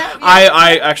Black one. Yeah.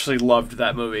 I actually loved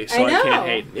that movie, so I know. can't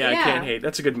hate. Yeah. I can't hate.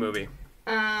 That's a good movie.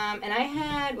 And I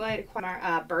had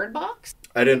Bird Box.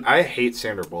 I hate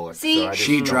Sandra Bullock. See, so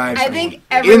she drives I me think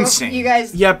everyone, insane. you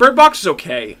guys. Yeah, Bird Box is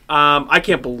okay. I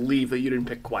can't believe that you didn't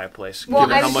pick Quiet Place. Well,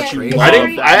 given how much you love I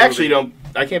didn't. that I movie. actually don't.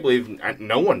 I can't believe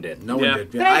no one did. No one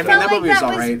did. But I mean, felt that like movie was that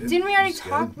was. alright. Didn't we already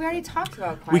talk? We already talked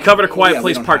about Quiet We covered A Place. Quiet Yeah,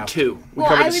 Place we don't Part have 2. to. We Well,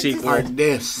 covered I the was sequel. Or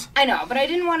this. I know, but I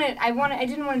didn't want to. I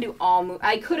didn't want to do all.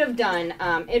 I could have done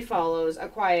It Follows, A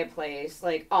Quiet Place,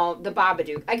 like all the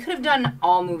Babadook. I could have done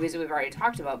all movies that we've already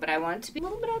talked about, but I wanted to be a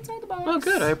little bit outside the box. Oh,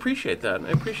 good. I appreciate that. I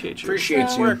appreciate you. Appreciate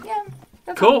you. Yeah.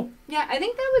 That's Cool. all. Yeah, I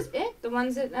think that was it. The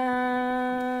ones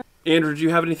that. Andrew, do you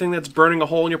have anything that's burning a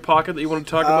hole in your pocket that you want to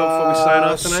talk about before we sign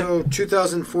off tonight? So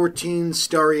 2014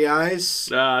 Starry Eyes.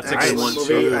 That's a good one, movie.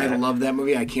 too. I love that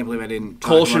movie. I can't believe I didn't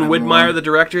talk about Colson it Widmeyer, more. the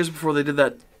directors, before they did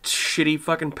that shitty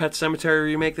fucking Pet Cemetery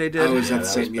remake they did. Oh, is that the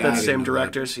same? Yeah, I That's the didn't same know that.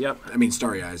 directors, yep. I mean,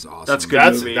 Starry Eyes is awesome. That's good.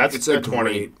 That's It's a a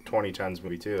 2010s great-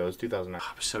 movie too. That was 2009.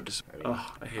 I'm so disappointed.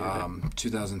 Oh, I hated it.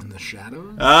 2000 in the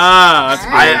Shadows. That's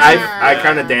I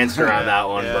kind of danced around that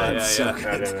one, Yeah, but yeah,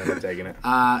 I didn't end up taking it.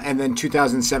 And then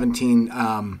 2017,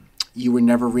 You Were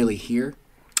Never Really Here.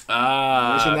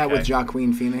 Wasn't that with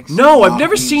Joaquin Phoenix? No, I've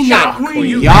never seen that.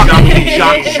 Joaquin.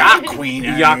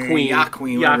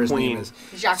 Joaquin, whatever his name is.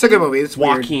 It's a good movie. It's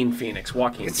weird. Joaquin Phoenix.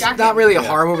 It's not really a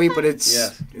horror movie, but it's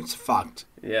fucked.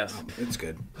 Yes. It's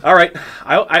good. All right,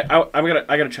 I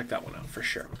gotta check that one out for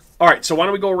sure. All right, so why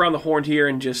don't we go around the horn here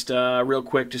and just real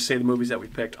quick just say the movies that we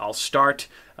picked. I'll start.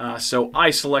 So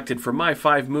I selected for my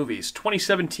 5 movies: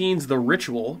 2017's The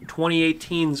Ritual,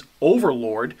 2018's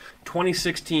Overlord,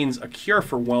 2016's A Cure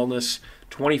for Wellness,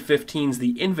 2015's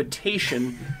The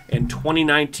Invitation, and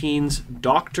 2019's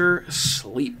Dr.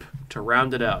 Sleep. To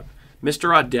round it out, Mr.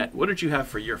 Audette, what did you have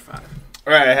for your 5?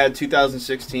 All right, I had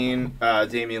 2016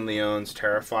 Damien Leone's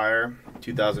Terrifier,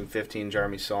 2015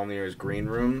 Jeremy Saulnier's Green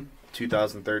Room,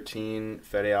 2013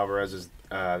 Fede Alvarez's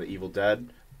The Evil Dead,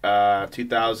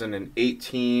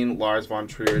 2018 Lars von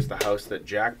Trier's The House That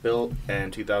Jack Built,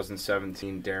 and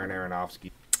 2017 Darren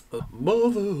Aronofsky.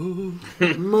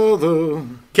 Mother.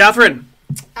 Catherine.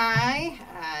 I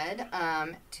had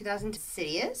 2000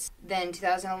 Insidious, then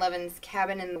 2011's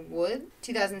Cabin in the Woods,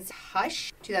 2006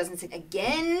 Hush, 2006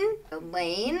 again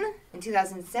Elaine, and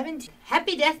 2017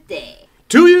 Happy Death Day.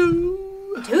 To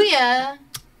you. To ya.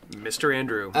 Mr.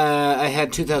 Andrew. I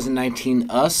had 2019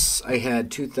 Us. I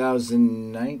had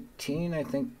 2019, I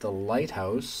think, The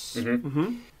Lighthouse.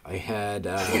 I had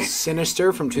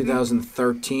Sinister from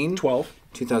 2013. 12.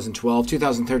 2012.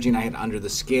 2013, I had Under the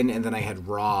Skin, and then I had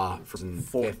Raw for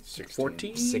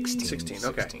 14? 16.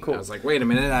 Okay, cool. I was like, wait a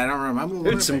minute, I don't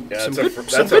remember. Dude, some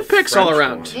good picks all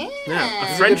around.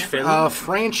 Yeah. A French film.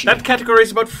 Frenchie. That category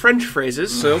is about French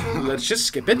phrases, so let's just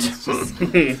skip it.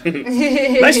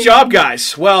 Nice job,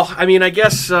 guys. Well, I mean, I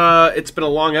guess it's been a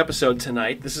long episode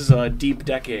tonight. This is a deep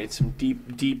decade, some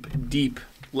deep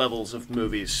levels of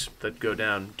movies that go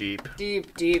down deep.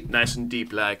 Deep. Nice and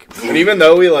deep, like. And even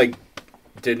though we, like,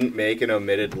 didn't make an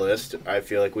omitted list, I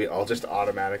feel like we all just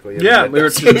automatically we were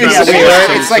just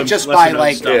it's like just by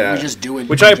like we just do it,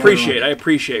 which I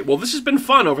appreciate. Well, this has been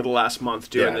fun over the last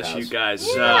month doing this, you guys.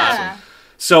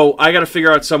 So I got to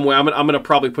figure out some way. I'm gonna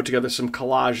probably put together some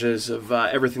collages of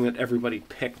everything that everybody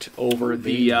picked over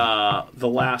the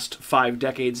last 5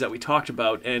 decades that we talked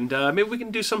about, and maybe we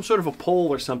can do some sort of a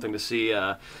poll or something to see,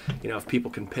 if people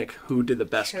can pick who did the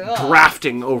best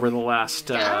drafting over the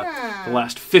last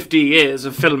 50 years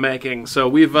of filmmaking. So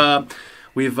we've done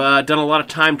a lot of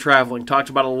time traveling,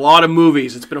 talked about a lot of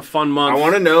movies. It's been a fun month. I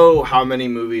want to know how many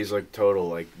movies, like, total,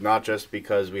 like, not just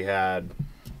because we had.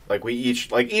 Like,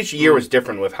 each year was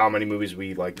different with how many movies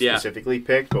we, like, specifically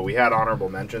picked, but we had honorable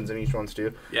mentions in each ones,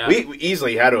 too. Yeah. We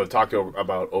easily had to have talked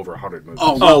about over 100 movies.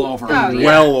 Well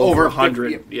over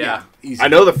 100. Yeah. I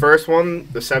know the first one,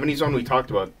 the 70s one, we talked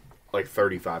about, like,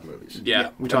 35 movies. Yeah.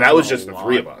 And that was just the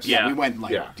 3 of us. Yeah. We went,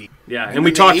 like, deep. Yeah, and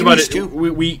we talked about it. Too.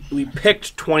 We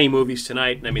picked 20 movies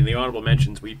tonight, and I mean, the honorable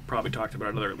mentions, we probably talked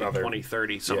about another 20,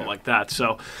 30, something like that.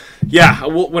 So,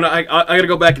 when I got to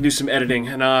go back and do some editing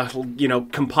and,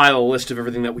 compile a list of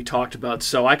everything that we talked about,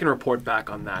 so I can report back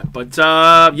on that. But,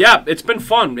 it's been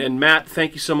fun. And, Matt,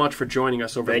 thank you so much for joining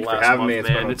us over the last month,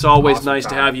 man. It's always nice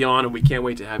to have you on, and we can't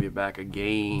wait to have you back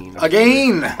again.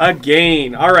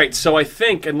 Again. All right, so I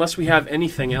think, unless we have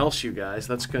anything else, you guys,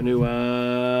 that's going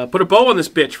to put a bow on this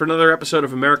bitch for another episode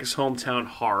of America's Hometown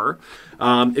Horror.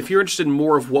 If you're interested in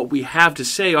more of what we have to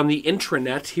say on the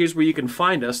intranet, here's where you can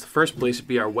find us. The first place would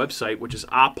be our website, which is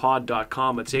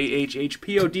ahpod.com. It's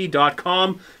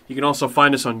ahhpod.com. You can also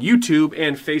find us on YouTube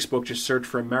and Facebook. Just search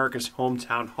for America's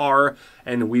Hometown Horror,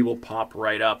 and we will pop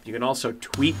right up. You can also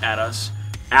tweet at us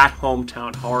at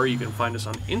Hometown Horror. You can find us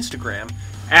on Instagram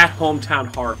at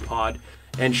Hometown Horror Pod.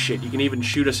 And shit, you can even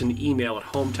shoot us an email at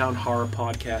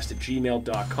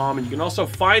hometownhorrorpodcast@gmail.com. And you can also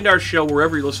find our show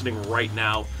wherever you're listening right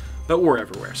now. But we're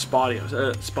everywhere.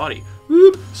 Spotify,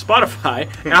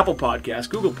 Apple Podcasts,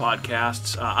 Google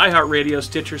Podcasts, iHeartRadio,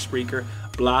 Stitcher, Spreaker,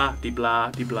 blah, de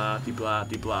blah, de blah, de blah,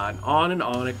 de blah, and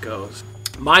on it goes.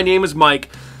 My name is Mike.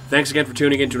 Thanks again for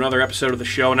tuning in to another episode of the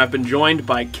show. And I've been joined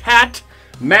by Kat,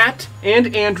 Matt,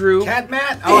 and Andrew. Cat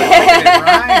Matt? Oh, I like it. It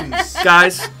rhymes.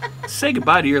 Guys, say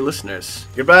goodbye to your listeners.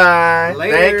 Goodbye.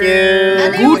 Later. Thank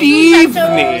you. Good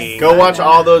evening. Go watch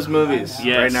all those movies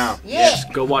right now. Yes,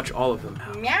 go watch all of them.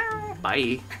 Meow.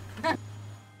 Bye.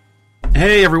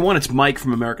 Hey everyone, it's Mike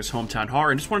from America's Hometown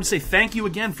Horror, and just wanted to say thank you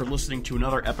again for listening to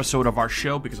another episode of our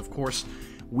show, because of course,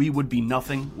 we would be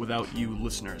nothing without you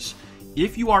listeners.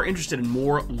 If you are interested in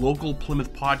more local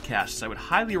Plymouth podcasts, I would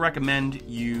highly recommend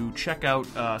you check out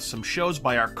some shows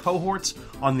by our cohorts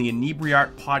on the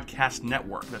Inebriart Podcast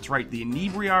Network. That's right, the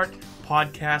Inebriart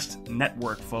Podcast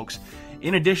Network, folks.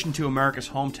 In addition to America's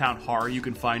Hometown Horror, you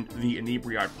can find the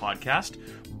Inebriart Podcast,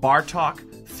 Bar Talk,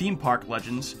 Theme Park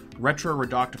Legends, Retro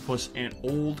Redoctopus, and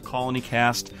Old Colony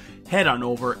Cast. Head on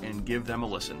over and give them a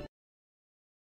listen.